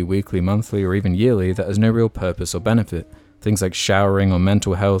 daily, weekly, monthly, or even yearly, that has no real purpose or benefit. Things like showering or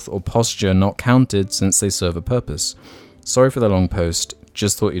mental health or posture not counted since they serve a purpose. Sorry for the long post,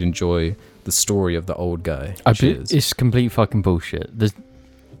 just thought you'd enjoy the story of the old guy. Cheers. It's complete fucking bullshit.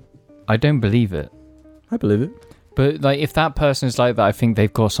 I don't believe it. I believe it. But like, if that person's like that, I think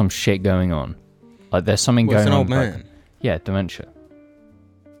they've got some shit going on. Like, there's something Well, it's going an on. old man. Like, yeah, dementia.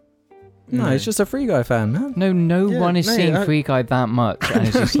 No, he's just a Free Guy fan, man. No Yeah, one is mate, seeing Free Guy that much, and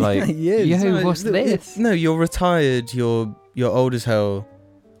it's just like, yo, what's this? No, you're retired. You're old as hell.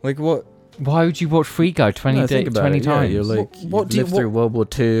 Like what? Why would you watch Free Guy 20 think about 20 it. Yeah, times? you're like, What you've do you- lived through World War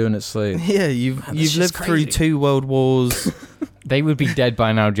II, and it's like, Yeah, you've Man, that's lived just through crazy. 2 world wars. They would be dead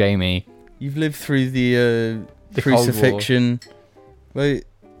by now, Jamie. You've lived through the The Cold War. crucifixion. Like,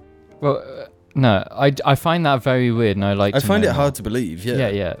 Well, no, I find that very weird, and I like. I to find know it more. hard to believe. Yeah.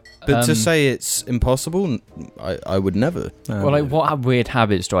 Yeah. But to say it's impossible, I would never. Well, like, what weird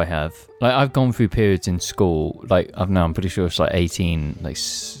habits do I have? Like, I've gone through periods in school, like, I'm pretty sure it's like 18,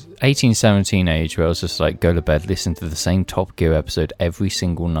 17 age, where I was just like, go to bed, listen to the same Top Gear episode every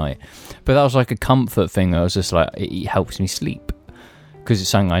single night. But that was like a comfort thing. I was just like, it helps me sleep because it's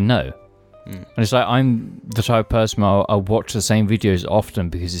something I know. And it's like, I'm the type of person I'll watch the same videos often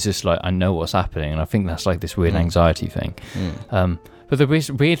because it's just like, I know what's happening. And I think that's like this weird anxiety thing. But the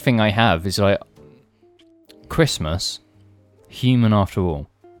weird thing I have is like, Christmas, Human After All.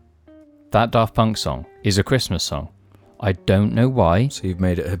 That Daft Punk song is a Christmas song. I don't know why. So you've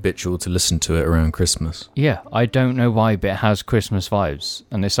made it habitual to listen to it around Christmas. Yeah, I don't know why, but it has Christmas vibes.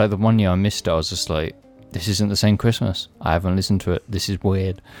 And it's like the one year I missed it, I was just like, this isn't the same Christmas. I haven't listened to it. This is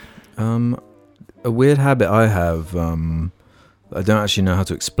weird. A weird habit I have, I don't actually know how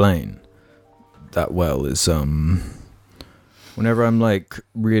to explain that well, is whenever I'm like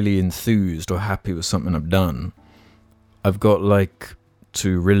really enthused or happy with something I've done, I've got like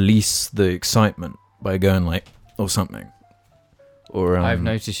to release the excitement by going like, or something. Or I've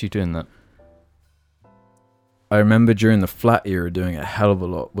noticed you doing that. I remember during the flat era doing it a hell of a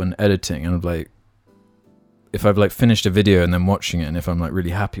lot when editing, and like, if I've like finished a video and then watching it, and if I'm like really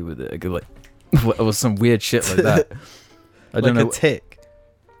happy with it, I go like, or some weird shit like that. I don't like know. a tick.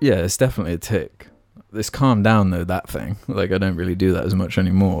 Yeah, it's definitely a tick. It's calmed down though, that thing. Like, I don't really do that as much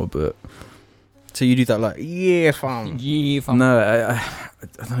anymore, but So you do that like, yeah, fam. no, I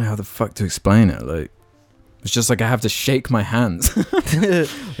don't know how the fuck to explain it. Like, it's just like I have to shake my hands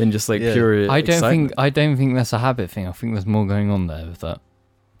in just like Yeah. pure I don't excitement. think that's a habit thing. I think there's more going on there with that.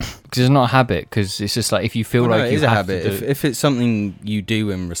 Because it's not a habit. Because it's just like if you feel Well, no, like it you is a have habit. to do If it's something you do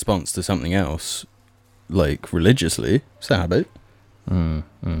in response to something else, like religiously, it's a habit. I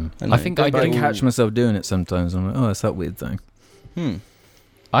think Don't I But I do. catch myself doing it sometimes. I'm like, oh, that's that weird thing.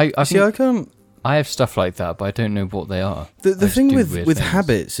 I See, think I can't. I have stuff like that, but I don't know what they are. The I just thing do with weird things.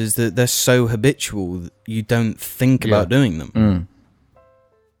 habits is that they're so habitual that you don't think Yeah. about doing them. Mm.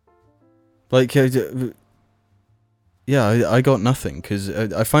 Like, yeah, I got nothing because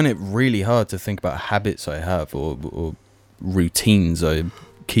I find it really hard to think about habits I have or routines I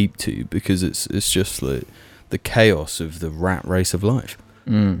keep to because it's just like the chaos of the rat race of life.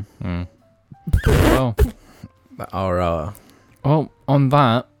 Mm. Well, Well, on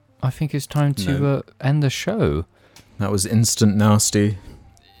that, I think it's time to No. end the show. that was instant nasty.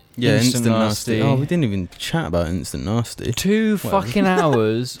 Yeah, Instant instant nasty. nasty. Oh, we didn't even chat about instant nasty. 2 Well. fucking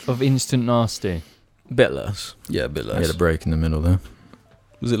hours of instant nasty. Bit less. Yeah, a bit I had less. a break in the middle there.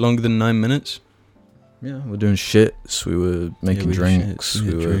 Was it longer than 9 minutes? Yeah, we're doing shits. We were making we did drinks. shits, we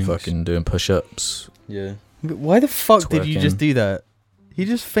We did were drinks. fucking doing push-ups. Yeah. But why the fuck did you Twerking. just do that? He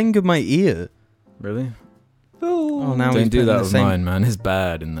just fingered my ear. Really? Oh, now he's Don't do putting that the with same- mine, man. It's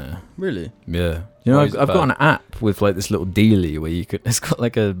bad in there. Really? Yeah. You know, Why I've is it got bad? an app with like this little dealie where you could. It's got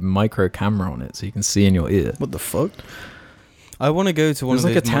like a micro camera on it, so you can see in your ear. What the fuck? I want to go to one There's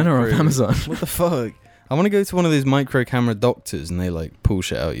of like those a tenner off Amazon. What the fuck? I want to go to one of those micro camera doctors and they like pull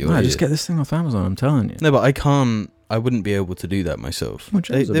shit out your No, ear. just get this thing off Amazon. I'm telling you. No, but I can't. I wouldn't be able to do that myself. Well,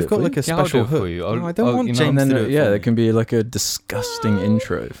 James will do They've it got for like a Yeah, I'll do special it for hook. you. No, I don't want you know- James And then to do it yeah, for there me. can be like a disgusting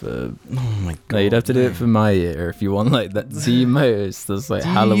intro for. Oh my god! No, you'd have to do no. it for my ear if you want like that the most. There's like Do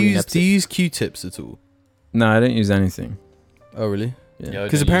you Halloween use, episode. do you use Q-tips at all? No, I don't use anything. Oh really? Yeah, I Because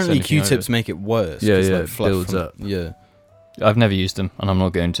don't use apparently anything Q-tips either. make it worse. Yeah, 'cause, yeah, like, it fluff builds from- up. Yeah. I've never used them, and I'm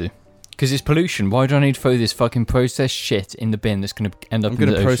not going to. Because it's pollution. Why do I need to throw this fucking processed shit in the bin that's going to end up I'm in the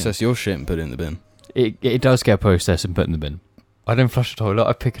gonna ocean? process your shit and put it in the bin. It does get processed and put in the bin. I don't flush the toilet.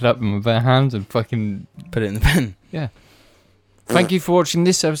 I pick it up with my bare hands and fucking... Put it in the bin. Thank you for watching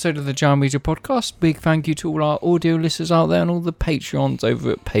this episode of the Jar Media Podcast. Big thank you to all our audio listeners out there and all the Patreons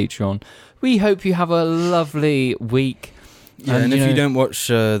over at Patreon. We hope you have a lovely week. Yeah, and if you don't watch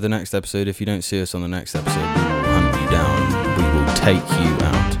the next episode, if you don't see us on the next episode, we will hunt you down. We will take you